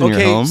rooms in your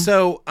home.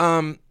 So,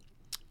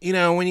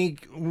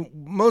 when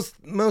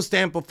most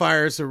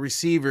amplifiers or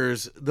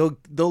receivers, they'll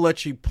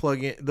let you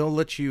plug in, they'll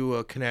let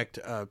you connect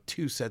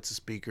 2 sets of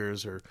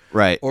speakers, or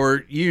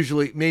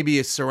usually maybe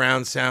a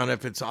surround sound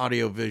if it's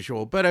audio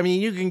visual. But I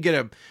mean, you can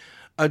get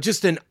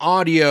just an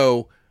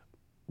audio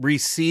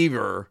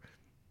receiver.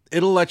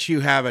 It'll let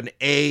you have an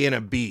A and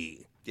a B.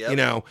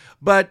 Yep.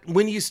 But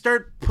when you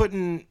start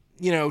putting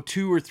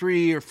 2 or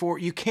 3 or 4,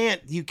 you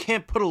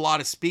can't put a lot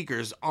of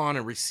speakers on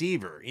a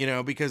receiver,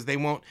 because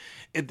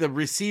the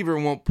receiver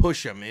won't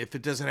push them if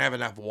it doesn't have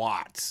enough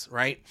watts,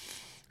 right?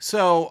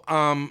 So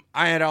I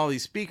had all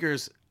these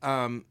speakers.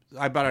 I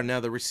bought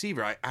another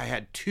receiver. I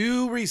had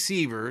 2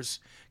 receivers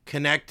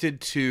connected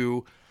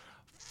to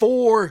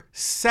 4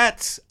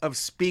 sets of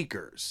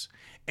speakers,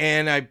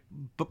 and I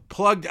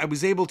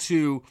was able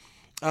to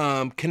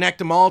connect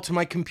them all to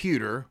my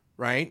computer,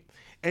 right?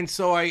 And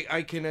so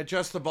I can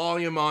adjust the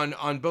volume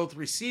on both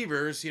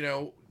receivers,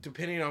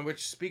 depending on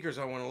which speakers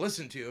I want to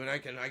listen to, and I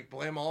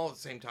play them all at the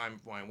same time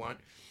if I want.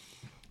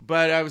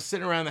 But I was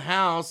sitting around the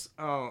house,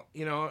 I'm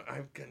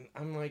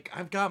like,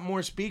 I've got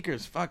more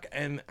speakers, fuck.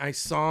 And I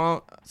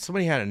saw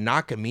somebody had a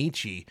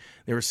Nakamichi.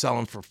 They were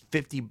selling for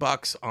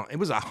 $50. It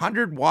was a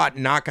 100-watt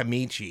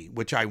Nakamichi,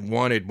 which I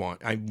wanted one.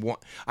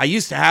 I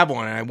used to have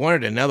one, and I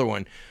wanted another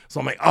one. So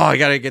I'm like, I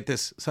gotta get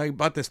this. So I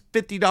bought this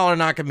 $50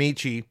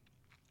 Nakamichi.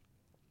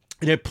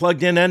 And it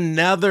plugged in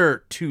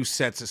another 2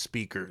 sets of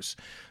speakers.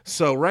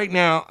 So right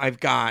now I've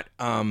got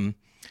a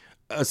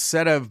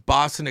set of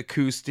Boston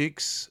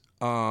Acoustics,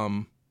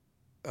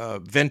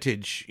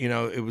 vintage.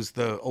 It was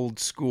the old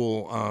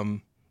school,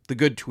 the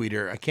good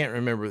tweeter. I can't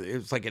remember. It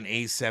was like an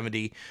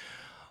A70,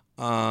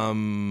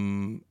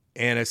 and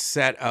a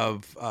set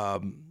of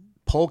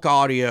Polk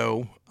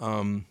Audio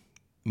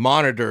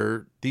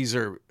monitor. These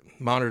are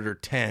monitor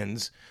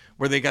 10s,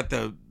 where they got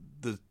the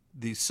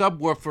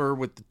subwoofer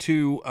with the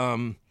 2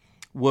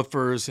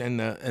 woofers and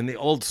the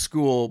old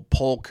school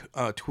Polk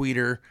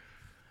tweeter.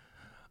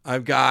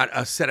 I've got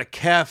a set of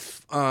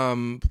Kef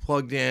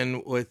plugged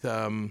in with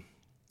a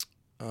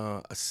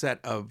set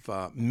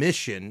of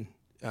Mission.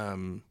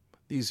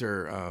 These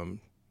are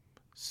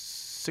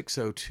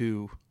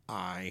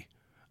 602i.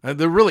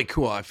 They're really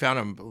cool. I found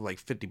them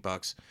like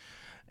 $50.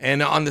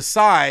 And on the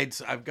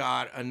sides, I've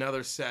got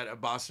another set of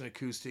Boston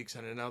Acoustics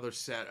and another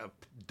set of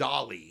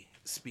Dolly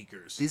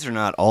speakers. These are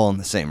not all in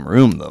the same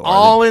room, though.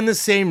 All in the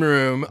same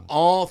room.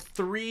 All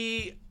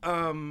 3.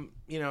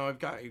 I've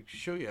got. I'll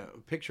show you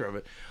a picture of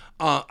it.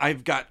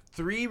 I've got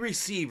 3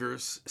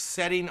 receivers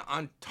setting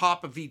on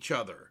top of each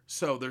other.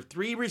 So there are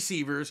 3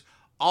 receivers,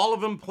 all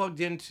of them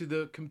plugged into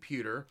the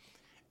computer,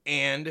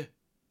 and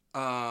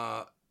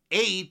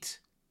 8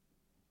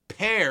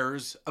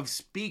 pairs of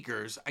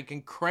speakers. I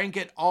can crank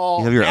it all.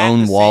 You have your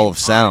own wall of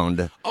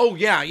sound. Oh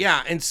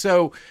yeah. And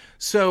so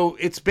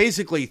it's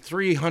basically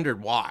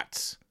 300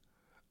 watts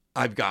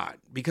I've got,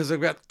 because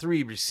I've got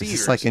 3 receivers. Is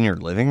this like in your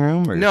living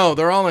room? Or? No,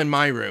 they're all in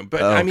my room.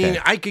 But okay. I mean,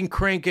 I can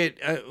crank it.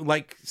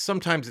 Like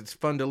sometimes it's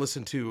fun to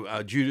listen to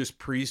Judas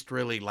Priest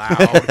really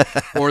loud,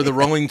 or the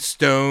Rolling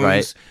Stones.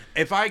 Right.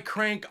 If I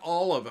crank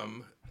all of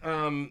them,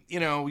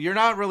 you're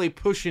not really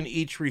pushing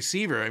each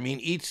receiver. I mean,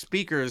 each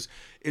speaker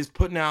is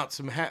putting out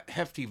some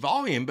hefty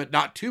volume, but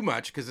not too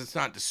much because it's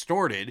not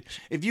distorted.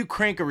 If you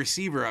crank a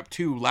receiver up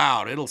too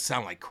loud, it'll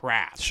sound like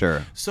crap.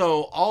 Sure.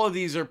 So all of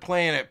these are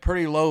playing at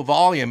pretty low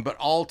volume, but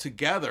all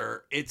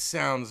together, it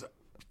sounds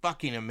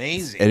fucking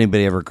amazing.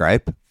 Anybody ever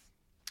gripe?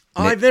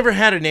 I've never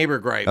had a neighbor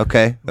gripe.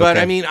 Okay. But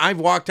I mean, I've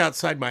walked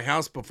outside my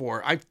house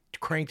before. I've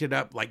cranked it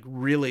up like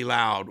really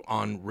loud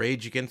on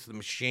Rage Against the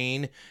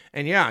Machine,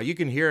 and yeah, you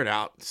can hear it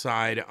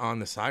outside on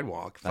the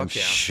sidewalk. Fuck I'm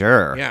yeah.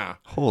 sure. Yeah.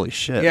 Holy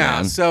shit. Yeah.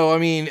 Man. So I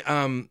mean,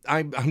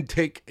 I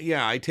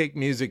take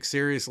music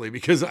seriously,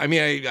 because I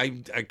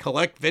mean, I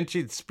collect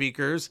vintage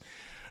speakers.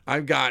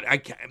 I've got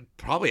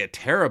probably a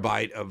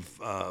terabyte of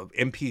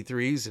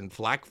MP3s and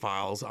FLAC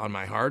files on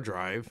my hard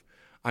drive.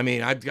 I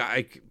mean,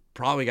 I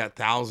probably got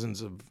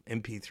thousands of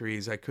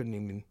MP3s. I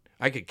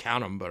could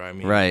count them, but I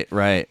mean,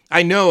 right.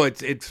 I know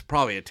it's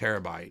probably a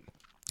terabyte.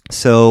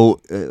 So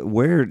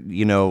where,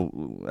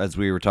 as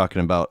we were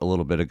talking about a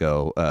little bit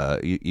ago,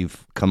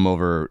 you've come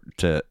over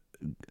to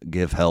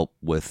give help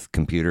with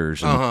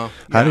computers. And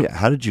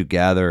how did you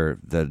gather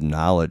the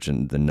knowledge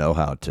and the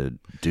know-how to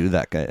do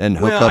that? And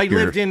hook up I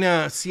lived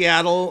in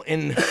Seattle,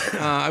 and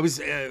I was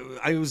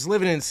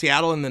living in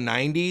Seattle in the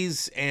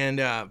 90s,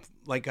 and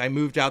I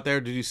moved out there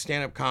to do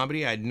stand-up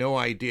comedy. I had no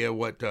idea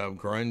what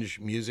grunge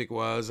music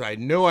was. I had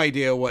no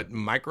idea what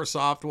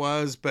Microsoft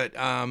was, but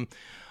I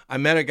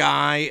met a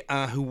guy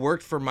who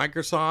worked for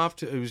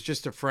Microsoft. It was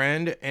just a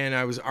friend, and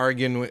I was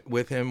arguing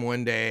with him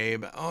one day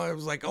about, it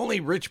was like only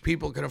rich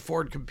people can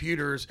afford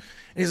computers.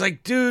 And he's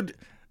like, dude,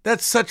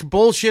 That's such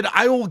bullshit.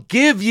 I will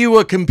give you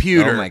a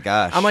computer. Oh, my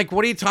gosh. I'm like,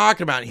 what are you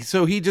talking about?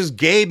 So he just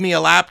gave me a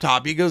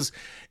laptop. He goes,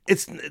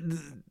 it's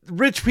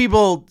rich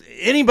people,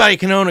 anybody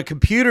can own a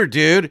computer,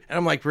 dude. And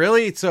I'm like,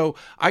 really? So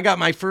I got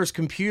my first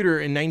computer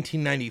in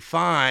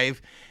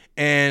 1995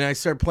 and I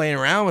started playing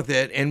around with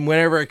it. And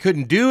whenever I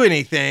couldn't do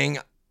anything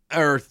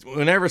or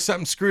whenever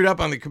something screwed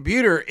up on the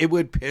computer, it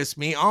would piss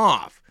me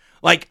off.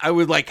 Like, I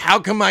would like, how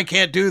come I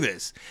can't do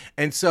this?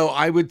 And so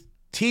I would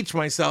teach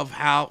myself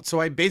how. So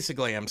I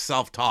basically am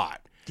self-taught.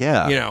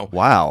 Yeah. You know.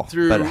 Wow.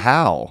 But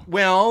how?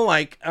 Well,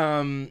 like,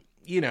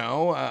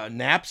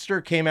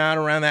 Napster came out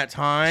around that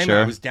time.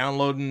 Sure. I was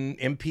downloading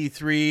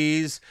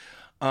MP3s.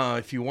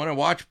 If you want to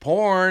watch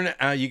porn,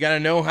 you got to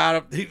know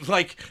how to,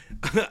 like,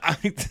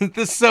 this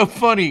is so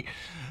funny.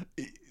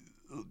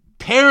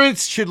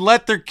 Parents should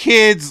let their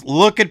kids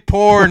look at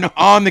porn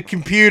on the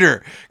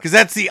computer because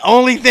that's the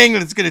only thing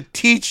that's going to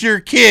teach your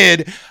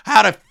kid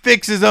how to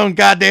fix his own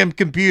goddamn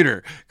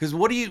computer. Because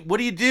what do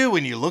you do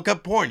when you look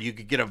up porn? You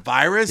could get a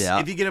virus. Yeah.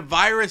 If you get a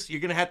virus, you're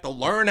going to have to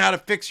learn how to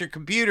fix your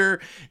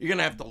computer. You're going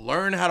to have to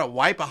learn how to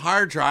wipe a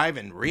hard drive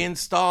and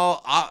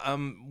reinstall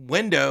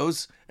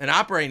Windows, an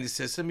operating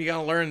system. You got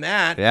to learn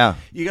that. Yeah.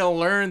 You got to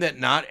learn that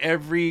not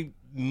every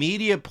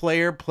media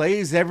player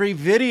plays every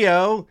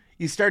video.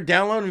 You start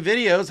downloading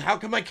videos. How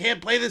come I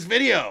can't play this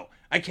video?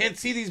 I can't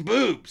see these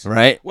boobs.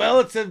 Right. Well,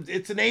 it's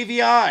an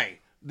AVI.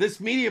 This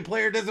media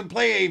player doesn't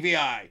play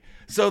AVI.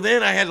 So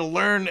then I had to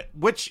learn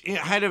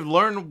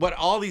what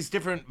all these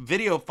different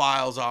video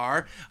files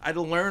are. I had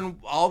to learn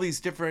all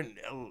these different,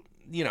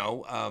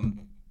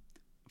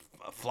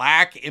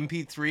 FLAC,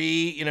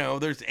 MP3.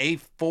 There's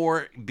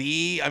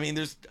A4B. I mean,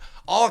 there's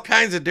all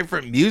kinds of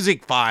different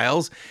music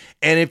files.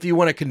 And if you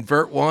want to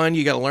convert one,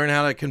 you got to learn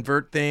how to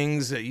convert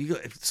things.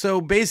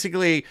 So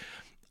basically,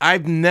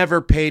 I've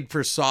never paid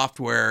for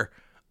software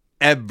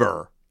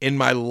ever in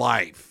my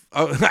life.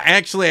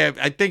 Actually,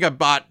 I think I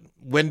bought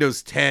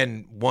Windows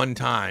 10 one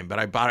time, but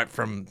I bought it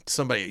from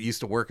somebody that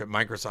used to work at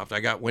Microsoft. I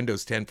got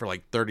Windows 10 for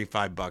like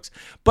 $35.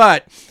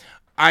 But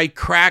I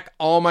crack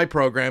all my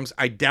programs.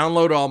 I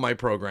download all my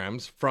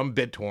programs from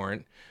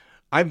BitTorrent.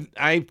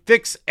 I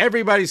fix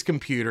everybody's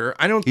computer.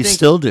 I don't. You think,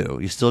 still do.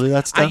 You still do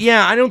that stuff.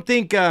 I don't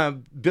think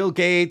Bill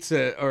Gates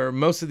or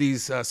most of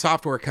these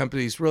software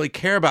companies really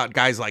care about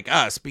guys like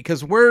us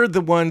because we're the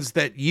ones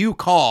that you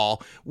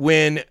call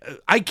when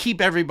I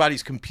keep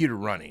everybody's computer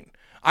running.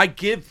 I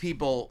give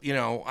people,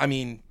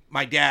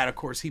 my dad, of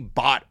course, he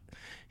bought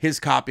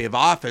his copy of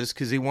Office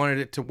because he wanted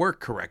it to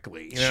work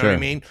correctly. You know Sure. what I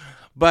mean?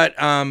 But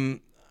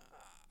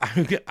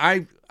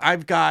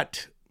I've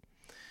got.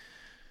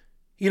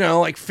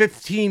 Like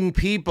 15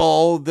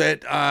 people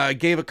that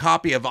gave a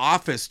copy of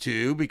Office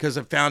to because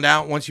I found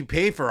out once you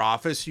pay for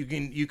Office, you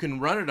can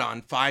run it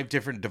on 5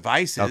 different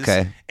devices.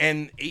 Okay.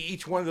 And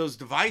each one of those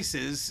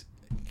devices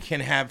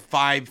can have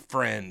 5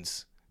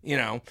 friends.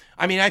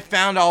 I mean, I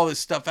found all this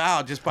stuff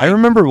out just by. I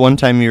remember one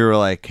time you were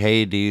like,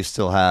 "Hey, do you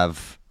still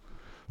have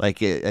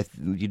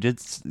you did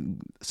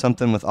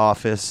something with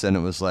Office, and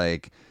it was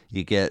like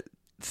you get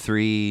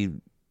 3."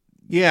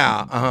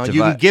 Yeah,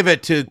 you can give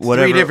it to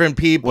 3 different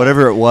people.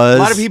 Whatever it was.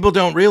 A lot of people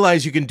don't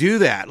realize you can do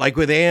that. Like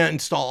when they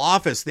install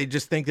Office, they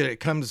just think that it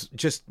comes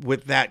just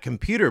with that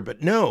computer.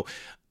 But no,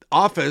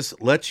 Office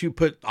lets you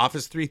put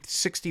Office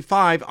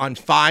 365 on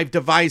 5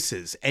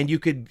 devices. And you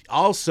could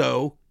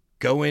also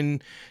go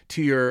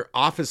into your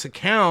Office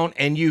account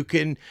and you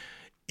can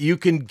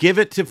give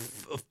it to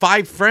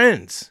 5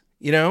 friends,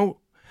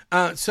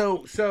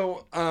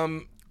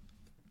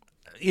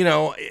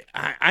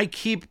 I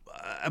keep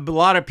a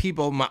lot of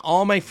people,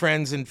 all my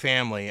friends and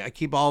family, I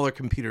keep all their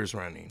computers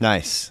running.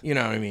 Nice. You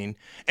know what I mean?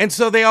 And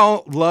so they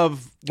all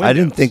love Windows. I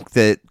didn't think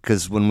that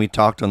because when we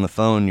talked on the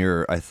phone,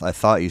 I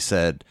thought you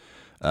said,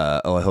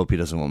 I hope he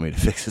doesn't want me to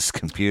fix his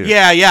computer.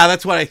 Yeah,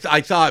 that's what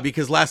I thought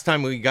because last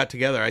time we got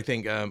together, I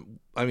think,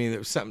 there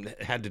was something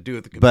that had to do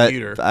with the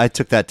computer. But I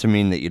took that to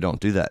mean that you don't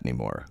do that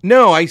anymore.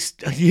 No, I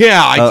do,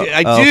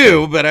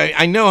 okay. but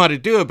I know how to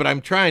do it, but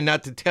I'm trying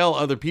not to tell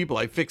other people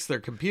I fix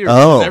their computer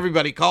Oh. because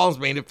everybody calls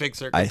me to fix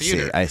their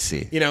computer. I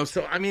see.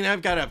 So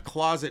I've got a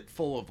closet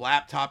full of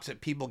laptops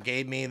that people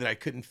gave me that I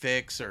couldn't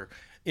fix or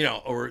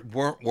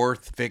weren't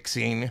worth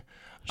fixing.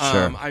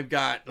 Sure. I've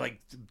got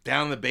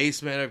down in the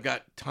basement, I've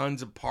got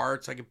tons of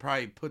parts. I could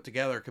probably put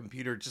together a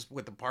computer just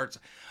with the parts.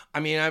 I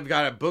mean, I've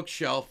got a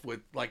bookshelf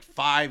with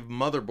 5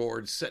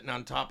 motherboards sitting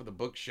on top of the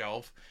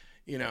bookshelf,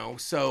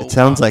 so. It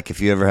sounds like if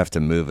you ever have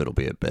to move, it'll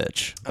be a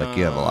bitch.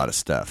 You have a lot of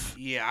stuff.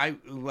 Yeah,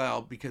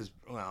 because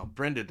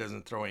Brenda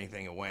doesn't throw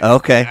anything away.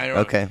 Okay,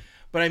 okay.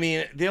 But I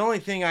mean, the only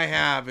thing I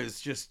have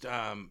is just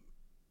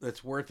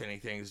that's worth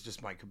anything is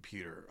just my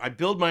computer. I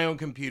build my own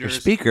computers.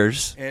 Your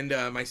speakers. And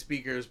my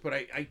speakers, but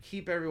I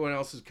keep everyone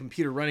else's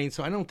computer running,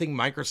 so I don't think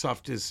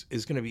Microsoft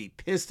is going to be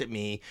pissed at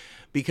me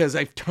because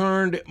I've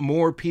turned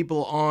more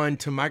people on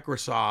to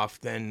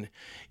Microsoft than,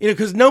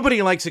 because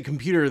nobody likes a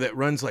computer that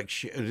runs like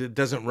shit. It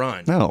doesn't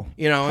run. No.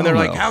 And they're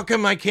like, how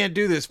come I can't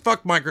do this?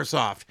 Fuck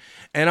Microsoft.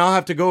 And I'll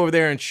have to go over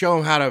there and show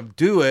them how to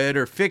do it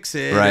or fix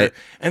it. Right.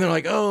 And they're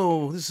like,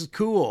 oh, this is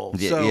cool.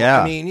 Yeah, So,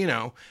 yeah. I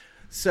mean,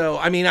 So,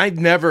 I mean, I've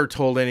never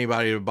told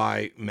anybody to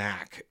buy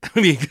Mac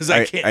because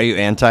I can't. Are you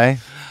anti?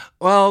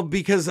 Well,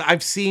 because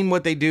I've seen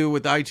what they do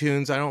with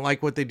iTunes. I don't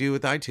like what they do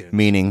with iTunes.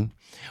 Meaning?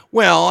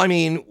 Well, I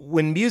mean,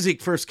 when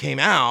music first came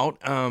out,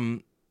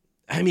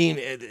 I mean,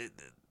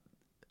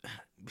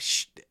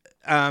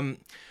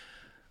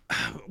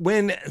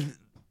 when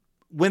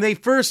they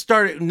first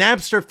started,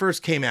 Napster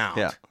first came out.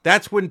 Yeah.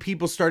 That's when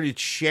people started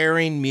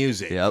sharing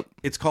music. Yep.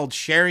 It's called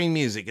sharing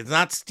music. It's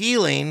not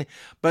stealing,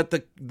 but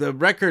the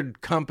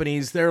record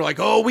companies, they're like,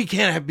 oh, we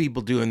can't have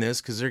people doing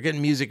this because they're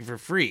getting music for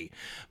free.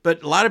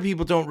 But a lot of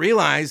people don't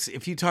realize,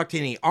 if you talk to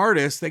any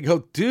artist, they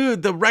go,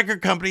 dude, the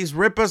record companies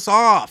rip us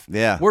off.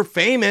 Yeah. We're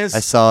famous. I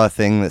saw a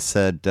thing that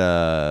said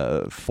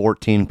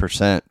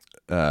 14%.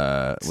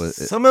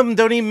 Some of them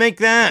don't even make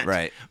that.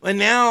 Right. And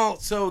now,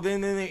 so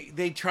then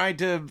they tried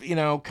to,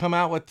 come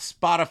out with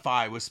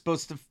Spotify was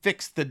supposed to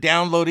fix the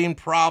downloading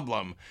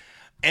problem.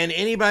 And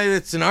anybody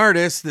that's an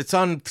artist that's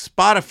on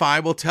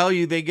Spotify will tell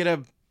you they get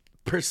a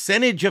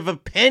percentage of a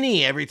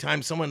penny every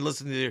time someone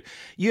listens to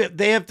it.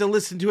 They have to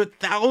listen to it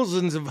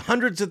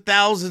hundreds of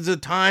thousands of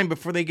times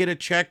before they get a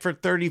check for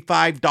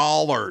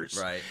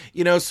 $35. Right.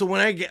 So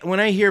when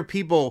I hear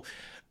people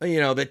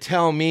that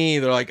tell me,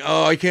 they're like,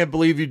 oh, I can't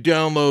believe you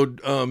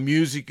download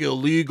music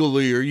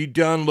illegally or you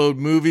download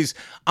movies.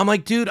 I'm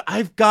like, dude,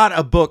 I've got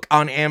a book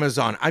on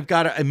Amazon. I've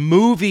got a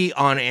movie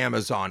on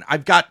Amazon.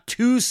 I've got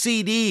 2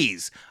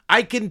 CDs.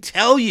 I can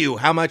tell you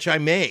how much I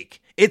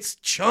make. It's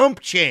chump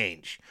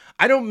change.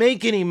 I don't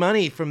make any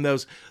money from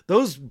those.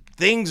 Those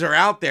things are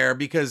out there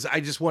because I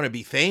just want to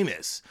be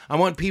famous. I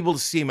want people to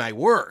see my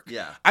work.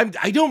 Yeah.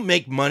 I don't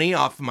make money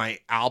off my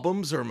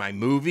albums or my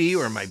movie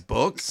or my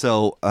books.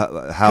 So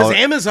how? Because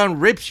Amazon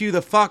rips you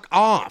the fuck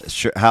off.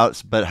 Sure. How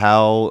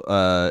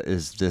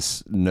is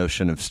this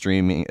notion of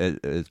streaming?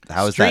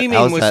 How is streaming that?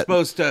 How is was that?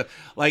 supposed to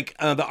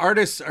the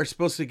artists are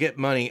supposed to get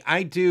money.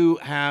 I do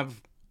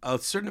have a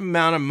certain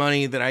amount of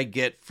money that I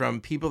get from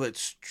people that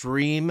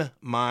stream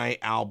my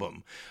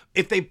album.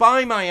 If they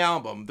buy my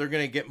album, they're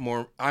going to get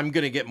more. I'm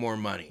going to get more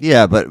money.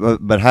 Yeah,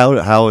 but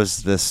how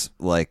is this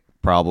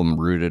problem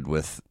rooted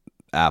with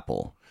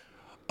Apple?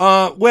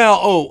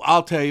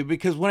 I'll tell you,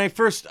 because when I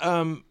first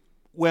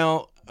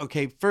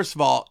first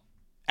of all,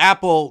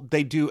 Apple,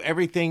 they do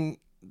everything.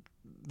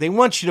 They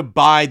want you to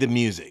buy the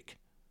music,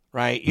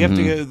 right? You have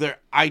to go to their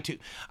iTunes.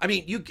 I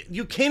mean,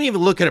 you can't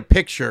even look at a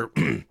picture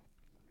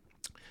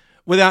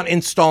without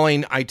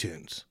installing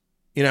iTunes.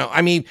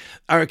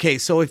 Okay,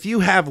 so if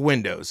you have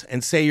Windows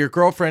and say your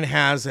girlfriend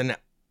has an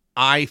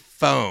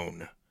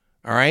iPhone,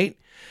 all right?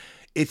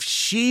 If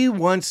she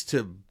wants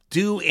to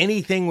do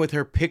anything with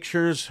her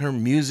pictures, her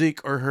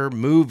music, or her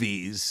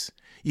movies,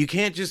 you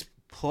can't just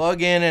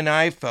plug in an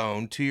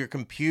iPhone to your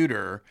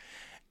computer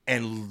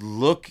and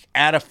look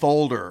at a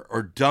folder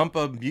or dump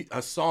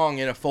a song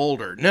in a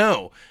folder.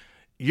 No,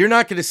 you're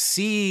not going to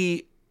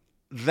see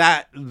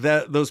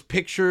those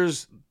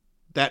pictures,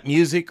 that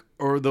music,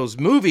 or those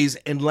movies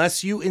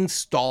unless you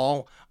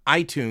install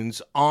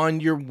iTunes on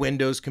your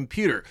Windows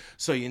computer.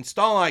 So you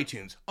install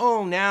iTunes.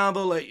 Oh, now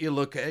they'll let you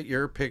look at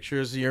your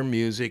pictures, your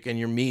music, and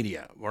your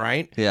media,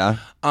 right? Yeah.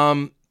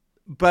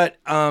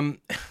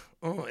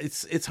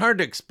 It's hard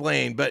to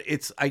explain, but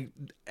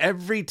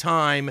every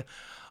time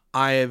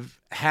I've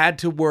had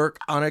to work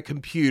on a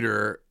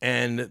computer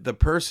and the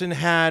person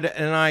had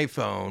an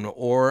iPhone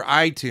or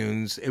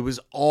iTunes, it was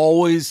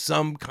always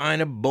some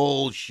kind of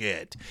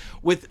bullshit.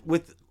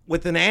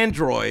 With an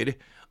Android,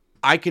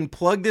 I can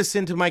plug this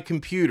into my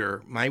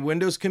computer, my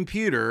Windows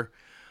computer.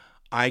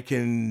 I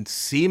can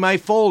see my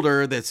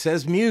folder that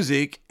says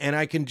music, and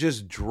I can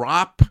just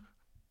drop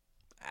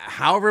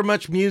however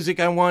much music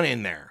I want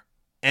in there,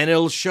 and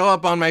it'll show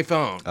up on my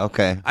phone.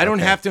 Okay. I don't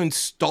have to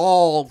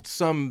install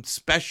some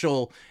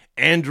special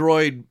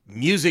Android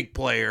music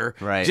player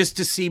just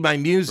to see my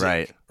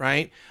music.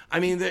 Right. I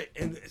mean,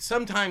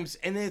 sometimes,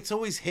 and it's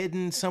always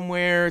hidden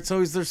somewhere. It's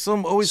always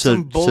some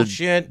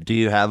bullshit. So do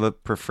you have a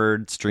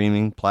preferred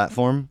streaming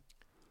platform?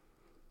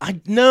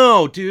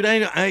 No, dude.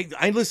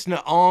 I listen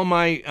to all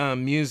my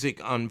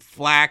music on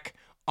FLAC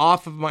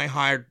off of my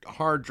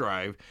hard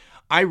drive.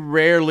 I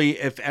rarely,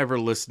 if ever,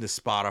 listen to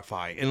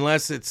Spotify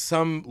unless it's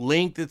some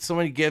link that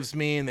somebody gives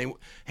me and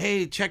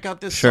hey, check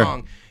out this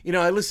song.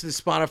 I listen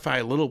to Spotify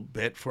a little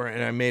bit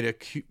and I made a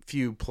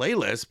few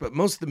playlists, but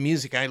most of the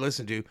music I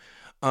listen to,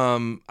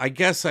 I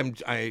guess I'm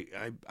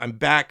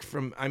back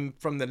from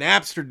the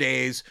Napster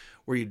days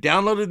where you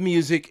downloaded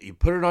music, you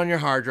put it on your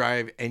hard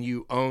drive, and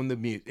you own the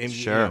music.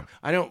 Sure.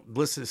 I don't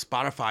listen to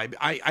Spotify.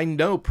 I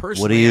know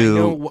personally, I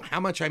know how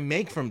much I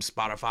make from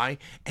Spotify,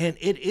 and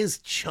it is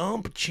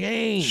chump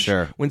change.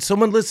 Sure. When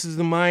someone listens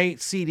to my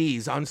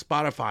CDs on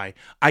Spotify,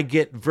 I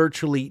get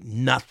virtually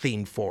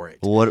nothing for it.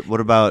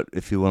 What about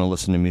if you want to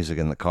listen to music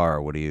in the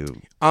car? What do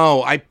you?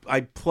 Oh,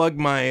 I plug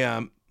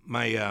my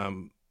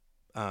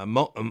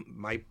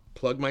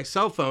plug my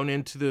cell phone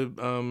into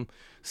the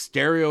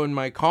stereo in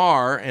my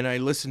car, and I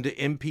listen to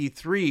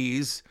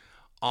MP3s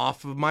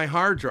off of my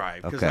hard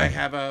drive because I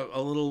have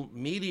a little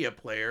media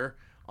player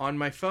on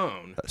my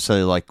phone.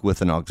 So like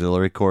with an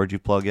auxiliary cord you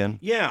plug in?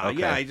 Yeah, Okay.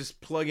 yeah. I just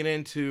plug it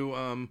into,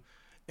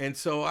 and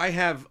so I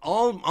have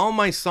all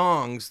my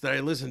songs that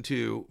I listen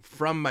to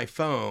from my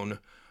phone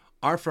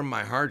are from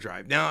my hard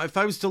drive. Now, if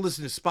I was to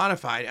listen to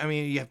Spotify, I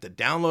mean, you have to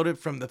download it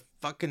from the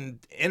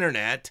fucking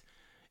internet.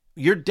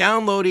 You're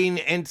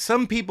downloading, and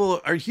some people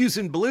are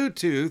using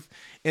Bluetooth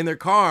in their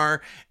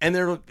car, and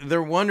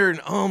they're wondering,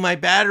 oh, my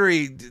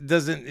battery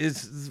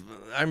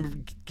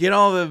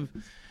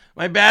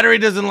my battery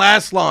doesn't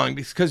last long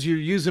because you're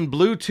using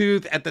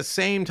Bluetooth at the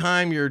same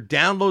time you're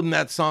downloading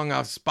that song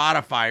off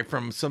Spotify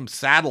from some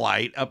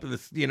satellite up in the,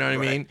 you know what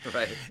I mean?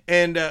 Right.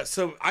 And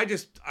so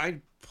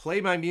I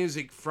play my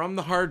music from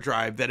the hard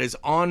drive that is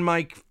on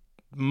my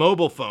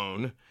mobile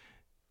phone,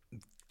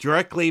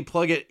 directly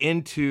plug it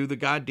into the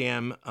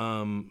goddamn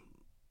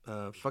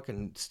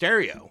fucking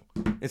stereo.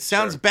 It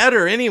sounds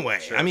better anyway.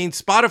 Sure. I mean,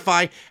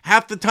 Spotify,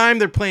 half the time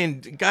they're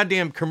playing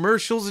goddamn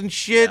commercials and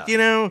shit, you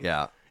know?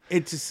 Yeah.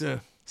 It's just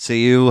So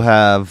you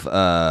have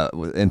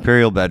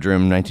Imperial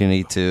Bedroom,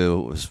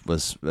 1982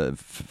 was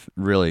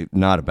really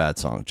not a bad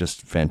song,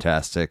 just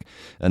fantastic.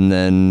 And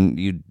then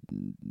you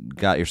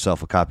got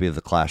yourself a copy of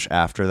The Clash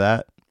after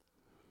that.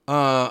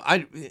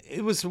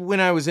 It was when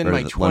I was in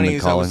my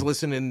 20s. I was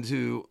listening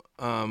to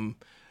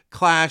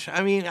Clash.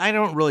 I mean, I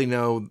don't really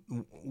know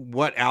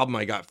what album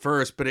I got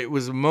first, but it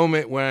was a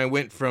moment when I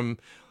went from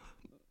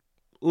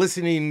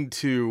listening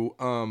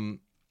to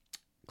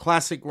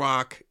classic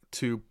rock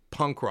to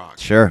punk rock.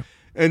 Sure.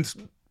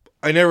 And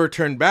I never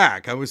turned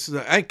back.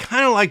 I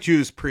kind of like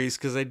Judas Priest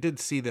because I did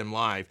see them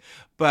live,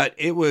 but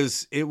it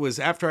was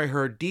after I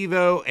heard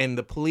Devo and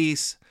the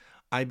Police,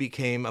 I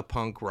became a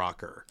punk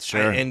rocker.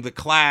 Sure. And the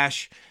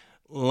Clash,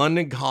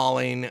 London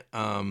Calling,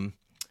 the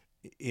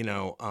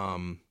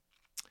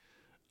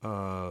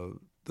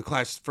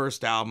Clash's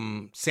first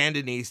album,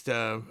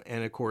 Sandinista,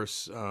 and of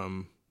course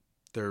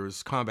there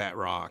was Combat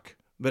Rock.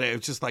 But it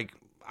was just like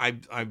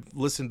I've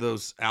listened to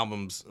those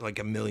albums like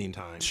a million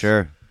times.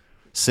 Sure.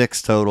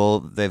 6 total.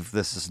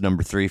 This is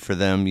number 3 for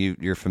them.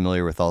 You're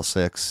familiar with all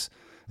 6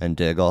 and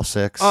dig all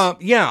 6?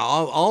 Yeah,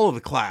 all of the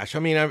Clash. I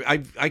mean,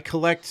 I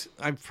collect.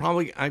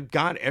 I've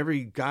got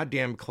every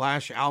goddamn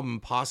Clash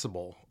album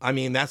possible. I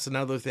mean, that's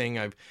another thing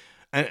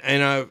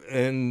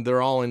and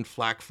they're all in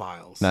FLAC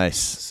files. Nice.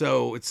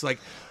 So it's like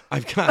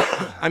I've got.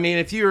 I mean,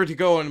 if you were to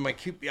go on my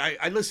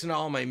I listen to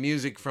all my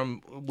music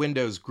from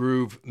Windows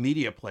Groove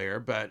Media Player,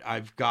 but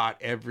I've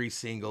got every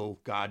single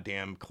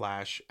goddamn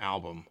Clash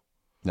album.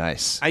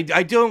 Nice. I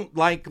don't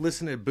like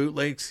listening to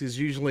bootlegs because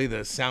usually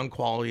the sound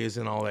quality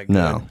isn't all that good.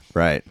 No,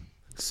 right.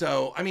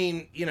 So, I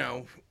mean, you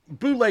know,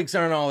 bootlegs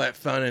aren't all that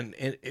fun.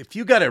 And if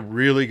you got a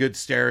really good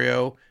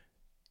stereo,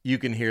 you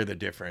can hear the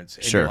difference.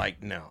 And Sure. You're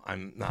like, no,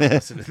 I'm not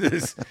listening to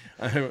this.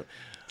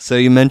 So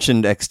you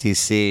mentioned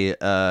XTC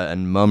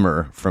and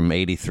Mummer from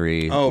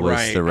 '83 was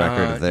right. the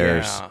record of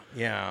theirs.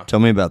 Yeah. Tell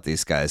me about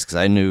these guys because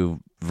I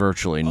knew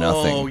virtually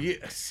nothing. Oh,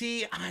 yeah.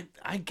 See,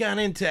 I got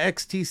into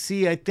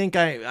XTC. I think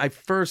I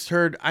first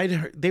heard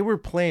they were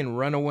playing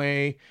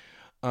Runaway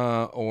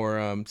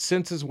or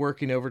Senses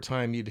Working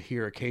Overtime. You'd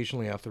hear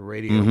occasionally off the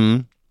radio.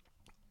 Mm-hmm.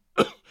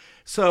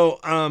 So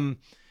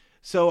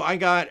I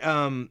got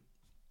a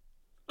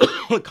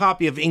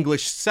copy of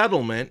English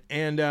Settlement,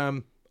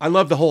 and I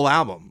love the whole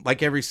album,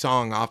 like every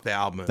song off the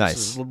album.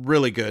 Nice. It's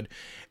really good.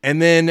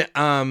 And then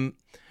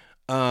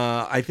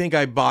I think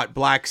I bought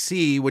Black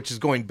Sea, which is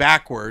going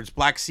backwards.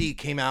 Black Sea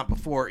came out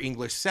before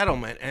English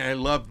Settlement, and I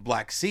loved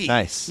Black Sea.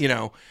 Nice. You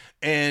know,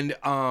 and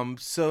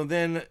so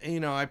then, you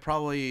know, I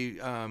probably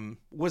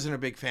wasn't a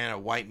big fan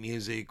of white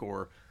music,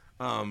 or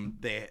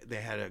they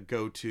had a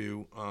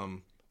go-to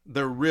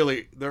their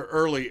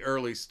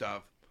early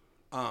stuff.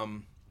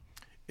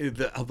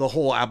 The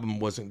whole album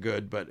wasn't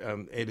good, but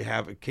it'd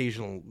have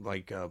occasional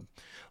like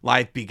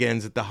Life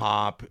Begins at the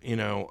Hop, you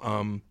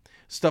know,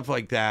 stuff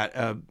like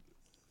that.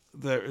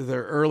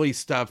 Their early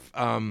stuff.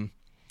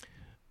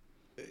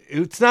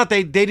 It's not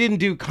they didn't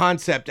do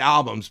concept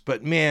albums,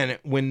 but man,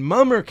 when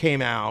Mummer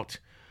came out,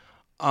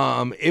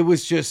 it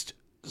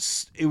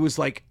was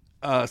like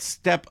a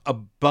step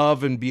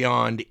above and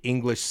beyond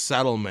English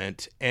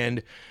Settlement.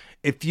 And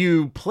if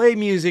you play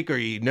music or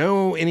you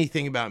know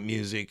anything about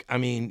music, I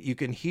mean, you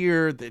can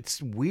hear that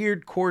it's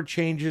weird chord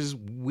changes,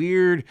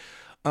 weird,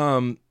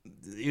 you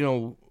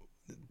know,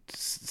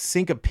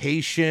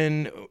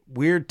 syncopation,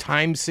 weird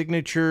time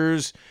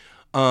signatures,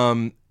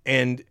 and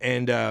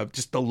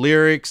just the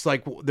lyrics.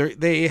 Like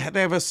they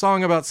have a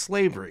song about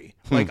slavery.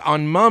 Like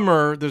on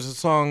Mummer, there's a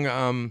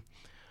song.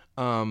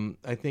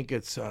 I think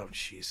it's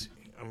jeez,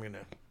 I'm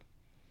gonna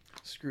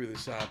screw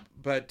this up,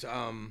 but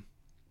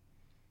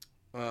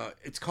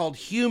it's called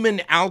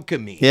Human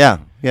Alchemy. Yeah,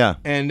 yeah.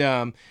 And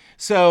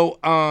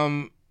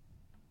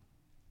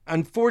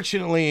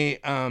unfortunately,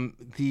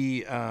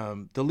 the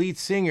lead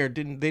singer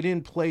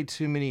didn't play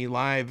too many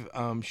live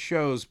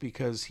shows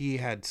because he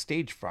had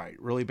stage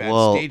fright, really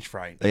bad stage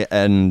fright.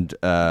 And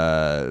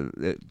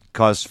it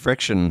caused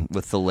friction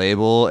with the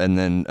label, and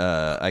then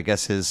I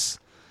guess his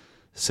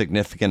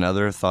significant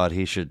other thought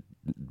he should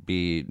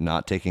be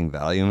not taking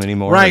Valium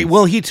anymore. Right.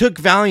 Well, he took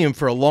Valium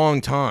for a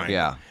long time.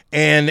 Yeah.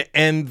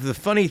 And the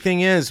funny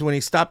thing is, when he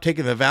stopped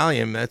taking the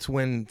Valium, that's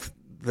when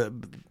the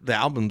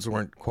albums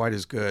weren't quite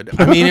as good.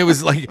 I mean, it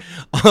was like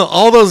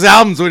all those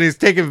albums when he's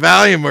taking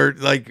Valium are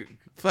like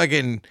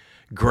fucking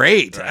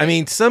great. Right. I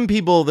mean, some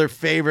people, their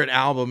favorite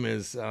album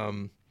is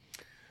the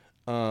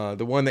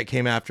one that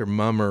came after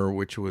Mummer,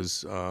 which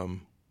was the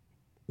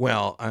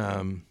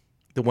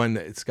one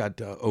that's got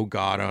 "Oh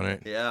God" on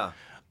it. Yeah.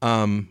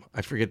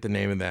 I forget the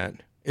name of that.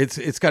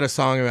 It's got a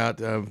song about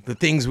the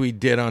things we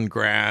did on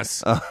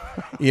grass,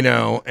 you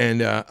know,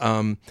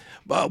 and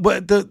but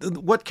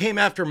what came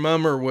after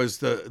Mummer was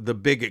the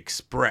Big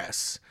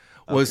Express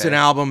was an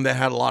album that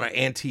had a lot of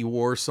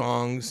anti-war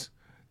songs.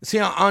 See,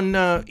 on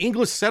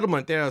English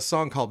Settlement, they had a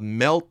song called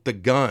 "Melt the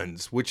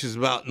Guns," which is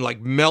about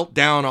like melt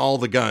down all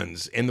the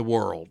guns in the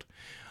world.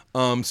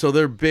 So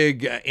they're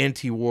big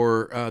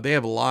anti-war. They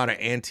have a lot of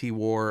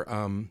anti-war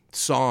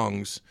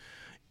songs.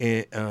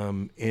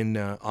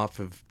 Off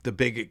of the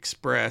Big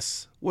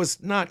Express.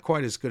 Was not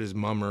quite as good as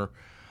Mummer,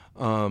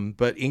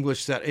 but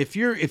English set. If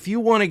you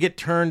want to get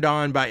turned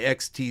on by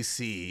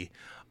XTC,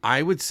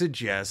 I would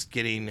suggest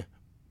getting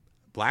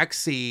Black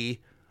Sea,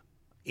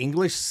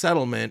 English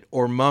Settlement,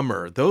 or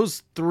Mummer.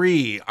 Those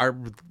three are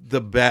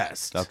the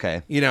best.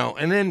 Okay, you know,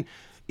 and then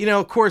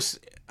of course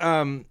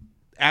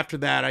after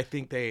that, I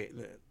think the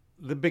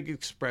Big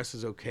Express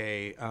is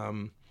okay.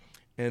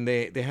 And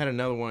they had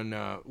another one,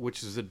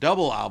 which is a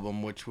double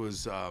album, which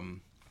was,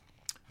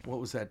 what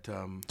was that?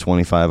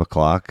 25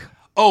 o'clock.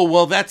 Oh,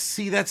 well, that's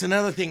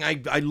another thing.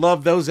 I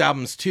love those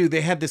albums too.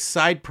 They had this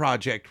side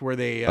project where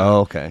they,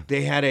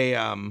 they had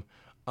a,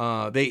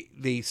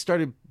 they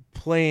started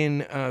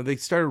playing, they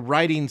started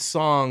writing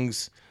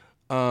songs,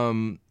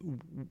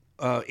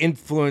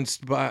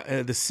 influenced by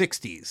the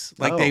 60s.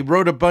 Like they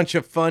wrote a bunch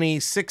of funny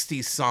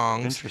 60s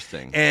songs.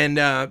 Interesting.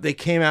 And they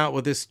came out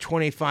with this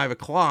 25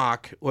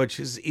 o'clock, which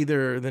is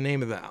either the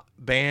name of the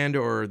band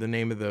or the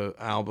name of the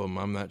album.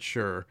 I'm not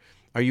sure.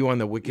 Are you on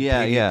the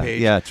Wikipedia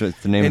page? Yeah, it's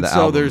the name of the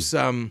album. So there's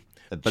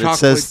but it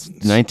says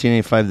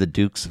 1985, the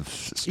Dukes of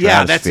Stratosphere.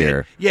 Yeah, that's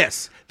it.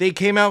 Yes. They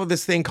came out with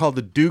this thing called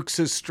the Dukes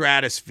of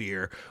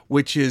Stratosphere,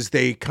 which is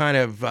they kind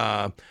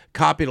of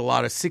copied a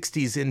lot of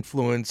 60s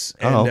influence.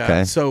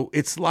 And, so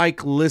it's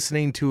like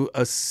listening to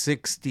a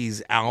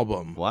 60s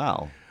album.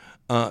 Wow.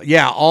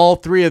 Yeah, all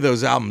three of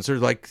those albums are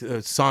like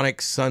Sonic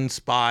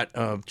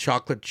Sunspot,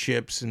 Chocolate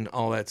Chips, and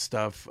all that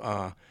stuff.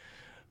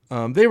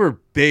 They were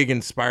big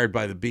inspired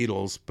by the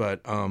Beatles,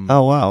 but...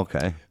 oh, wow,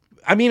 okay.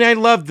 I mean, I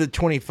loved the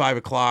 25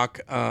 o'clock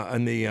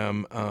and the...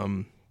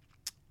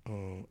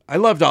 I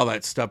loved all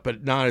that stuff,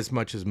 but not as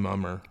much as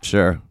Mummer.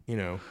 Sure. You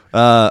know.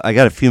 I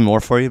got a few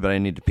more for you, but I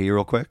need to pee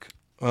real quick.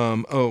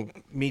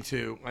 Me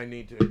too. I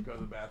need to go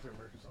to the bathroom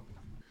or something.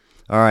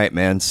 All right,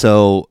 man.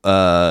 So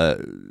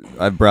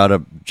I brought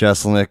up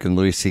Jesselnick and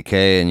Louis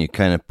C.K., and you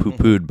kind of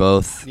poo-pooed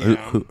both. Yeah.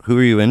 Who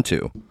are you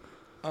into?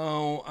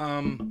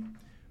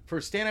 For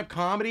stand-up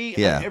comedy,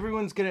 yeah.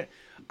 Everyone's gonna.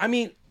 I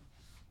mean,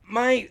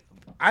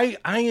 I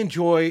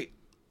enjoy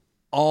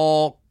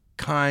all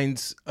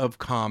kinds of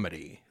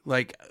comedy.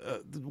 Like,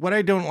 what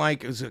I don't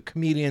like is a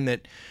comedian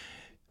that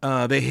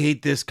they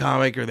hate this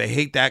comic or they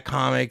hate that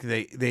comic.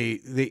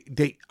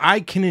 I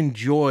can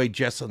enjoy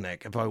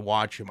Jesselnick if I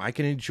watch him. I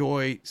can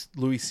enjoy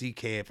Louis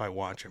C.K. if I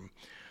watch him.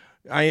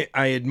 I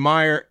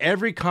admire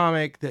every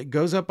comic that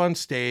goes up on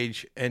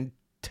stage and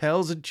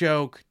tells a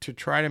joke to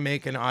try to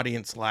make an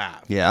audience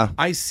laugh. Yeah.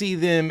 I see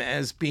them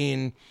as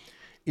being,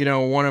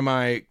 one of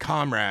my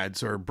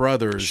comrades or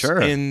brothers. Sure.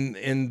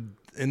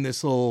 in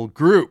this little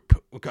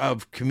group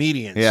of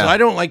comedians. Yeah. So I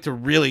don't like to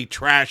really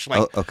trash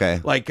like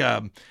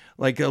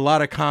like a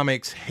lot of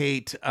comics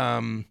hate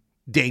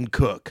Dane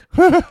Cook.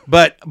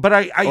 but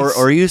I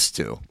or used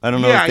to. I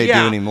don't know if they do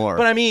anymore.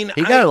 But I mean,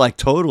 he got like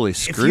totally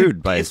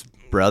screwed by his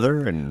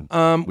brother and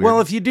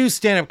well, if you do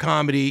stand-up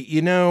comedy,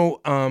 you know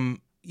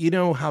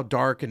how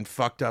dark and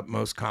fucked up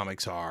most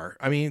comics are.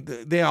 I mean,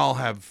 they all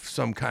have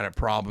some kind of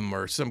problem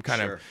or some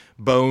kind of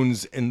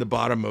bones in the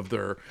bottom of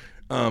their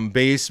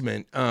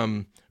basement.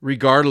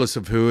 Regardless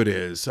of who it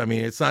is. I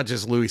mean, it's not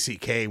just Louis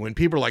C.K. When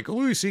people are like,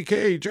 Louis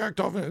C.K.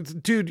 jacked off,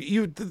 dude,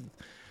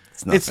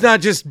 it's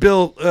not just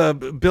Bill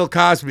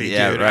Cosby,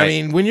 yeah, dude. Right. I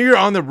mean, when you're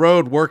on the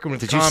road working with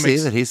Did comics... you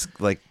see that he's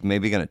like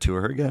maybe going to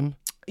tour again?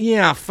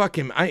 Yeah, fuck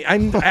him.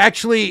 I'm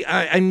actually,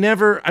 I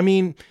never, I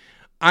mean,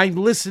 I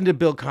listen to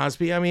Bill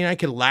Cosby. I mean, I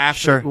can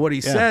laugh at what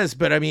he says,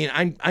 but I mean,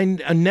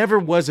 I never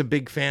was a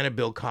big fan of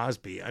Bill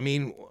Cosby. I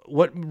mean,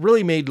 what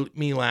really made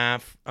me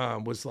laugh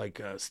was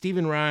like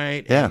Stephen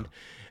Wright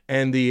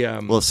and the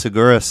well,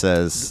 Segura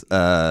says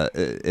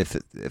if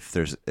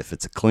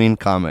it's a clean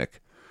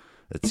comic,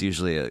 it's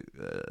usually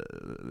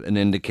an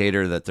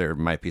indicator that there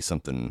might be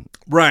something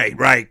right.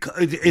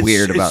 It's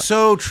weird about. It's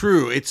so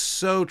true. It's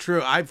so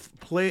true. I've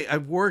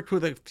worked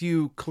with a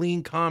few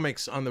clean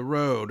comics on the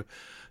road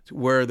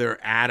where they're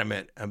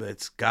adamant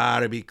it's got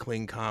to be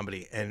clean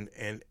comedy, and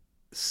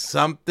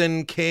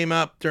something came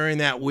up during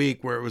that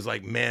week where it was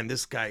like, man,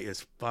 this guy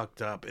is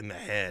fucked up in the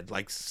head.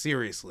 Like,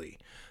 seriously.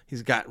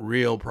 He's got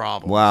real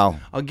problems. Wow.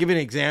 I'll give you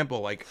an example.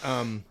 Like,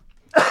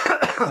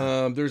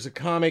 there's a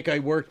comic I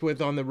worked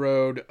with on the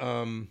road,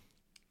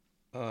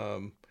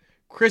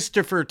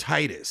 Christopher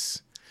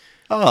Titus.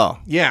 Oh.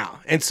 Yeah.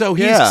 And so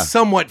he's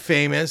somewhat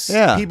famous.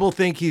 Yeah. People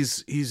think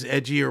he's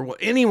edgy or what.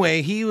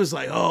 Anyway, he was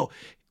like, oh,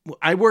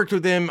 I worked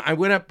with him. I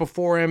went up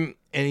before him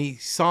and he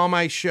saw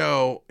my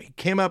show. He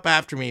came up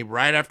after me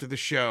right after the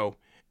show.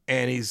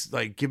 And he's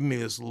like giving me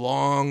this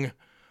long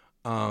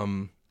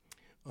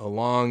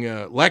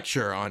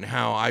lecture on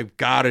how I've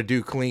got to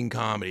do clean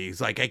comedy. He's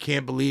like, I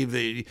can't believe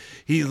that.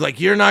 He's like,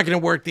 you're not going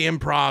to work the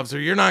improvs or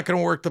you're not going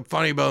to work the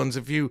funny bones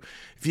if you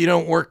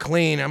don't work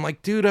clean. I'm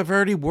like, dude, I've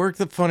already worked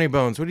the funny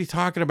bones. What are you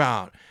talking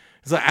about?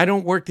 He's like, I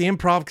don't work the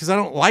improv because I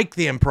don't like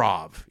the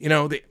improv. You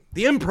know, the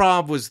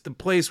improv was the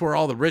place where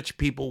all the rich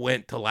people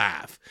went to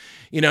laugh.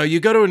 You know, you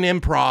go to an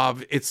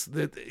improv,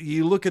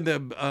 you look at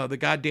the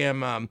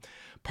goddamn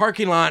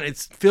parking lot,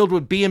 it's filled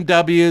with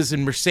BMWs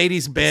and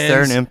Mercedes Benz.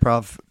 Is there an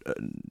improv?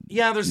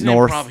 Yeah, there's an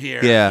North? improv here.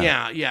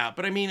 Yeah. Yeah.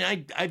 But I mean,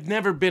 I've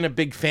never been a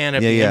big fan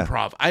of Yeah.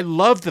 improv. I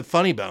love the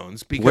funny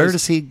bones because Where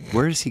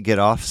does he get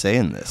off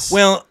saying this?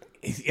 well,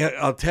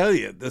 I'll tell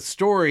you the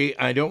story.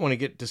 I don't want to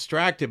get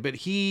distracted, but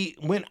he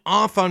went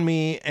off on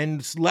me and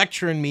was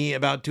lecturing me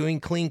about doing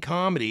clean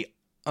comedy.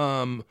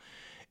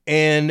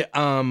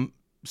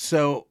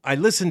 So I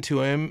listened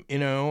to him, you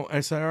know,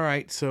 I said, all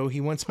right, so he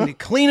wants me to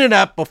clean it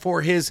up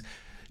before his,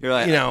 You're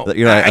like, you know,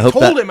 I I hope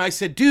told that- him, I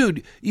said,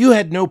 dude, you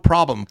had no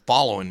problem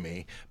following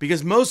me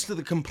because most of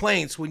the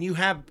complaints when you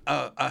have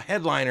a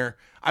headliner,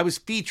 I was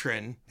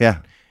featuring, Yeah.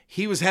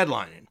 he was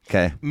headlining.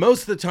 Okay.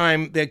 Most of the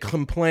time they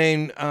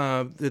complain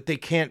that they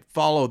can't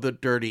follow the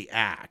dirty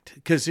act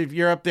because if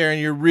you're up there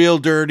and you're real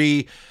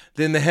dirty,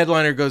 then the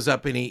headliner goes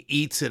up and he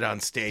eats it on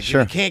stage.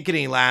 Sure. And you can't get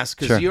any laughs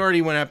because Sure. you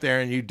already went up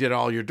there and you did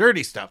all your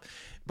dirty stuff.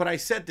 But I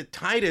said to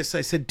Titus,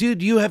 I said,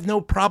 dude, you have no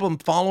problem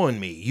following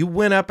me. You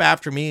went up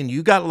after me and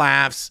you got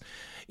laughs,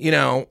 you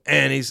know,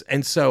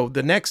 and so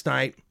the next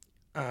night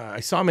I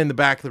saw him in the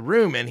back of the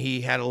room and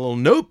he had a little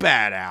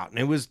notepad out and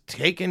he was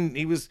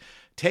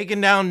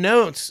taking down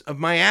notes of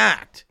my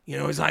act. You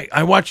know, he's like,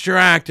 I watched your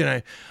act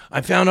and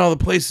I found all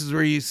the places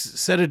where you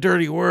said a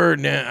dirty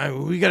word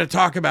and we got to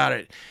talk about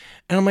it.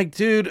 And I'm like,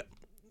 dude,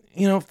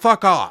 you know,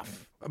 fuck off.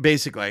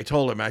 Basically, I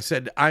told him, I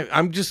said,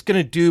 I'm just going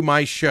to do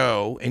my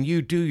show and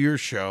you do your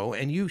show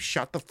and you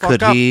shut the fuck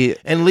up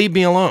and leave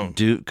me alone.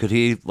 Could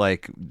he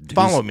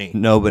Follow me?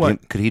 No, but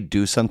What? could he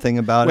do something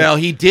about it? Well,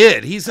 he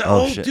did. He said,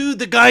 oh shit. dude,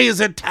 the guy is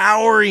a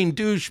towering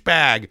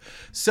douchebag.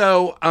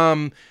 So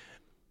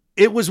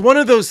it was one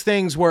of those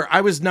things where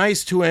I was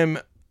nice to him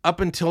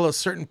up until a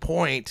certain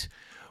point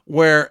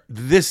where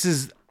this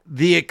is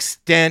the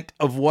extent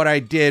of what I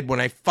did when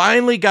I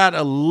finally got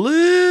a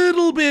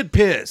little bit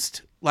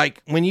pissed.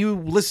 Like when you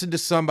listen to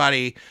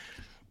somebody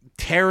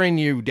tearing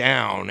you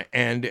down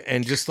and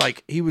just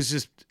like he was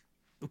just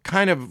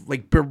kind of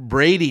like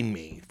berating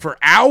me for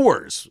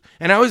hours.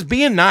 And I was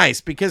being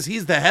nice because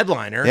he's the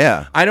headliner.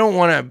 Yeah. I don't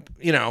want to,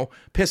 you know,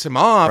 piss him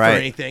off Right. or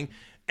anything.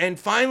 And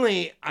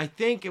finally, I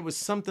think it was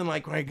something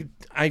like when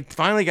I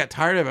finally got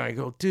tired of it. I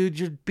go, dude,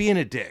 you're being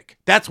a dick.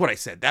 That's what I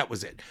said. That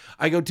was it.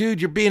 I go, dude,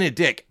 you're being a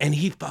dick. And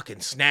he fucking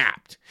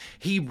snapped.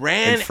 He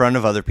ran in front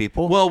of other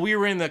people? Well, we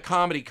were in the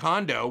comedy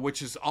condo,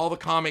 which is all the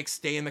comics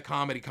stay in the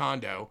comedy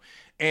condo.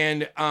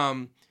 And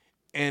I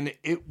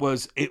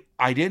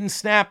didn't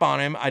snap on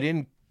him. I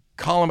didn't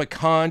call him a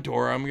cunt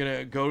or I'm going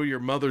to go to your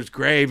mother's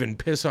grave and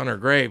piss on her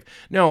grave.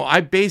 No,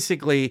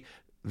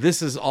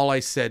 this is all I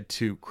said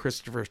to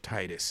Christopher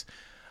Titus.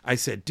 I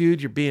said,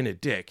 dude, you're being a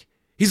dick.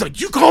 He's like,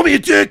 you call me a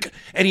dick?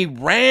 And he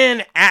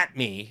ran at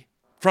me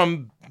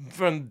from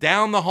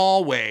down the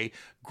hallway,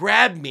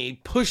 grabbed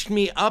me, pushed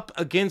me up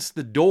against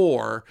the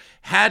door,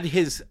 had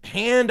his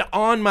hand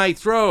on my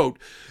throat.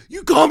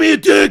 You call me a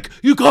dick?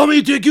 You call me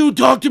a dick? You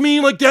talk to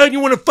me like that? You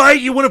want to fight?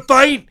 You want to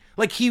fight?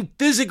 Like he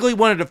physically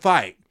wanted to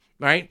fight,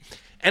 right?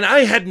 And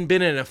I hadn't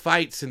been in a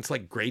fight since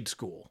like grade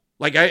school.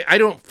 Like I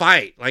don't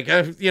fight. Like,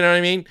 you know what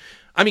I mean?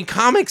 I mean,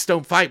 comics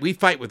don't fight. We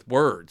fight with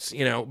words,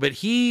 you know,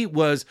 but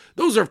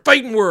those are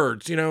fighting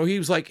words. You know,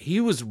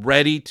 he was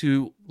ready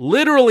to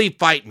literally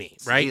fight me,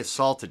 right? He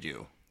assaulted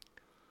you.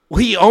 Well,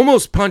 he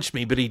almost punched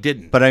me, but he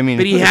didn't. But I mean,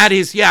 he had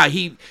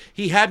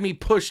he had me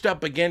pushed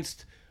up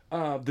against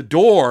the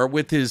door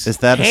with his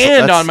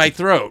hand on my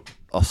throat.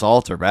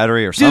 Assault or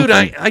battery or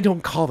something. Dude, I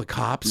don't call the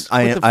cops.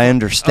 I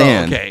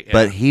understand. Oh, okay, yeah.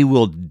 But he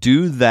will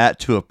do that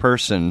to a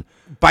person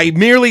by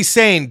merely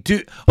saying,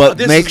 dude. But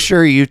make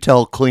sure you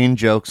tell clean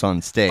jokes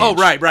on stage. Oh,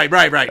 right.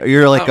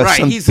 You're like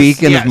some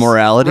beacon of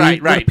morality.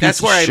 Right.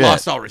 That's where I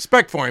lost all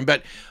respect for him.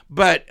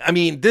 But I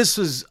mean, this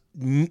was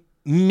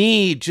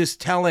me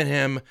just telling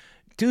him,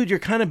 dude, you're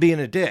kind of being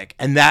a dick.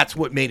 And that's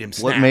what made him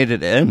snap. What made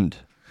it end?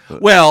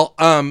 Well,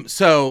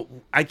 so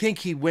I think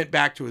he went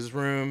back to his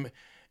room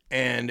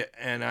and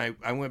I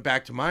went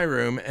back to my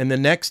room. And the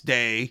next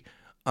day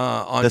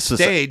on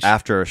stage. Was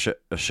after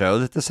a show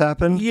that this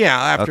happened? Yeah,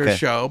 after a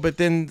show. But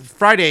then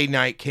Friday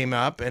night came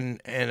up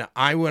and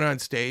I went on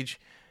stage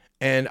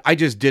and I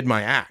just did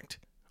my act.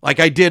 Like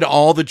I did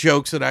all the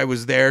jokes that I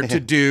was there to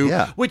do,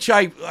 Yeah. which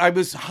I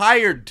was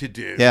hired to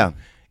do. Yeah.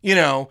 You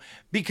know,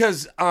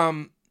 because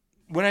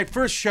when I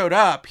first showed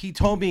up, he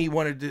told me he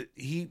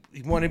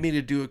wanted me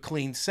to do a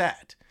clean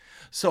set.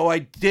 So I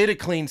did a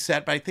clean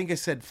set, but I think I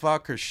said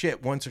fuck or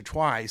shit once or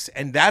twice,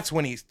 and that's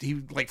when he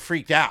like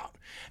freaked out.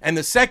 And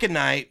the second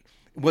night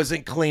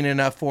wasn't clean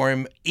enough for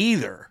him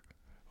either,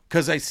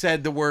 because I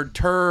said the word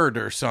turd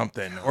or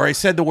something, or I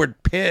said the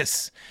word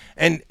piss,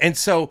 and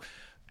so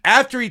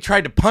after he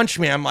tried to punch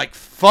me, I'm like,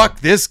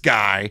 fuck this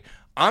guy.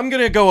 I'm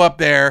gonna go up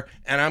there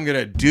and I'm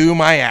gonna do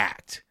my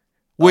act.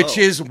 Which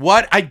is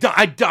what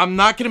I'm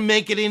not going to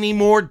make it any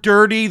more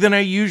dirty than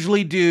I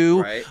usually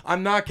do. Right.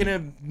 I'm not going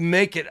to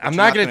make it. I'm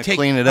not not going to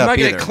clean it I'm up not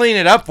going either. to clean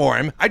it up for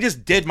him. I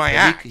just did my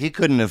act. He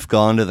couldn't have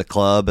gone to the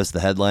club as the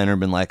headliner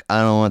and been like,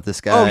 I don't want this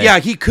guy. Oh yeah,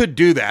 he could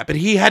do that, but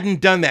he hadn't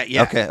done that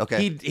yet.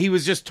 Okay. He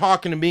was just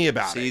talking to me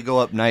about So it. you go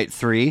up night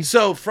 3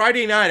 So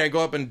Friday night, I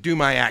go up and do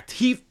my act.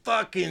 He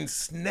fucking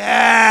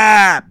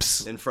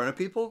snaps. in front of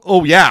people?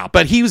 Oh yeah,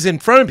 but he was in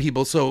front of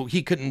people, so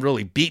he couldn't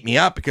really beat me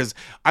up because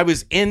I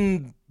was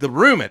in the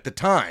room at the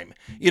time.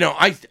 You know,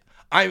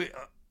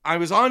 I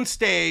was on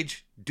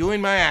stage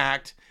doing my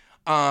act,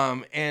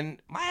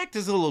 and my act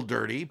is a little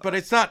dirty, but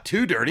it's not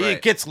too dirty. Right.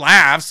 It gets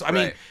laughs. I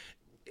mean,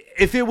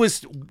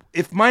 Right.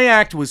 if my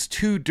act was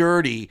too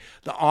dirty,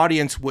 the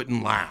audience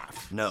wouldn't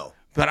laugh. No.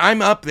 But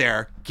I'm up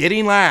there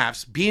getting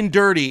laughs, being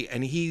dirty,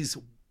 and he's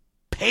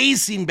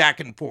pacing back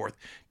and forth,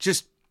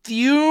 just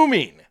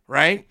fuming,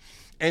 right?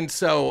 And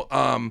so,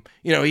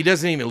 you know, he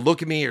doesn't even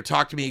look at me or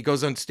talk to me. He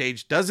goes on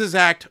stage, does his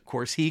act. Of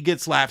course, he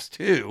gets laughs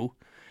too.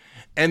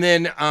 And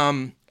then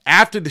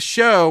after the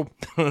show,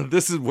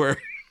 this is where,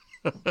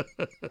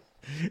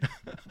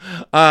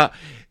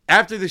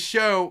 after the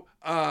show,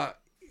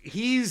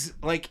 he's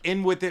like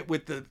in with it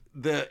with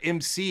the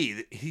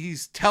MC.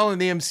 He's telling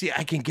the MC,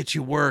 I can get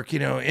you work. You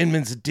know,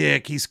 Inman's a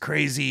dick. He's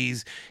crazy.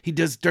 He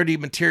does dirty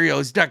material.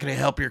 He's not going to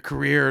help your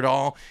career at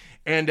all.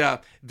 And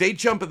they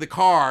jump in the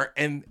car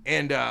and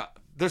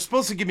they're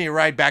supposed to give me a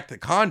ride back to the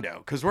condo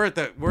because we're at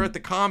the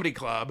comedy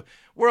club.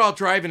 We're all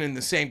driving in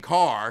the same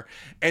car.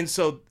 And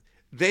so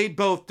they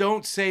both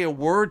don't say a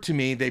word to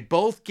me. They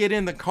both get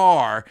in the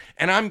car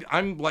and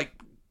I'm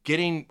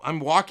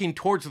walking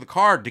towards the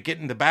car to get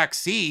in the back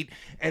seat,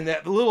 and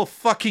that little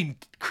fucking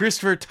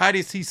Christopher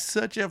Titus, he's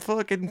such a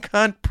fucking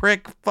cunt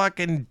prick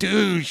fucking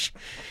douche.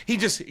 He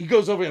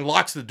goes over and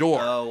locks the door.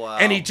 Oh, wow.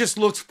 And he just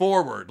looks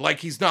forward like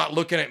he's not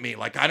looking at me.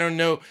 Like, I don't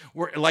know.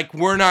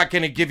 We're not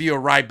going to give you a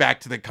ride back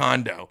to the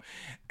condo.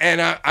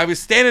 And I was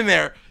standing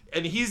there,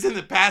 and he's in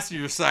the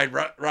passenger side,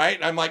 right?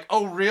 And I'm like,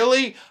 oh,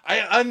 really? I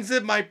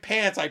unzip my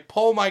pants. I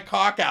pull my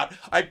cock out.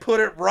 I put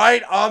it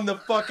right on the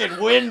fucking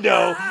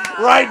window,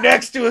 right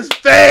next to his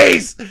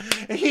face.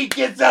 And he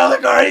gets out of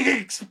the car. He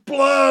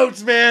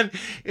explodes, man.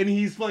 And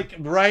he's like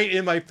right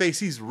in my face.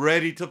 He's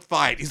ready to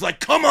fight. He's like,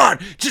 come on,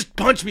 just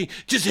punch me.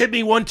 Just hit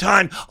me one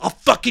time. I'll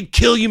fucking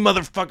kill you,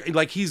 motherfucker.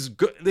 Like, he's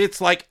good.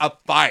 It's like a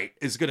fight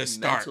is going to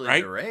start, Mentally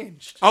right?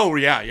 deranged. Oh,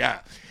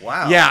 yeah.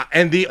 Wow. Yeah,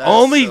 and the That's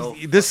only... so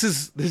this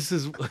is...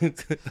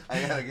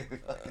 I gotta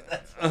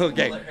get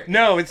Okay. hilarious.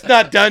 No, it's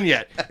not done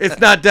yet. It's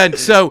not done.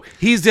 So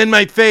he's in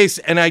my face,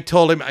 and I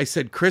told him, I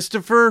said,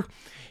 Christopher,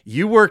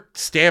 you work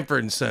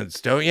Stanford and Sons,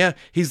 don't you?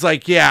 He's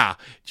like, yeah.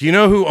 Do you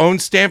know who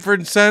owns Stanford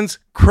and Sons?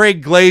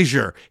 Craig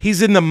Glazier.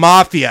 He's in the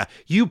mafia.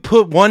 You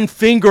put one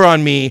finger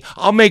on me,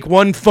 I'll make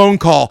one phone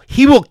call.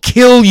 He will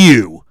kill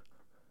you.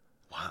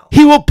 Wow.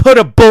 He will put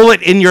a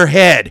bullet in your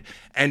head.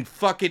 And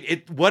fucking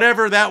it,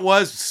 whatever that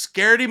was,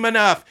 scared him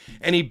enough,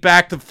 and he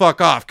backed the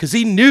fuck off because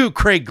he knew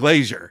Craig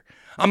Glazier.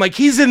 I'm like,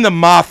 he's in the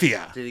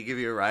mafia. Did he give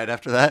you a ride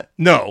after that?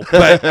 No,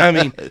 but I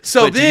mean,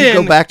 so Wait, then did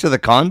you go back to the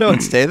condo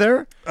and stay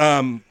there?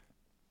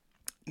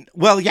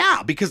 well,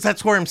 yeah, because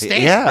that's where I'm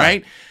staying, Yeah.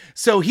 right?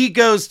 So he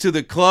goes to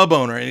the club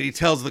owner and he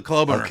tells the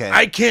club owner, Okay.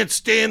 I can't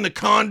stay in the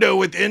condo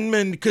with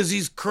Inman because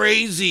he's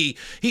crazy.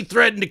 He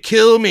threatened to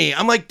kill me.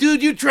 I'm like,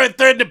 dude, you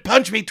threatened to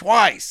punch me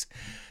twice.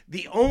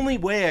 The only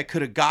way I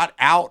could have got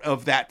out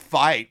of that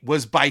fight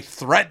was by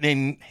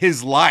threatening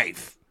his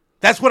life.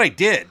 That's what I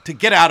did to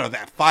get out of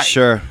that fight.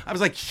 Sure. I was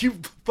like, you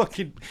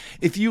fucking,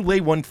 if you lay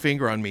one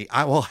finger on me,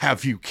 I will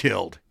have you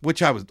killed,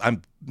 which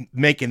I'm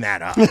making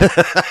that up.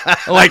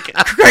 Like,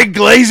 Craig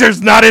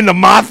Glazer's not in the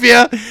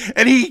mafia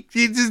and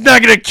he's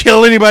not going to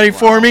kill anybody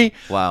for me.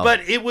 Wow.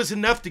 But it was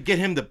enough to get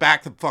him to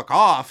back the fuck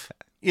off.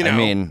 You know, I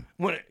mean,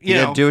 when, you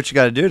know, gotta do what you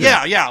gotta do.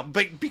 yeah,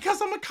 but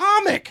because I'm a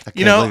comic,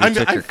 you can't know, believe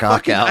you took your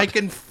cock out. I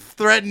can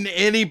threaten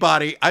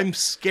anybody. I'm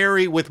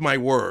scary with my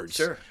words.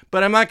 Sure.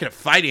 But I'm not going to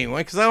fight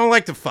anyone because I don't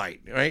like to fight,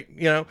 right?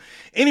 You know?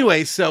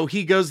 Anyway, so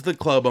he goes to the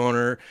club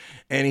owner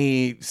and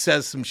he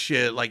says some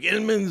shit like,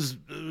 Inman's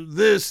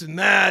this and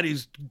that.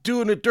 He's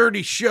doing a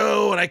dirty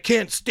show and I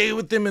can't stay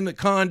with him in the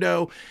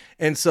condo.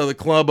 And so the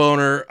club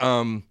owner,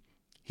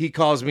 he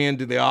calls me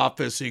into the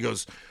office. He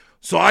goes,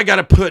 so I got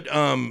to put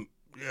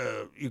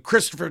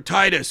Christopher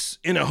Titus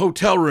in a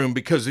hotel room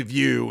because of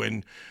you.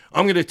 And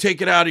I'm going to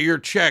take it out of your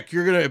check.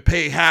 You're going to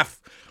pay half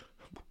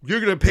you're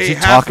going to pay Is he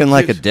half talking of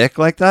like a his-" dick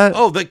like that?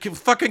 Oh, the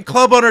fucking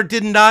club owner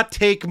did not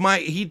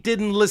he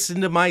didn't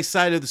listen to my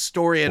side of the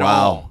story at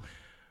all.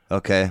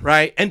 Okay.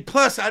 Right. And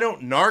plus, I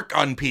don't narc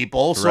on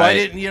people. So I Right.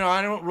 didn't,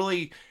 I don't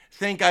really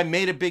think I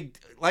made a big,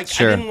 like,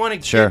 Sure, I didn't want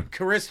to sure. get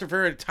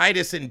Christopher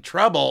Titus in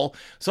trouble.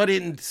 So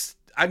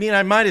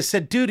I might have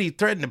said, dude, he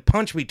threatened to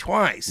punch me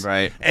twice.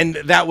 Right. And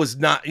that was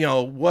not,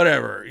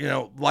 whatever,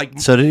 like.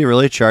 So did he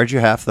really charge you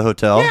half the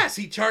hotel? Yes,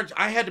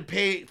 I had to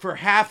pay for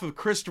half of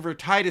Christopher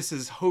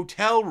Titus's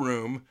hotel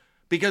room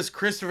because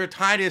Christopher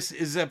Titus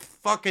is a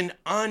fucking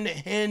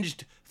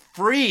unhinged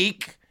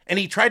freak and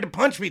he tried to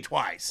punch me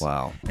twice.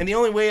 Wow. And the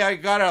only way I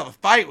got out of the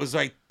fight was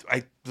I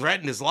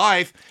threatened his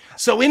life.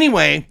 So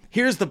anyway,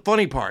 here's the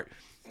funny part.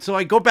 So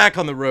I go back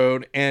on the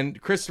road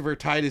and Christopher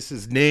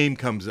Titus's name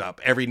comes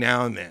up every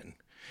now and then.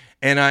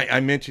 And I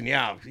mentioned,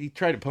 yeah, he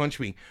tried to punch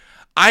me.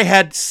 I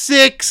had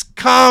 6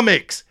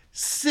 comics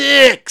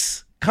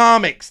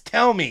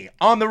tell me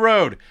on the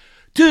road,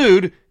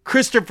 dude,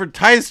 Christopher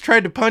Titus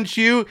tried to punch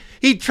you.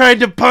 He tried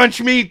to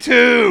punch me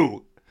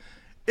too.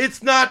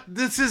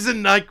 This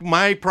isn't like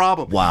my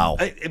problem. Wow.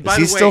 By Is he the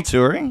way, still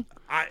touring?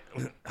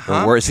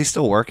 huh? Or is he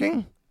still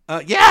working?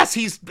 Yes,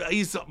 he's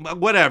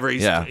whatever.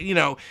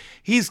 Yeah.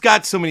 He's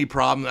got so many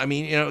problems. I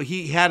mean,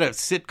 he had a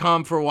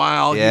sitcom for a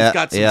while. Yeah, He's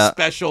got some yeah.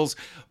 specials.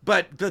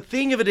 But the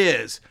thing of it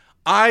is,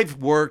 I've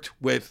worked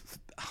with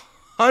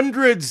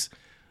hundreds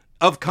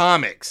of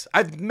comics.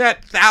 I've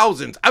met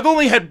thousands. I've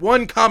only had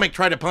one comic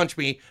try to punch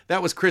me.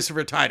 That was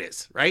Christopher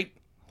Titus, right?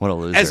 What a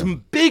loser. As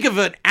big of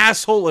an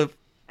asshole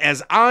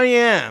as I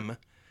am,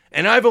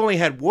 and I've only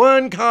had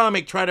one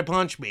comic try to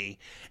punch me,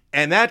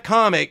 and that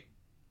comic,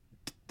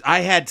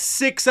 I had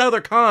 6 other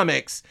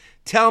comics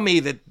tell me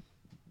that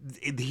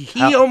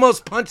he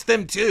almost punched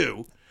them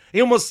too. He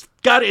almost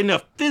got in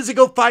a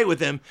physical fight with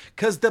him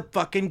because the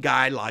fucking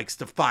guy likes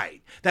to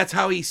fight. That's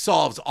how he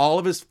solves all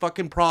of his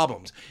fucking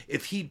problems.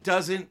 If he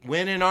doesn't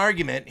win an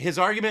argument, his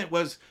argument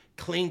was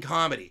clean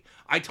comedy.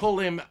 I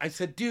told him, I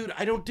said, dude,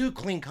 I don't do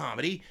clean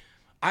comedy.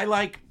 I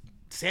like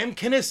Sam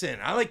Kinison.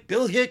 I like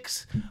Bill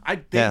Hicks.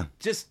 They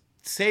just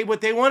say what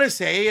they want to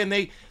say,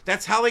 and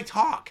that's how they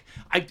talk.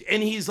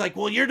 And he's like,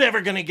 well, you're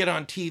never going to get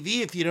on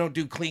TV if you don't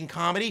do clean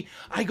comedy.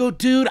 I go,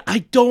 dude, I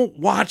don't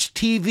watch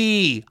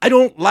TV. I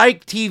don't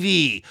like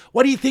TV.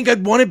 Why do you think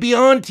I'd want to be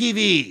on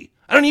TV?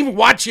 I don't even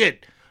watch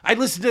it. I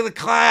listen to The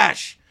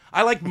Clash.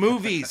 I like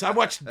movies. I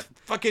watch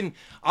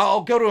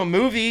I'll go to a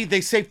movie.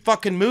 They say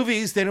fucking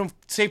movies. They don't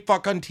say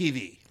fuck on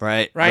TV.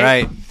 Right.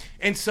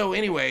 And so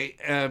anyway,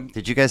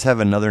 Did you guys have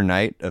another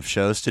night of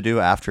shows to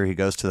do after he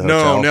goes to the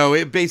hotel? No.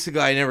 It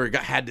basically, I never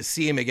had to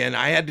see him again.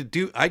 I had to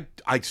do. I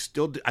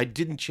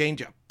didn't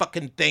change a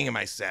fucking thing in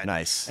my set.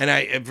 Nice. And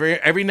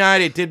every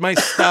night I did my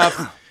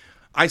stuff.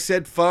 I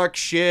said fuck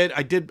shit.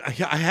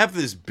 I have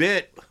this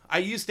bit. I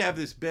used to have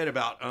this bit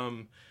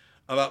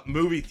about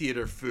movie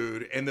theater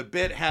food, and the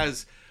bit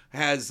has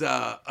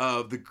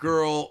the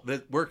girl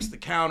that works the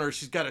counter.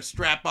 She's got a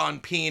strap-on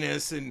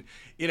penis, and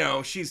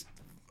she's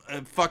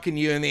fucking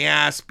you in the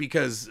ass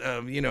because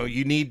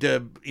you need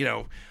to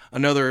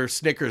another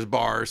Snickers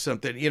bar or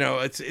something.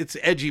 It's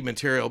edgy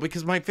material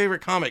because my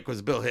favorite comic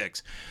was Bill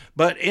Hicks.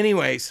 But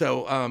anyway,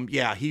 so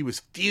he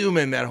was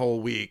fuming that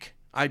whole week.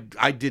 I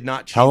did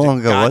not change. How long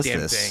a ago was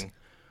goddamn this? thing.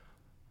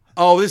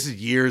 Oh, this is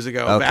years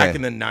ago, Okay. back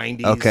in the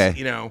 90s. Okay.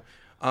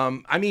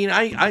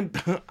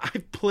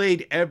 I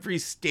played every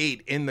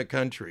state in the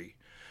country.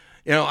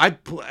 I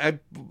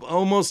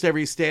almost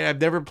every state. I've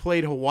never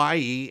played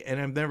Hawaii, and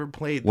I've never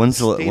played. When's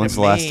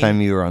the last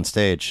time you were on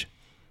stage?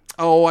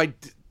 Oh, I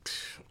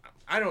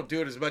don't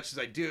do it as much as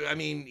I do. I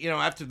mean,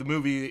 after the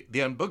movie The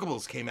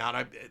Unbookables came out,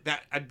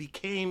 I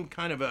became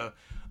kind of a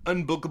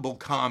unbookable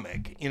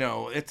comic.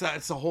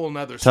 It's a whole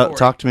nother story.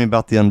 Talk to me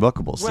about The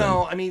Unbookables.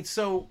 Well, I mean,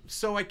 so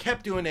I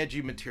kept doing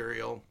edgy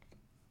material.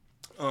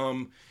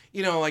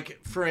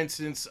 Like for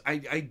instance,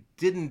 I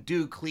didn't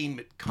do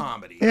clean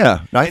comedy.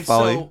 Yeah, I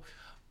follow you. So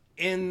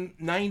in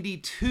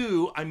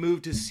 '92, I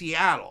moved to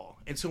Seattle,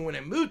 and so when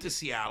I moved to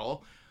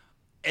Seattle,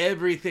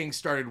 everything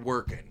started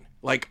working.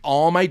 Like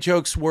all my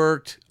jokes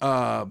worked.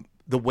 The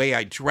way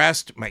I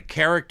dressed, my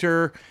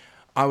character,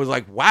 I was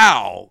like,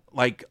 wow.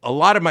 Like a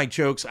lot of my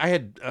jokes, I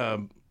had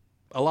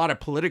a lot of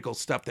political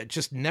stuff that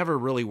just never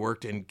really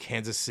worked in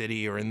Kansas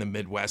City or in the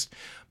Midwest.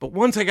 But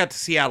once I got to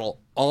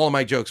Seattle, all of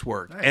my jokes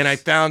worked. Nice. And I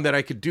found that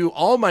I could do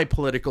all my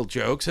political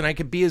jokes and I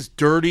could be as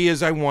dirty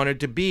as I wanted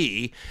to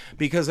be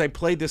because I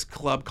played this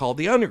club called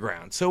The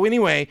Underground. So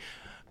anyway,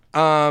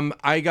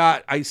 I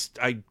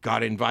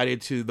got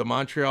invited to the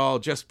Montreal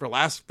Just for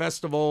Laughs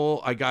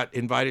Festival. I got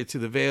invited to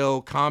the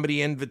Vail Comedy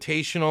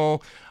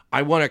Invitational.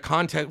 I won a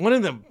contest. One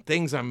of the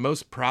things I'm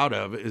most proud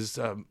of is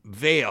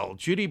Vail.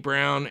 Judy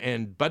Brown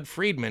and Bud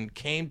Friedman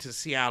came to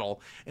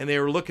Seattle, and they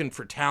were looking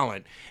for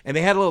talent. And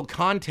they had a little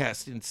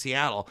contest in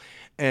Seattle.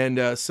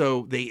 And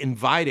so they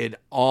invited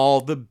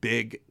all the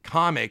big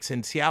comics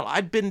in Seattle.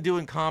 I'd been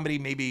doing comedy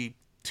maybe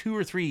 2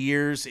 or 3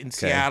 years in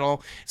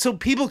Seattle. So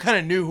people kind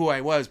of knew who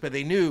I was, but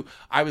they knew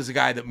I was the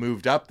guy that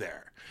moved up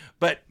there.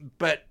 But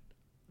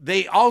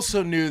they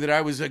also knew that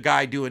I was a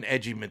guy doing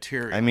edgy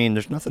material. I mean,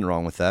 there's nothing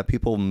wrong with that.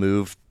 People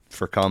move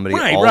for comedy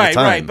Right, all right, the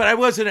time. right. But I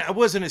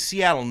wasn't a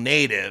Seattle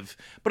native,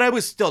 but I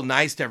was still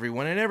nice to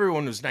everyone, and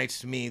everyone was nice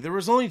to me. There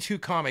was only 2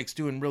 comics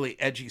doing really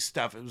edgy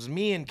stuff. It was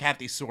me and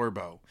Kathy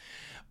Sorbo.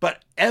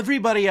 But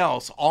everybody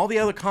else, all the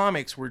other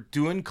comics were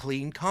doing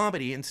clean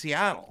comedy in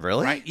Seattle.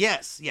 Really? Right?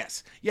 Yes,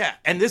 yes. Yeah.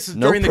 And this is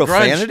No during the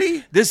profanity?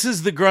 grunge. This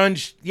is the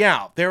grunge.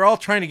 Yeah. They're all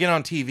trying to get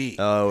on TV.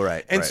 Oh,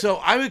 right. And right. so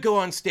I would go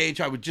on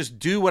stage, I would just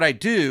do what I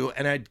do,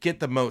 and I'd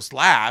get the most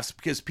laughs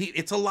because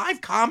it's a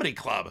live comedy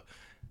club.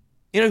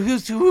 You know,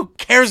 who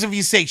cares if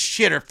you say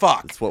shit or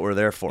fuck? That's what we're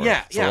there for.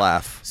 Yeah, It's a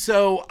laugh.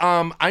 So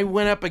I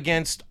went up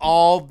against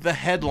all the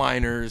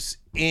headliners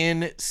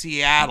in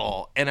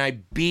Seattle, and I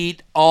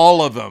beat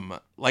all of them.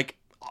 Like,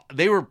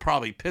 they were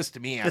probably pissed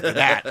at me after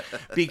that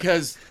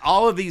because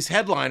all of these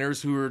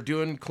headliners who were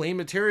doing clean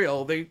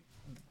material,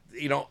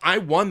 I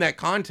won that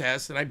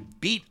contest, and I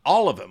beat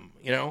all of them,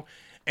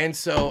 And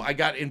so I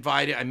got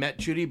invited. I met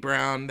Judy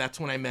Brown. That's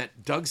when I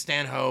met Doug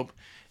Stanhope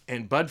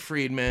and Bud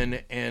Friedman,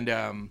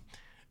 and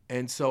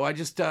so I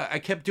just I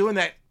kept doing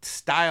that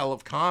style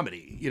of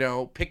comedy,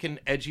 picking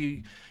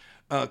edgy,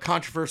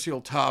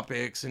 controversial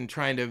topics and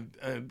trying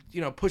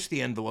to push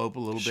the envelope a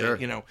little Sure.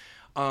 bit,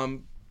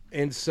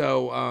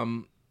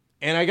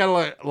 and I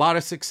got a lot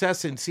of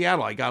success in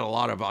Seattle. I got a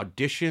lot of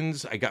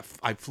auditions.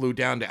 I flew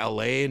down to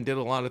LA and did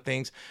a lot of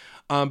things,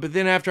 but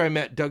then after I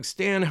met Doug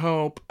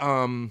Stanhope,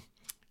 he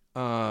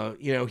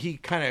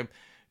kind of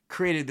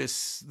created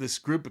this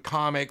group of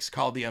comics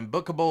called the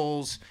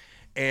Unbookables.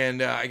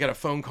 And I got a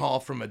phone call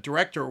from a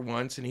director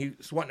once, and he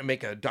was wanting to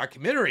make a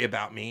documentary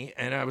about me.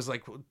 And I was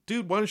like, well,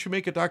 dude, why don't you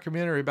make a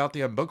documentary about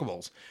the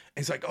Unbookables? And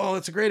he's like, oh,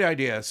 that's a great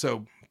idea.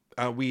 So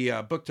we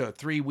booked a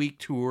 3-week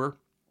tour,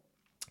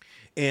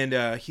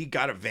 and he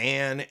got a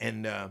van,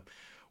 and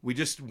we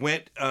just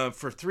went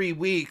for 3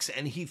 weeks,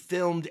 and he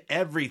filmed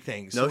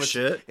everything. So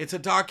shit. It's a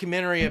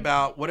documentary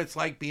about what it's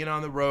like being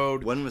on the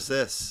road. When was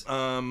this?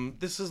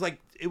 This is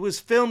it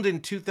was filmed in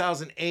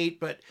 2008,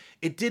 but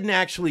it didn't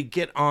actually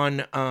get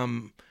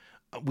on.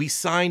 We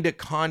signed a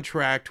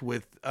contract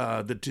with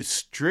the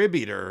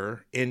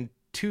distributor in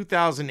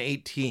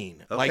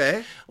 2018.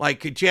 Okay.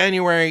 Like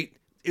January.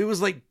 It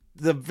was like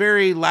the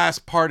very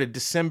last part of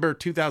December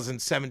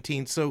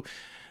 2017. So,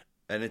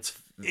 and it's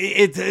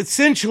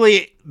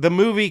essentially the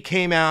movie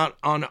came out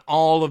on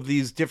all of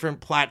these different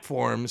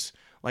platforms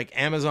like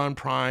Amazon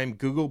Prime,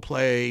 Google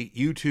Play,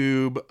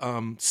 YouTube,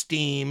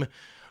 Steam,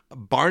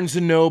 Barnes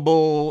and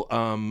Noble,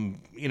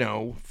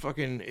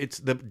 it's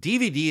the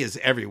DVD is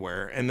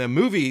everywhere, and the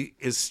movie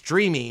is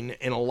streaming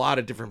in a lot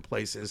of different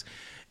places,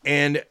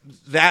 and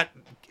that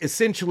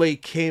essentially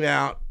came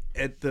out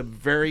at the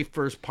very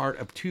first part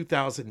of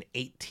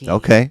 2018.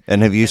 Okay,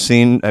 and has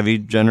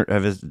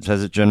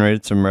it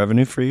generated some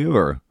revenue for you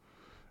or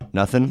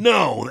nothing?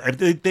 No,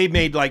 they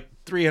made like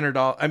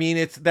 $300. I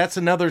mean, that's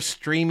another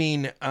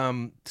streaming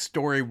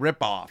story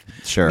ripoff.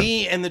 Sure.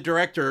 Me and the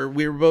director,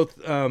 we were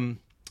both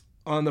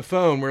on the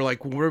phone. We're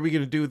like, well, what are we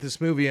going to do with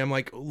this movie? I'm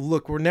like,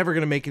 look, we're never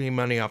going to make any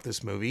money off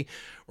this movie.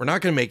 We're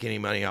not going to make any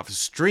money off of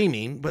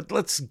streaming, but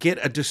let's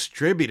get a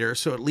distributor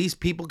so at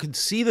least people can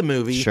see the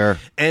movie. Sure.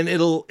 And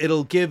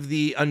it'll give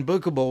the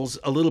Unbookables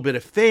a little bit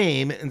of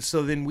fame, and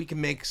so then we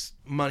can make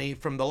money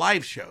from the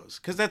live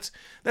shows, because that's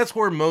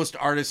where most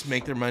artists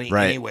make their money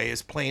anyway,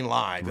 is playing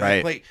live.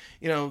 Right.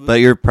 But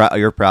you're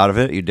proud of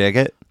it. You dig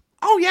it.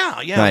 Oh,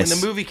 yeah. Nice. When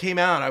the movie came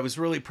out, I was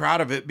really proud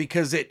of it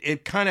because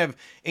it kind of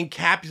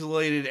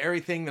encapsulated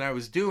everything that I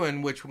was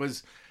doing, which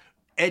was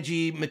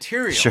edgy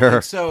material. Sure.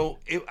 And so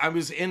I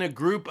was in a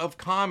group of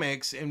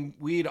comics, and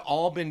we'd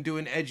all been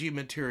doing edgy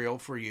material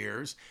for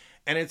years.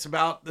 And it's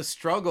about the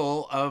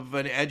struggle of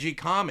an edgy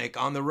comic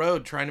on the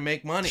road trying to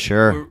make money.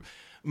 Sure.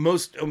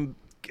 Most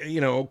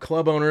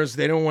club owners,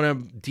 they don't want to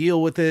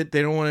deal with it.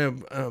 They don't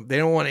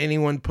want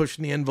anyone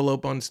pushing the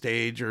envelope on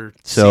stage or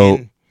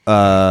so.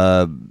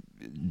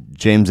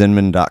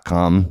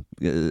 JamesInman.com.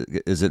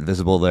 Is it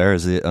visible there?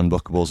 Is the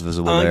Unbookables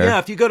visible there? Yeah,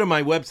 if you go to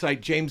my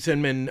website,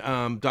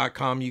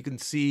 JamesInman.com, you can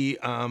see,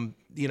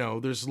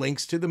 there's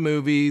links to the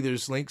movie,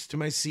 there's links to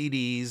my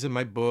CDs and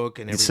my book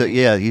and everything. So,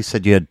 yeah, you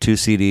said you had 2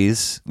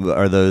 CDs.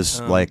 Are those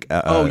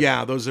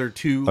those are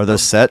 2. Are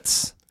those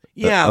sets?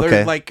 Yeah, okay.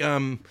 They're like,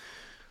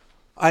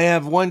 I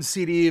have one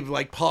CD of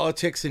like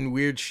politics and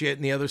weird shit,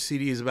 and the other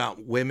CD is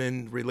about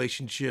women,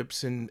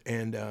 relationships, and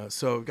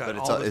so I've got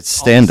but it's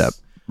stand-up.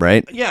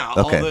 Right? Yeah.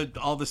 Okay.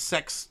 All the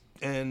sex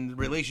and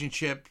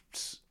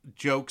relationships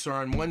jokes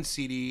are on one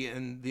CD,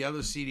 and the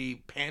other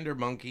CD, Pander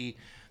Monkey,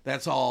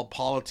 that's all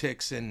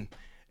politics and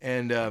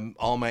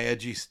all my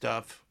edgy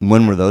stuff.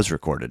 When were those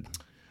recorded?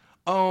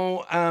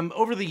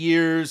 Over the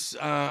years,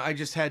 I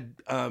just had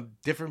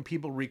different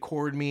people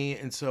record me,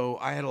 and so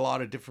I had a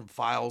lot of different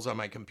files on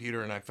my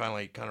computer, and I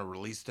finally kind of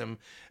released them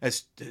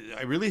as 2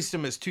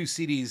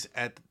 CDs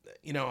at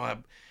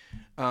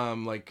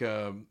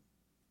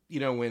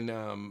when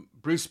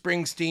Bruce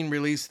Springsteen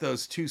released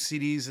those 2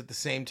 CDs at the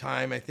same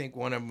time. I think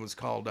one of them was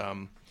called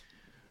oh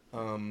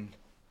god,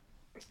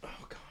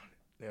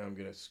 now I'm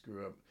gonna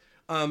screw up.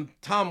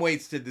 Tom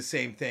Waits did the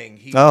same thing.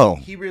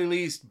 He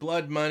released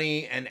Blood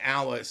Money and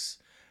Alice.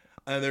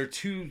 They're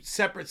two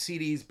separate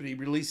CDs, but he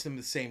released them at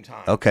the same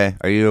time. Okay.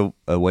 Are you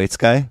a Waits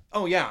guy?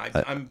 Oh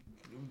yeah,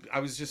 I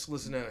was just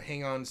listening to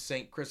 "Hang On,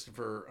 Saint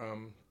Christopher"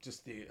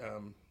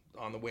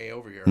 on the way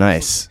over here.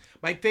 Nice.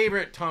 My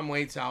favorite Tom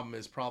Waits album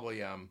is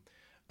probably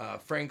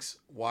Frank's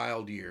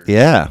Wild Years.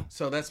 Yeah.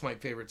 So that's my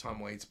favorite Tom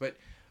Waits. But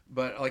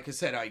like I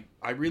said,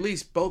 I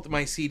released both of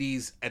my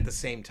CDs at the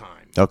same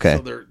time. Okay.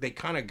 So they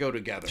kind of go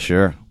together.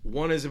 Sure.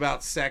 One is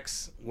about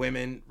sex,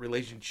 women,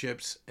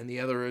 relationships, and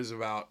the other is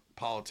about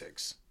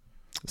politics.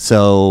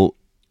 So,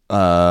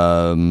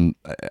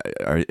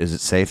 is it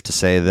safe to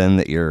say then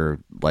that you're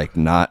like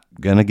not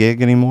gonna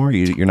gig anymore?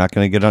 You're not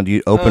gonna get on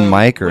open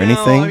mic or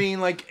anything? I mean,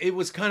 like it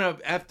was kind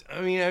of after. I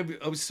mean,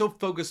 I was so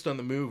focused on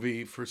the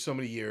movie for so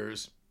many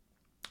years,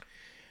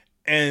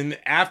 and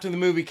after the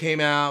movie came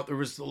out, there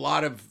was a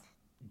lot of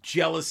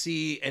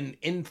jealousy and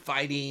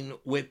infighting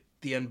with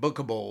the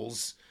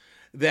Unbookables.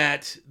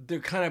 That they're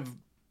kind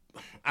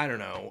of, I don't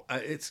know.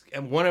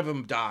 And one of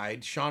them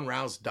died. Sean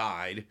Rouse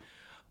died.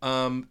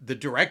 The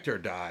director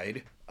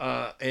died.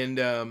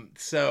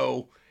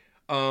 So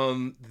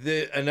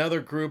another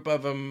group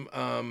of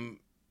them,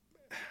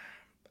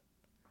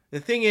 the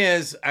thing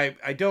is,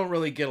 I don't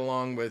really get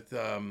along with,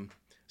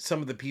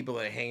 some of the people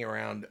that hang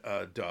around,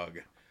 Doug.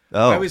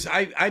 Oh,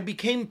 I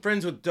became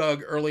friends with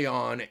Doug early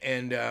on,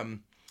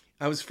 and,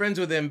 I was friends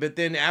with him, but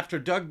then after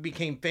Doug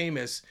became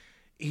famous,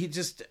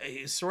 he's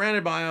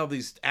surrounded by all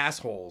these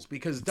assholes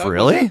because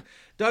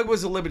Doug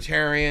was a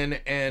libertarian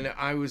and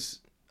I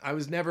was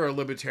never a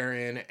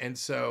libertarian, and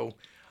so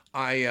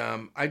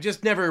I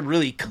just never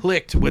really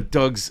clicked with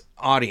Doug's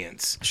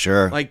audience.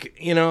 sure. Like,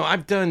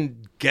 I've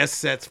done guest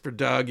sets for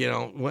Doug,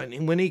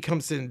 when he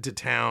comes into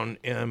town.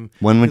 When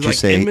would he's you like,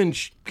 say- Inman,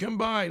 come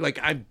by? Like,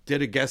 I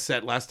did a guest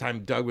set last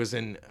time Doug was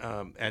in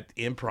at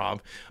the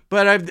Improv,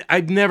 but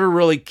I've never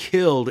really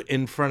killed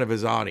in front of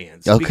his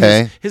audience. Okay.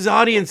 Because his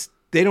audience,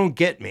 they don't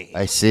get me.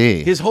 I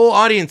see. His whole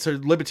audience are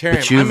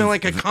libertarian. I'm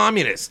like a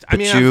communist. I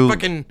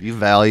mean, you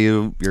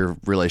value your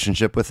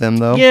relationship with him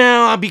though?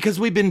 Yeah, because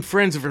we've been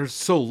friends for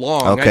so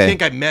long. Okay. I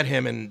think I met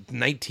him in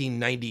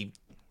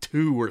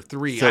 1992 or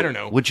 3. So I don't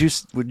know. Would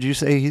you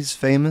say he's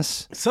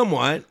famous?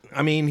 Somewhat.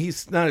 I mean,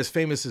 he's not as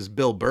famous as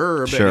Bill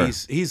Burr, but Sure.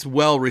 he's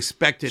well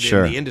respected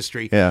Sure. in the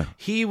industry. Yeah.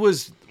 He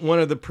was one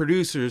of the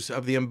producers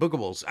of The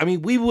Unbookables. I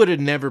mean, we would have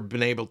never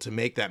been able to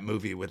make that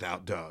movie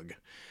without Doug.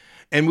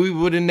 And we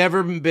would have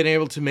never been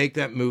able to make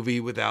that movie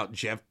without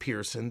Jeff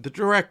Pearson, the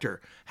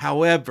director.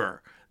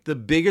 However, the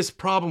biggest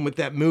problem with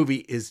that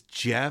movie is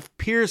Jeff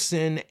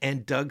Pearson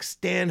and Doug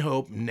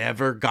Stanhope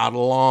never got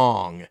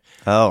along.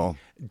 Oh.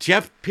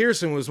 Jeff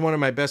Pearson was one of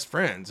my best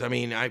friends. I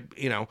mean,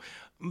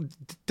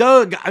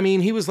 Doug, I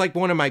mean, he was like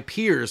one of my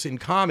peers in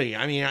comedy.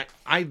 I mean,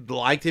 I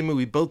liked him and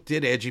we both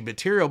did edgy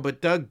material,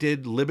 but Doug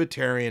did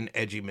libertarian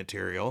edgy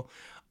material.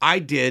 I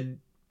did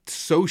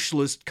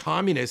socialist,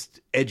 communist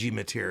edgy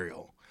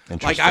material.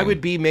 Like, I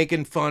would be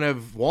making fun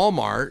of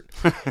Walmart,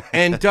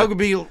 and Doug would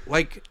be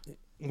like,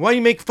 "Why do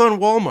you make fun of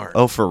Walmart?"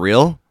 Oh, for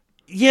real?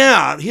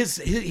 Yeah,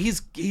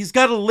 he's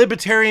got a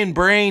libertarian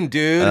brain,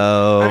 dude.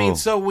 Oh, I mean,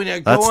 so when I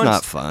go that's on,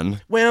 not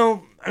fun.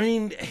 Well, I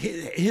mean,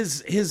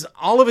 his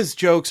all of his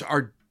jokes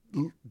are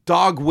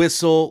dog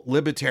whistle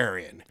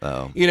libertarian.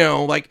 Oh,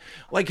 like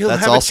he'll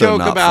That's have a also joke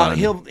not about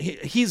fun.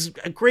 he's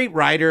a great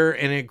writer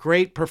and a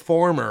great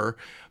performer.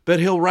 But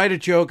he'll write a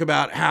joke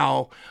about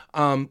how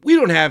we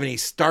don't have any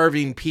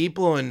starving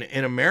people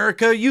in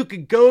America. You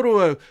could go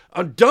to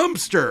a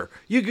dumpster.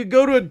 You could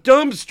go to a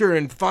dumpster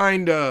and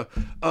find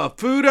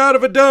food out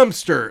of a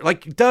dumpster.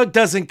 Like, Doug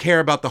doesn't care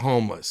about the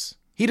homeless.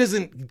 He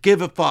doesn't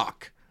give a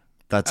fuck.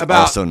 That's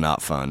about, also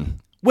not fun.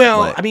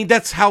 Well, Like- I mean,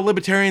 that's how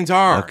libertarians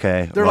are.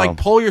 Okay, They're well- like,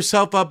 pull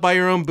yourself up by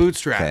your own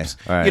bootstraps.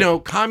 Okay, all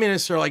right.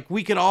 Communists are like,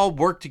 we could all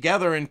work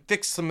together and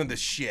fix some of this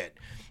shit.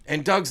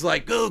 And Doug's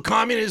like, oh,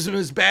 communism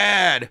is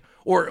bad.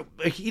 Or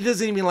he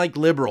doesn't even like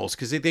liberals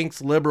because he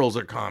thinks liberals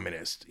are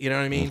communist. You know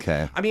what I mean?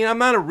 Okay. I mean, I'm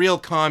not a real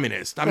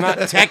communist. I'm not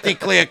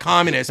technically a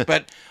communist,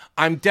 but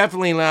I'm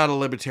definitely not a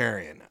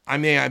libertarian. I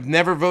mean, I've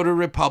never voted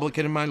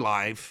Republican in my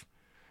life.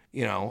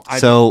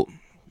 So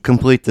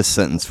complete this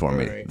sentence for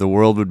me. Right. The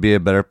world would be a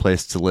better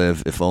place to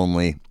live if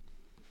only...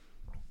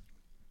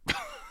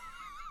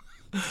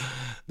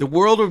 The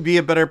world would be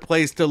a better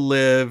place to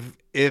live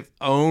if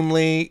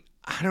only...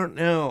 I don't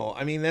know.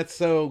 I mean, that's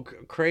so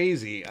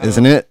crazy.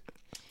 Isn't it?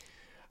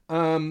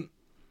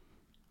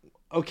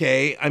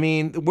 Okay. I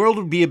mean, the world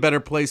would be a better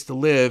place to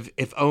live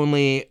if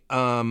only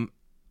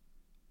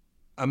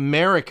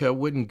America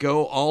wouldn't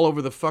go all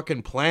over the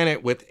fucking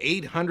planet with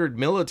 800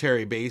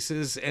 military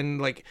bases, and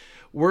like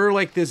we're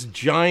like this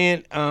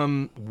giant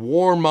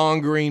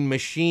warmongering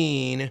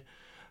machine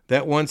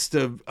that wants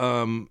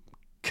to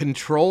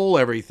control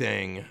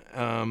everything.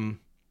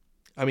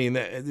 I mean,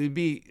 it'd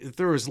be, if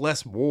there was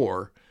less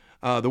war,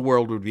 the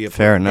world would be a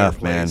Fair better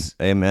enough, man. place.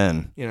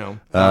 Amen. You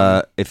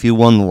know, If you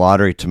won the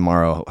lottery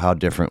tomorrow, how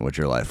different would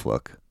your life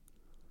look?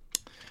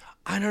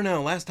 I don't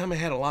know. Last time I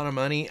had a lot of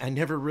money, I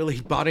never really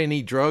bought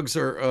any drugs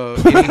or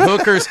any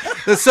hookers.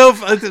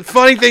 The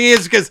funny thing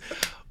is because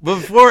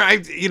before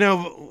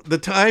the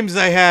times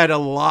I had a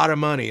lot of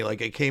money,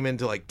 like I came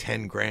into like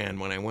 10 grand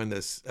when I won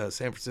this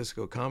San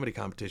Francisco comedy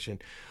competition.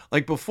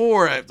 Like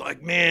before, I was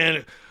like,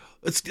 man,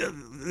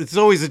 it's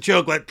always a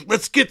joke. Like,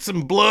 let's get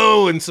some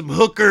blow and some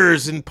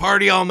hookers and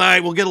party all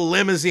night. We'll get a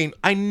limousine.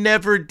 I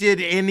never did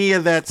any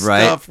of that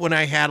stuff when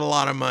I had a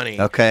lot of money.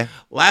 Okay.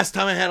 Last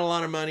time I had a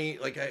lot of money,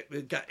 like I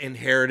got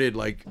inherited,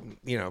 like,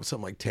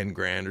 something like 10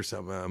 grand or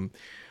something.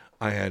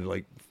 I had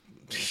like,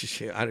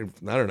 I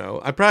don't know.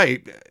 I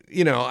probably,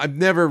 I've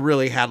never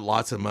really had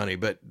lots of money,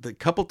 but the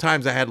couple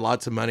times I had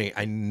lots of money,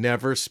 I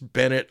never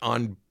spent it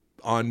on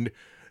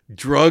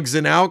drugs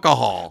and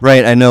alcohol.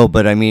 Right, I know,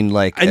 but I mean,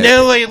 like... And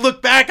now I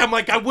look back, I'm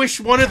like, I wish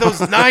one of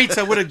those nights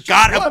I would have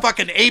got a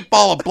fucking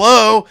 8-ball of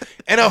blow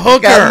and a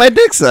hooker. Got my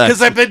dick sucked.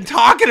 Because I've been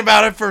talking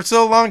about it for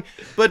so long,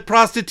 but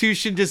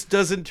prostitution just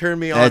doesn't turn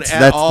me on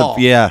at all.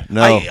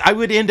 I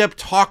would end up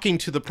talking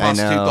to the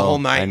prostitute the whole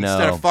night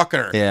instead of fucking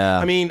her. Yeah.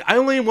 I mean, I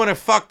only want to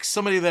fuck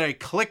somebody that I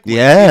click with.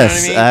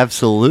 Yes, you know what I mean?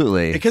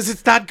 Absolutely. Because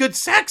it's not good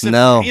sex if,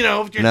 if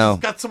you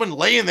just got someone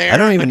laying there. I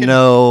don't even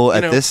know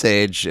at this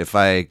age if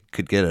I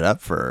could get it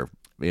up for...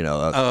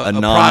 a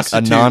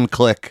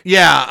non-click.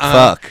 Yeah,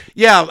 fuck.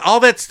 Yeah, all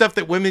that stuff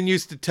that women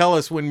used to tell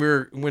us when we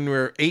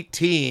were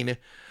 18.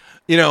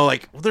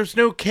 Like, well, there's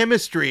no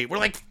chemistry. We're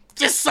like,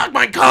 just suck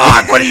my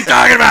cock. What are you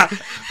talking about?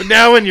 But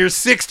now when you're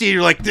 60,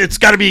 you're like, there's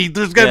got to be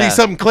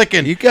something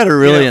clicking. You got to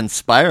really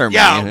inspire me.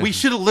 Yeah, we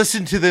should have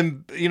listened to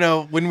them.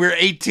 When we were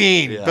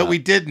 18, but we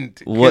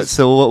didn't.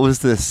 So what was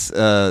this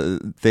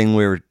thing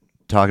we were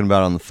talking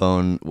about on the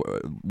phone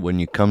when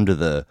you come to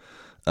the?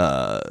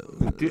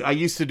 I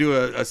used to do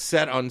a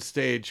set on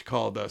stage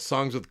called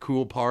Songs with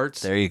Cool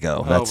Parts. There you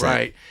go. That's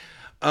right.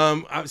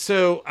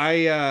 So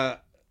I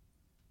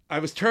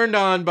was turned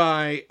on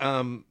by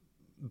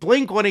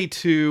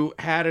Blink-182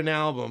 had an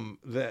album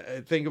that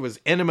I think it was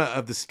Enema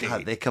of the State.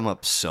 God, they come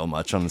up so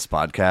much on this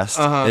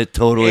podcast. It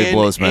totally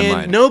blows my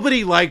mind.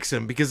 Nobody likes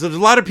them because there's a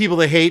lot of people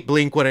that hate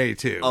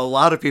Blink-182. A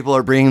lot of people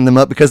are bringing them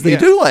up because they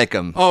do like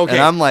them. Oh, okay.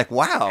 And I'm like,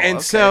 wow.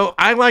 And so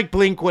I like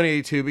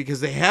Blink-182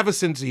 because they have a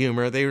sense of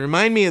humor. They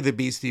remind me of the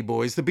Beastie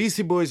Boys. The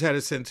Beastie Boys had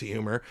a sense of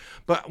humor.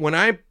 But when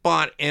I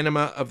bought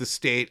Enema of the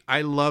State,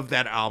 I loved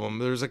that album.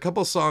 There's a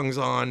couple songs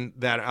on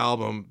that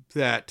album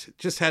that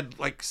just had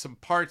like some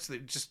parts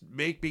that just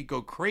make me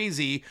go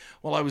crazy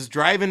while I was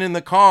driving in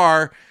the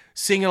car,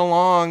 singing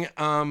along,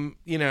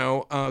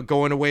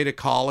 going away to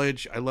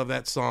college. I love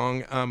that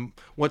song.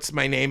 What's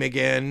My Name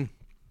Again?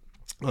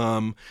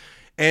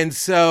 And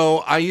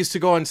so I used to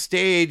go on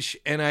stage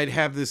and I'd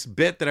have this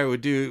bit that I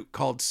would do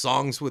called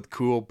Songs with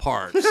Cool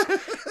Parts.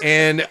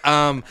 And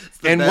one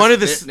of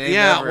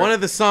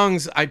the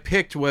songs I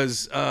picked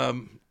was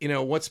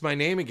What's My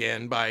Name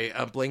Again by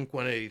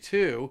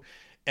Blink-182.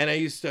 And I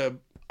used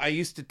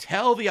to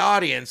tell the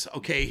audience,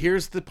 okay,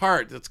 here's the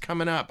part that's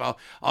coming up.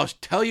 I'll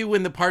tell you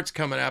when the part's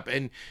coming up,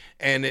 and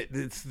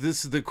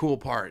this is the cool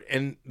part.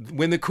 And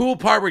when the cool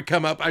part would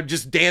come up, I'd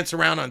just dance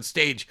around on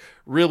stage,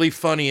 really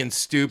funny and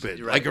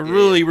stupid, right,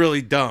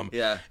 really dumb.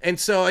 Yeah. And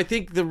so I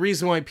think the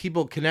reason why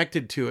people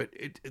connected to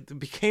it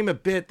became a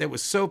bit that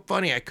was so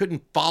funny I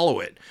couldn't follow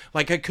it.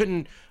 Like I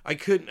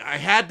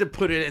had to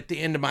put it at the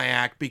end of my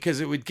act because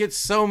it would get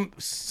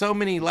so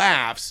many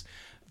laughs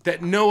that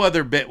no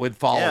other bit would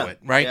follow it,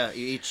 right? Yeah,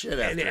 you eat shit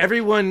after. And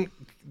everyone,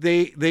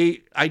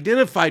 they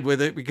identified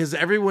with it because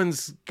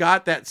everyone's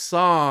got that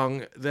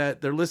song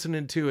that they're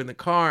listening to in the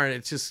car, and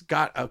it's just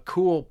got a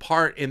cool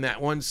part in that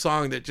one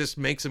song that just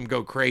makes them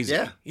go crazy.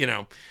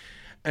 Yeah.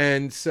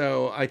 And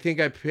so I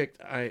think I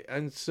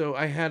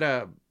had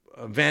a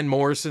Van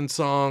Morrison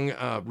song,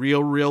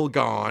 Real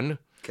Gone.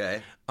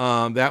 Okay.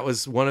 That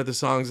was one of the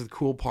songs with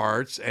cool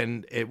parts,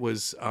 and it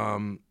was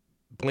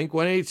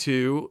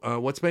Blink-182,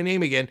 What's My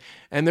Name Again?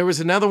 And there was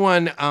another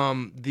one,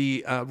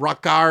 the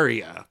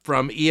Rockaria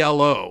from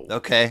ELO.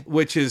 Okay.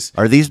 Which is...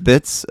 Are these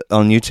bits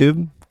on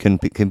YouTube? Can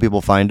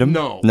people find them?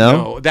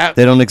 No.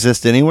 They don't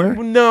exist anywhere?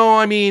 No,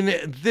 I mean,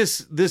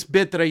 this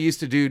bit that I used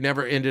to do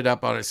never ended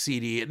up on a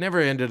CD. It never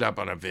ended up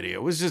on a video.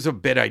 It was just a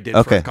bit I did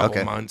for a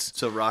couple months.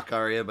 So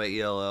Rockaria by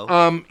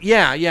ELO?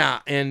 Yeah.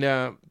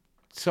 And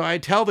so I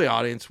tell the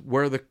audience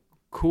where the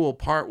cool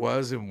part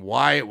was and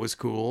why it was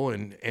cool,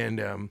 and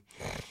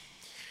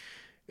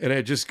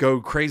I just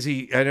go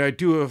crazy, and I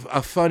do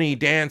a funny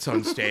dance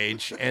on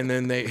stage, and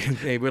then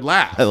they would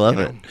laugh. I love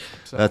it.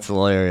 So, that's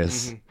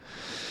hilarious. Mm-hmm.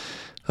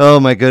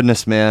 Oh my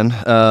goodness, man.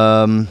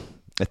 I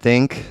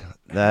think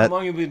that. How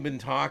long have we been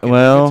talking?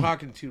 Well, we've been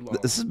talking too long.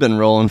 This has been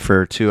rolling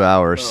for 2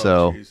 hours.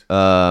 Geez.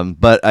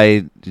 But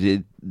I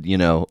did,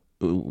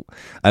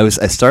 I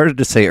started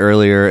to say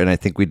earlier, and I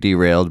think we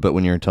derailed. But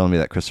when you were telling me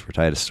that Christopher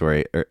Titus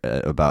story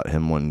about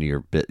him wanting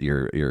your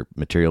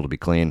material to be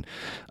clean,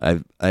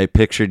 I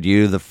pictured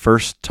you the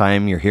first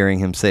time you're hearing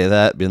him say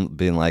that,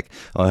 being like,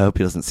 "Oh, I hope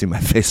he doesn't see my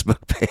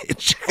Facebook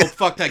page." Oh,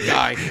 fuck that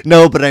guy.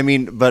 No, but I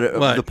mean,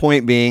 the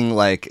point being,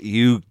 like,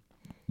 you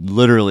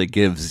literally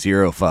give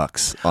zero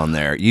fucks on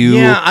there. You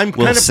I'm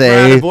will kind of say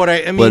proud of what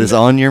I mean. what is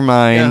on your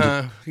mind,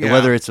 yeah.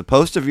 whether it's a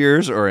post of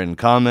yours or in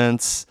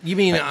comments. You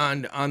mean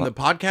on the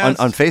podcast?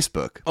 On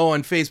Facebook. Oh,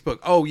 on Facebook.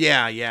 Oh,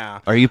 yeah.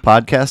 Are you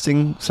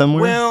podcasting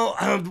somewhere? Well,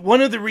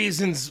 one of the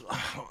reasons,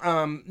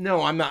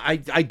 no, I'm not.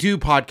 I do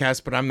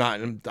podcasts, but I'm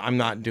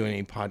not doing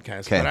any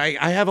podcasts. Okay. But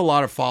I have a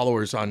lot of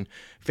followers on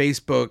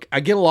Facebook. I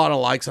get a lot of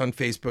likes on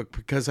Facebook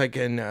because I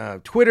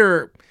can.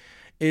 Twitter,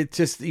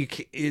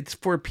 it's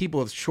for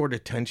people with short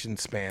attention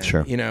span.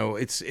 Sure. You know,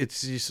 it's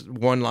just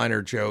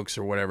one-liner jokes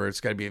or whatever.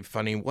 It's got to be a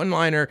funny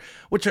one-liner,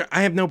 which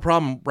I have no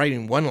problem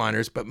writing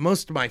one-liners. But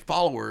most of my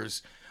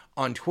followers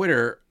on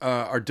Twitter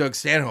are Doug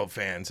Stanhope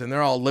fans, and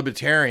they're all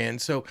libertarian.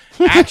 So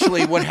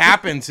actually, what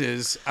happens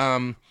is,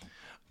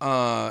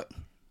 my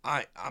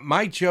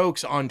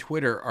jokes on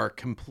Twitter are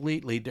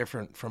completely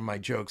different from my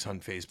jokes on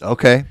Facebook.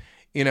 Okay.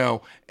 You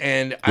know,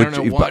 and I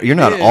don't know what you're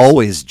not it is.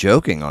 always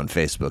joking on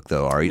Facebook,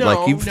 though, are you?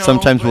 No,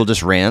 Sometimes but- will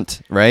just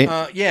rant, right?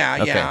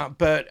 Yeah,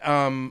 but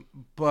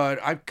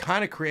I've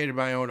kind of created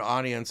my own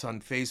audience on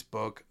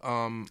Facebook,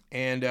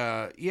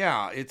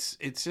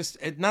 it's just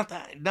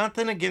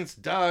nothing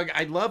against Doug.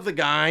 I love the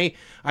guy.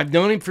 I've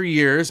known him for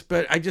years,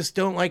 but I just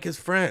don't like his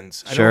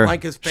friends. I Sure, don't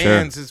like his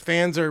fans. sure. His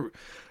fans are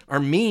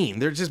mean.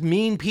 They're just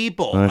mean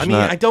people. No, it's I mean,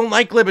 not. I don't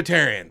like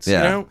libertarians,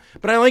 Yeah. you know,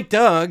 but I like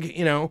Doug,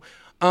 you know,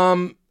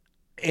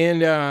 So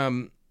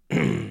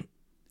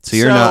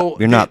you're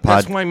not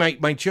that's why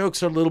my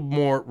jokes are a little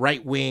more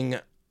right wing.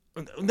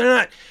 They're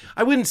not.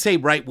 I wouldn't say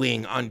right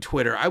wing on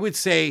Twitter. I would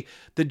say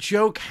the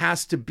joke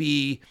has to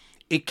be.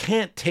 It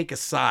can't take a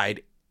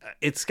side.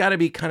 It's got to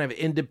be kind of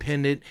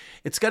independent.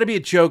 It's got to be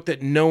a joke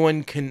that no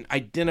one can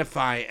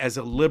identify as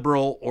a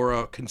liberal or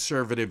a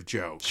conservative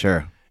joke.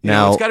 Sure. You know,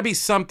 Now it's got to be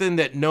something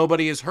that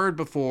nobody has heard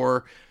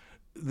before.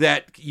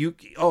 That you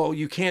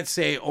can't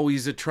say, oh,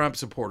 he's a Trump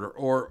supporter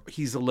or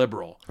he's a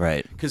liberal.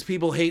 Right. Because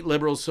people hate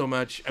liberals so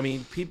much. I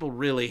mean, people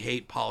really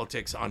hate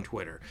politics on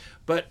Twitter.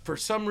 But for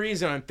some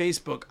reason on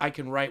Facebook, I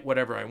can write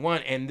whatever I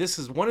want. And this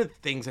is one of the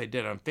things I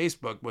did on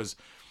Facebook was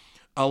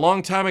a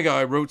long time ago,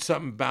 I wrote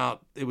something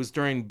about, it was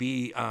during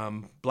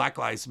Black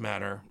Lives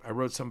Matter. I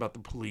wrote something about the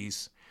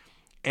police.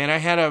 And I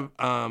had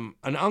an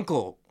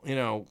uncle, you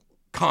know,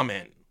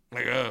 comment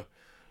like,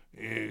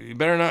 you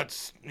better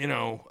not, you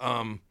know,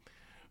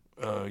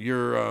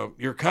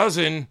 your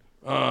cousin,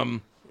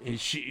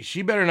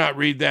 she better not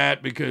read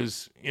that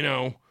because, you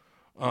know,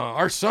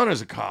 our son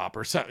is a cop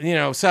or something, you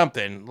know,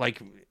 something like,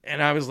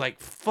 and I was like,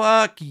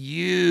 fuck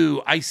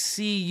you. I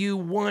see you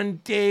one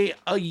day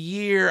a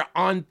year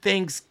on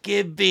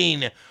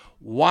Thanksgiving.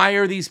 Why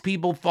are these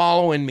people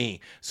following me?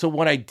 So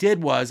what I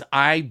did was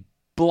I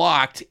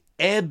blocked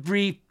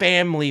every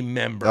family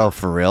member. Oh,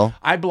 for real?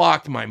 I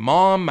blocked my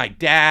mom, my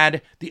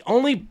dad. The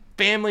only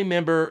family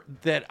member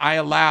that I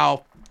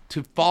allow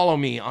to follow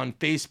me on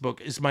Facebook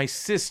is my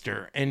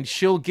sister, and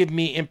she'll give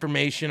me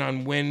information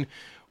on when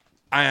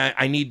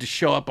I need to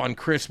show up on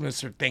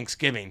Christmas or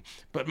Thanksgiving.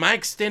 But my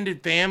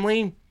extended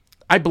family,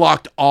 I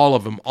blocked all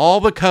of them,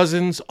 all the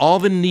cousins, all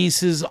the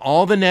nieces,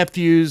 all the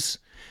nephews,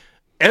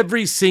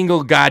 every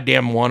single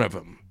goddamn one of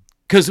them.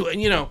 Because,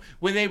 you know,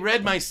 when they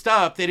read my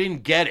stuff, they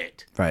didn't get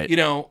it. Right. You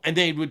know, and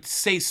they would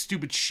say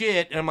stupid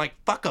shit, and I'm like,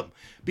 fuck them.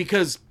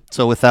 Because...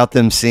 So without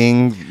them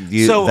seeing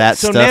you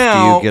stuff,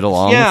 now, do you get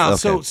along? Yeah,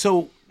 with? Okay.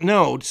 So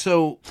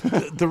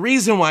the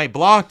reason why I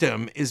blocked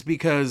them is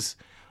because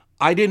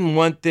I didn't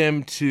want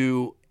them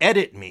to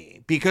edit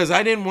me, because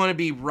I didn't want to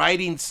be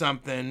writing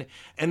something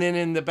and then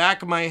in the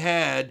back of my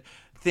head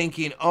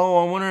thinking,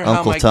 oh, I wonder how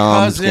Uncle my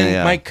Tom's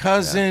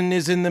cousin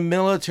is in the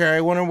military.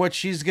 I wonder what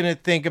she's going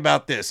to think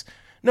about this.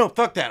 No,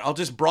 fuck that. I'll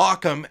just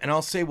block them and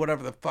I'll say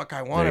whatever the fuck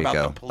I want There you about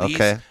go. the police,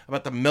 Okay.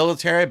 about the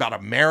military, about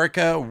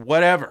America,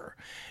 whatever.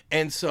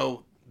 And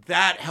so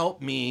that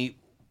helped me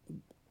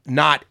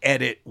not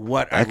edit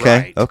what I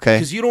write. Okay.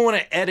 Because you don't want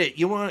to edit.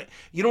 You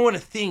don't want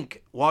to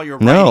think while you're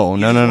No, writing. no,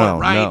 You just no, wanna no,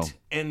 write no.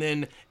 and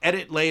then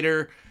edit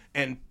later,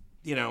 and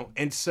you know.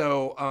 And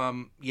so,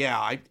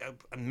 I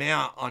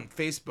now on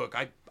Facebook,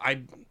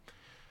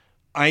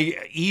 I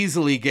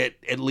easily get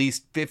at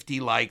least 50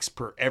 likes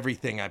per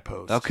everything I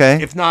post.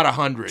 Okay. If not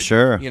 100.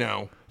 Sure. You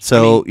know. So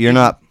I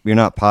mean, you're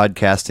not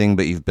podcasting,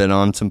 but you've been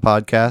on some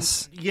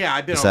podcasts. Yeah,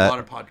 I've been Is on that- a lot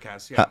of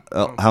podcasts. Yeah.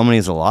 How many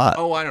is a lot?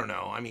 Oh, I don't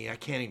know. I mean, I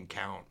can't even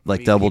count. Like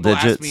I mean, double people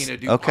ask digits? me to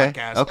do Okay,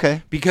 podcasts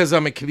okay. because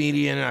I'm a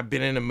comedian and I've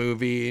been in a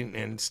movie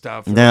and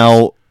stuff.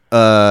 Now,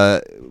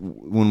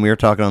 when we were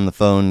talking on the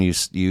phone,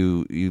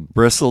 you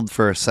bristled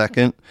for a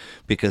second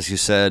because you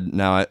said,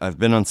 "Now I've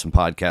been on some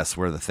podcasts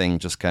where the thing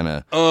just kind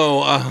of."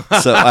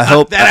 So I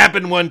hope that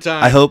happened one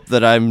time. I hope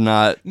that I'm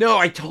not. No,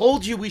 I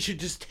told you we should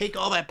just take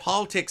all that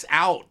politics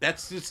out.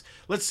 Let's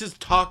just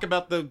talk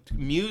about the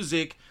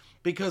music,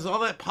 because all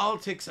that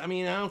politics, I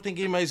mean, I don't think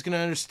anybody's going to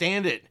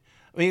understand it.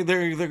 I mean,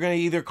 they're going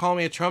to either call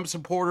me a Trump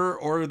supporter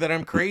or that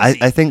I'm crazy.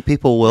 I think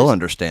people will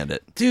understand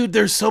it. Dude,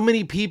 there's so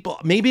many people.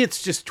 Maybe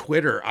it's just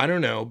Twitter. I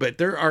don't know, but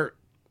there are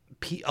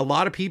a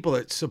lot of people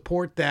that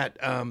support that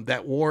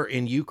that war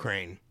in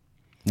Ukraine.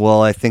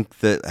 Well, I think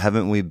that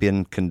haven't we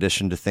been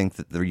conditioned to think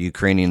that the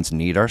Ukrainians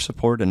need our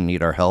support and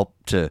need our help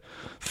to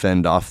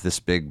fend off this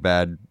big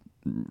bad?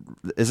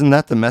 Isn't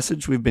that the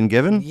message we've been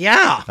given?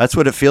 Yeah. That's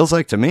what it feels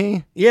like to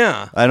me.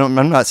 Yeah.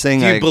 I'm not saying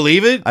Do you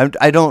believe it?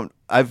 I don't.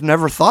 I've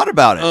never thought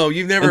about it. Oh,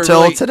 you've never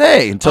until really...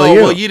 today. Until you.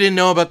 you. Well, you didn't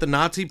know about the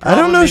Nazi I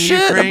problem. don't know in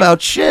shit Ukraine?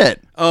 about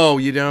shit. Oh,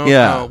 you don't?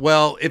 Yeah. Oh,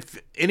 well,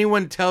 if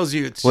anyone tells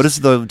you it's... What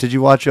is the? Did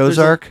you watch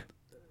Ozark?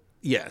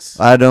 Yes.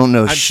 I don't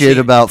know shit seen...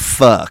 about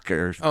fuck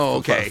or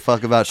okay.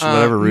 Fuck about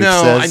whatever Ruth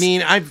says. No, I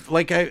mean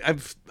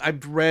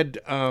I've read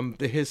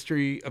the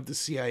history of the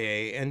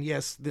CIA, and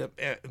yes, the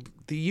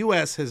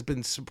U.S. has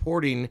been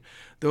supporting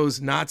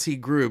those Nazi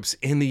groups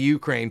in the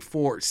Ukraine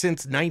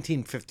since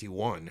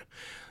 1951.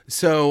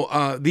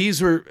 So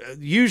these were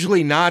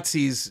usually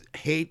Nazis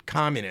hate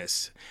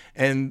communists,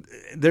 and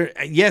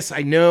yes,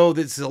 I know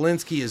that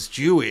Zelensky is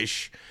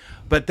Jewish,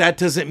 but that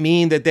doesn't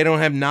mean that they don't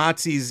have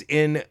Nazis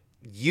in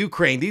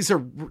Ukraine. These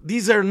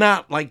are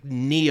not like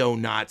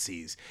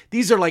neo-Nazis.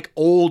 These are like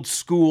old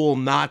school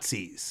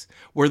Nazis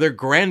where their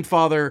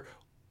grandfather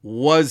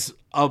was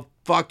a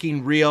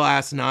fucking real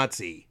ass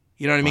Nazi.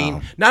 You know what I mean?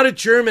 Wow. Not a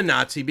German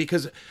Nazi,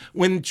 because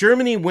when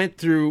Germany went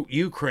through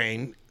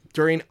Ukraine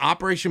during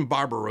Operation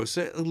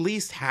Barbarossa, at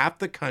least half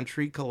the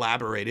country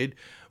collaborated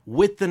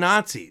with the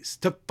Nazis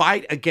to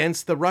fight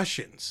against the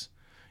Russians.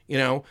 You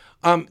know,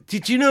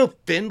 did you know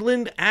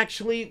Finland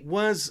actually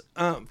was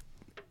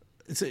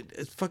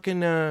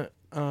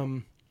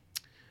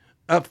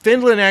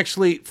Finland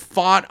actually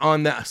fought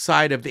on the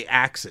side of the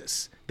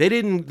Axis. They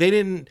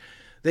didn't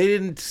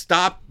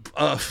stop.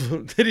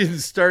 They didn't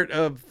start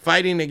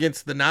fighting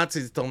against the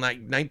Nazis until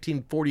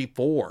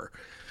 1944.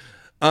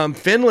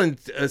 Finland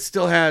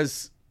still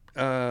has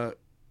their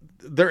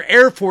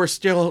Air Force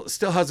still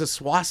has a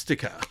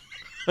swastika.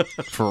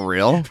 For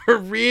real? For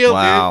real,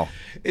 wow.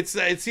 Dude.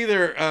 It's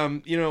either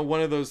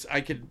one of those.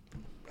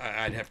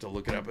 I'd have to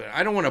look it up.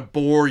 I don't want to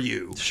bore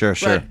you. Sure.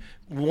 But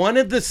one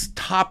of the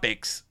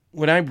topics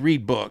when I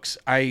read books,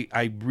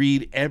 I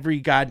read every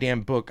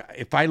goddamn book.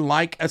 If I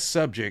like a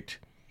subject,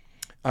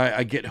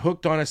 I get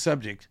hooked on a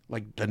subject,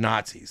 like the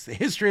Nazis, the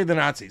history of the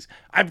Nazis.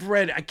 I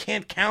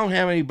can't count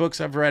how many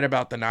books I've read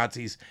about the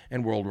Nazis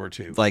and World War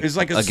II. It's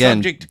like a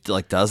subject.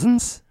 Like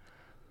dozens?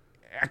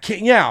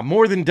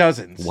 More than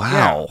dozens.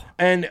 Wow. Yeah.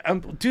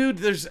 And dude,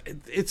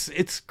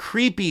 it's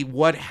creepy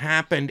what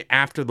happened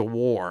after the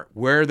war,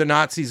 where the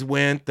Nazis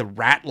went, the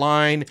rat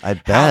line, I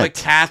bet. how the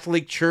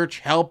Catholic Church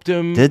helped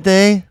them. Did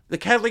they? The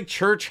Catholic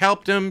Church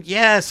helped them.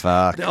 Yes.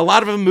 Fuck. A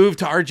lot of them moved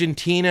to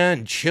Argentina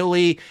and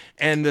Chile,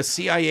 and the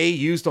CIA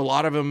used a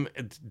lot of them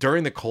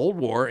during the Cold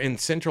War in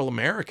Central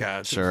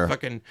America. Sure.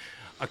 Fucking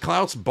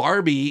Klaus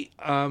Barbie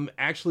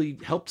actually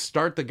helped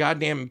start the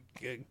goddamn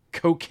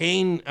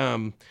cocaine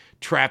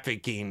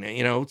trafficking,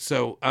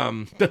 so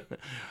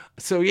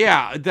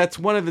yeah, that's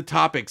one of the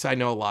topics I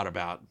know a lot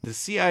about: the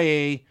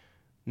CIA,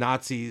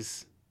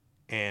 Nazis,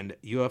 and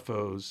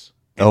UFOs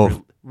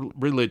and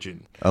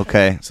religion.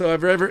 Okay, so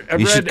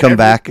you should come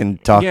back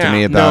and talk to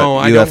me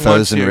about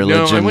UFOs and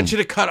religion. No, I want you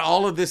to cut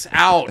all of this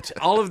out.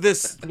 I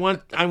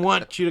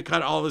want you to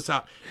cut all this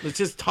out. Let's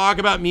just talk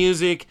about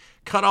music.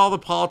 Cut all the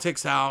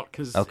politics out,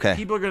 because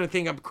people are going to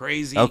think I'm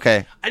crazy.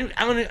 Okay.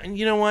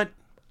 You know what?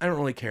 I don't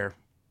really care.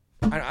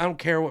 I don't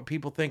care what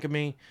people think of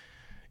me.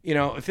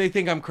 If they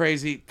think I'm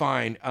crazy,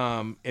 fine.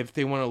 If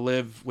they want to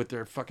live with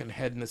their fucking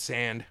head in the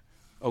sand,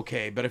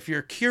 okay. But if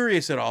you're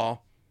curious at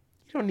all,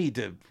 you don't need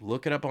to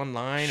look it up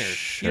online, or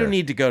you don't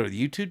need to go to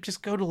YouTube.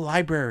 Just go to the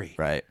library.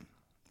 Right.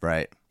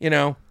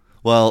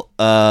 Well,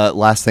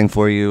 last thing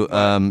for you,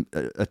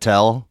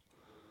 Attell,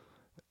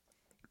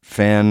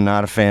 fan,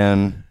 not a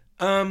fan.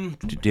 Do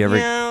you ever?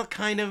 Yeah,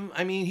 kind of.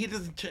 I mean, he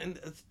doesn't.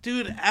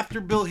 Dude, after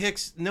Bill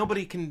Hicks,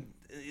 nobody can.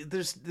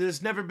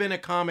 There's never been a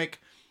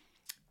comic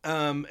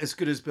as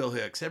good as Bill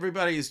Hicks.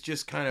 Everybody is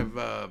just kind of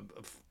a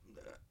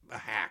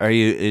hack.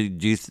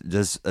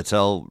 Does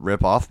Attell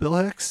rip off Bill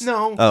Hicks?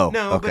 No.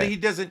 Okay. But he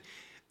doesn't.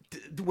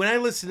 When I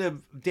listen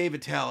to Dave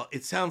Attell,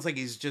 it sounds like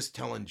he's just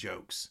telling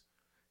jokes.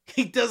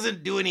 He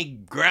doesn't do any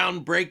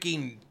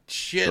groundbreaking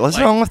shit. What's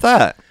wrong with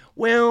that?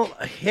 Well,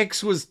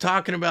 Hicks was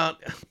talking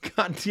about,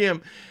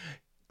 goddamn,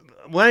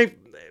 when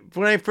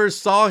I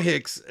first saw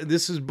Hicks,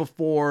 this was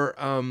before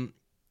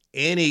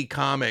any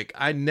comic.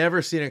 I'd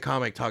never seen a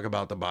comic talk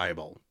about the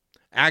Bible.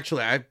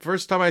 Actually,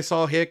 first time I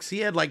saw Hicks, he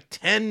had like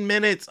 10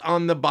 minutes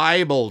on the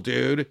Bible,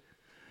 dude.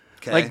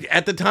 Okay. Like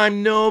at the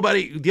time,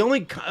 the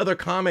only other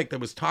comic that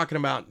was talking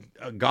about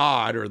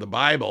God or the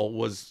Bible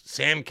was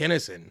Sam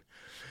Kinison.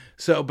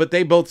 So, but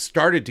they both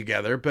started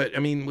together. But I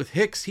mean, with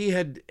Hicks, he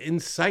had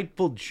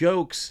insightful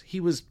jokes. He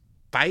was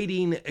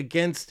fighting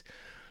against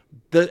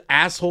the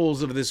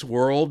assholes of this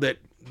world that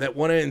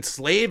want to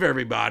enslave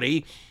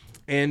everybody.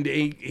 And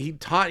he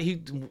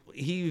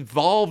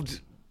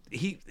evolved.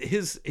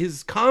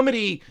 His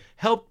comedy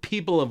helped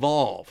people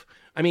evolve.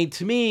 I mean,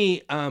 to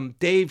me,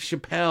 Dave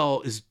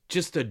Chappelle is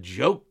just a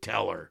joke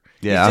teller.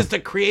 Yeah. He's just a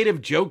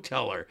creative joke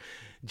teller.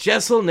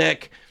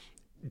 Jesselnick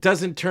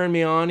doesn't turn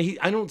me on.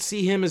 I don't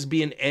see him as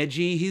being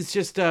edgy. He's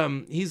just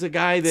he's a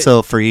guy that.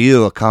 So for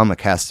you, a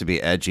comic has to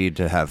be edgy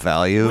to have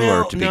value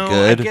or to be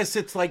good. I guess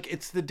it's like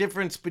it's the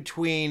difference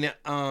between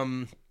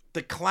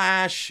the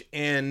Clash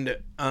and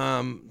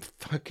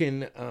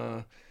fucking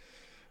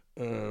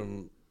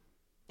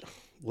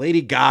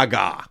Lady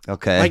Gaga.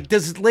 Okay. Like,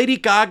 does Lady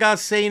Gaga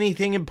say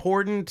anything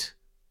important?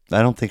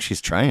 I don't think she's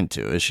trying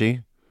to, is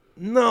she?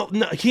 No,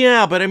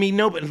 yeah, but I mean,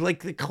 no, but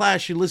like the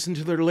Clash, you listen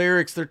to their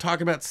lyrics, they're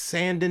talking about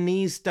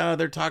Sandinista,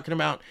 they're talking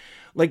about,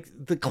 like,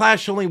 the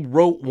Clash only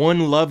wrote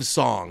one love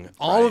song.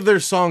 All of their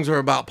songs are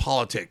about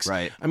politics.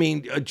 Right. I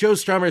mean, Joe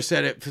Strummer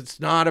said if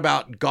it's not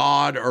about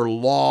God or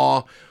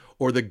law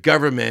or the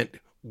government,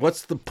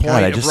 what's the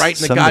point of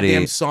writing the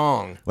goddamn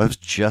song? I was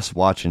just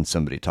watching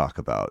somebody talk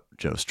about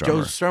Joe Strummer. Joe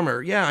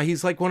Strummer, yeah,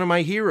 he's like one of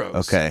my heroes.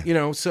 Okay. You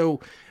know,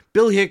 so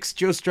Bill Hicks,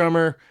 Joe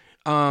Strummer.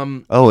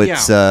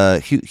 It's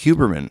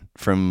Huberman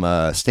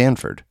from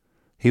Stanford.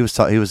 He was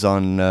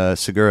on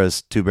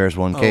Segura's Two Bears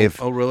One Cave.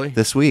 Oh, really?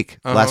 This week,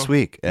 last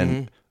week,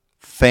 and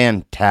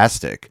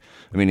fantastic.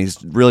 I mean,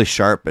 he's really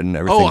sharp and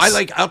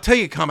everything. I'll tell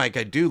you a comic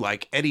I do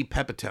like, Eddie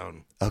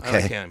Pepitone. Okay. I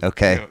like him.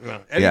 Okay.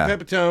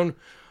 Eddie Pepitone.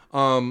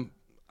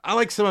 I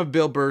like some of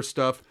Bill Burr's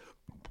stuff.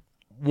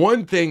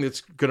 One thing that's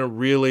gonna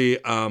really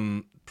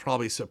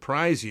probably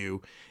surprise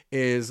you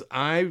is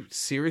I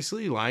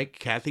seriously like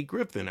Kathy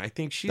Griffin. I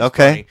think she's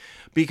funny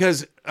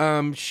because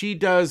she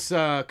does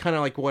kind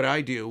of like what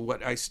I do.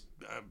 What I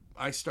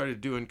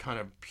started doing kind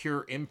of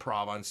pure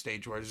improv on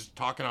stage where I was just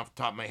talking off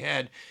the top of my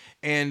head.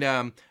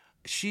 And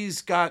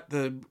she's got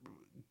the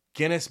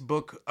Guinness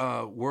Book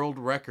World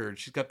Record.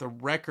 She's got the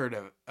record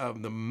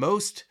of the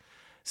most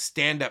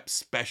stand-up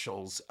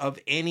specials of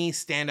any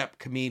stand-up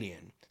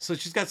comedian. So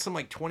she's got some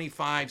like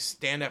 25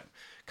 stand-up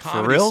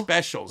comedy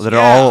specials that are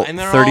all and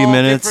they're 30 all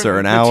minutes or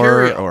an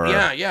material. hour or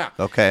yeah.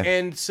 Okay.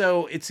 And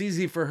so it's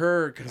easy for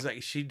her because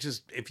she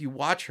just, if you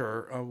watch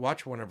her,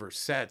 watch one of her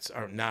sets,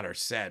 or not her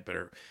set, but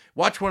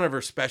watch one of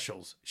her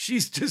specials.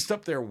 She's just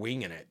up there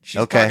winging it.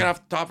 She's talking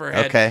off the top of her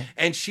head,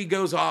 and she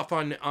goes off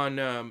on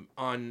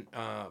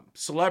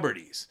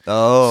celebrities.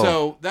 Oh,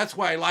 so that's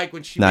why I like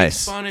when she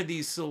makes fun of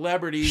these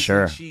celebrities.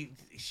 Sure. And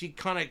she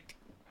kind of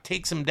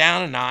takes them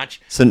down a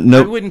notch. So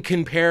I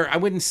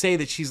wouldn't say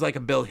that she's like a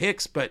Bill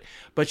Hicks, but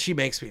she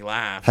makes me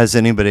laugh. Has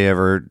anybody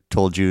ever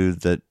told you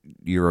that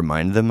you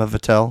remind them of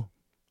Attell?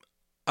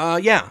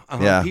 Yeah.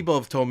 People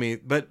have told me,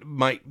 but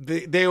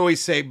they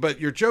always say, but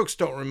your jokes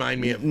don't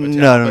remind me of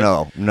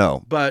Attell.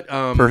 No. But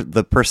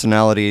the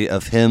personality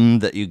of him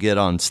that you get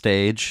on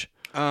stage.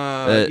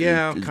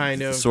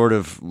 Kind of. Sort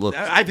of look.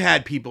 I've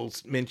had people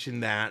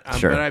mention that,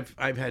 Sure. but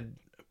I've had.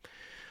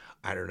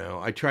 I don't know.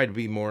 I tried to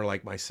be more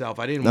like myself.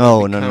 I didn't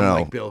want to become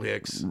like Bill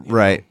Hicks.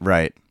 Right.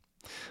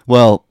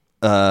 Well,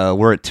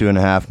 we're at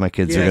 2.5. My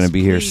kids are going to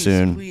be here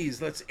soon. Please,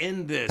 let's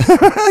end this.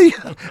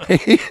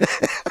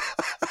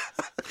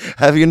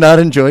 Have you not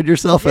enjoyed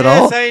yourself at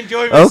all? Yes, I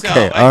enjoyed myself.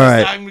 Okay, all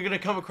right. I'm going to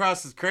come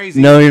across as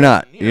crazy. No, you're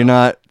not. You're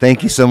not.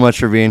 Thank you so much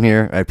for being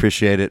here. I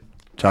appreciate it.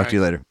 Talk to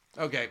you later.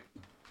 Okay.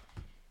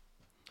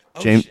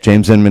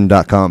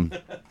 JamesInman.com.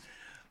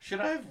 Should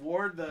I have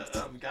worn the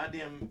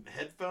goddamn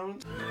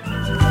headphones?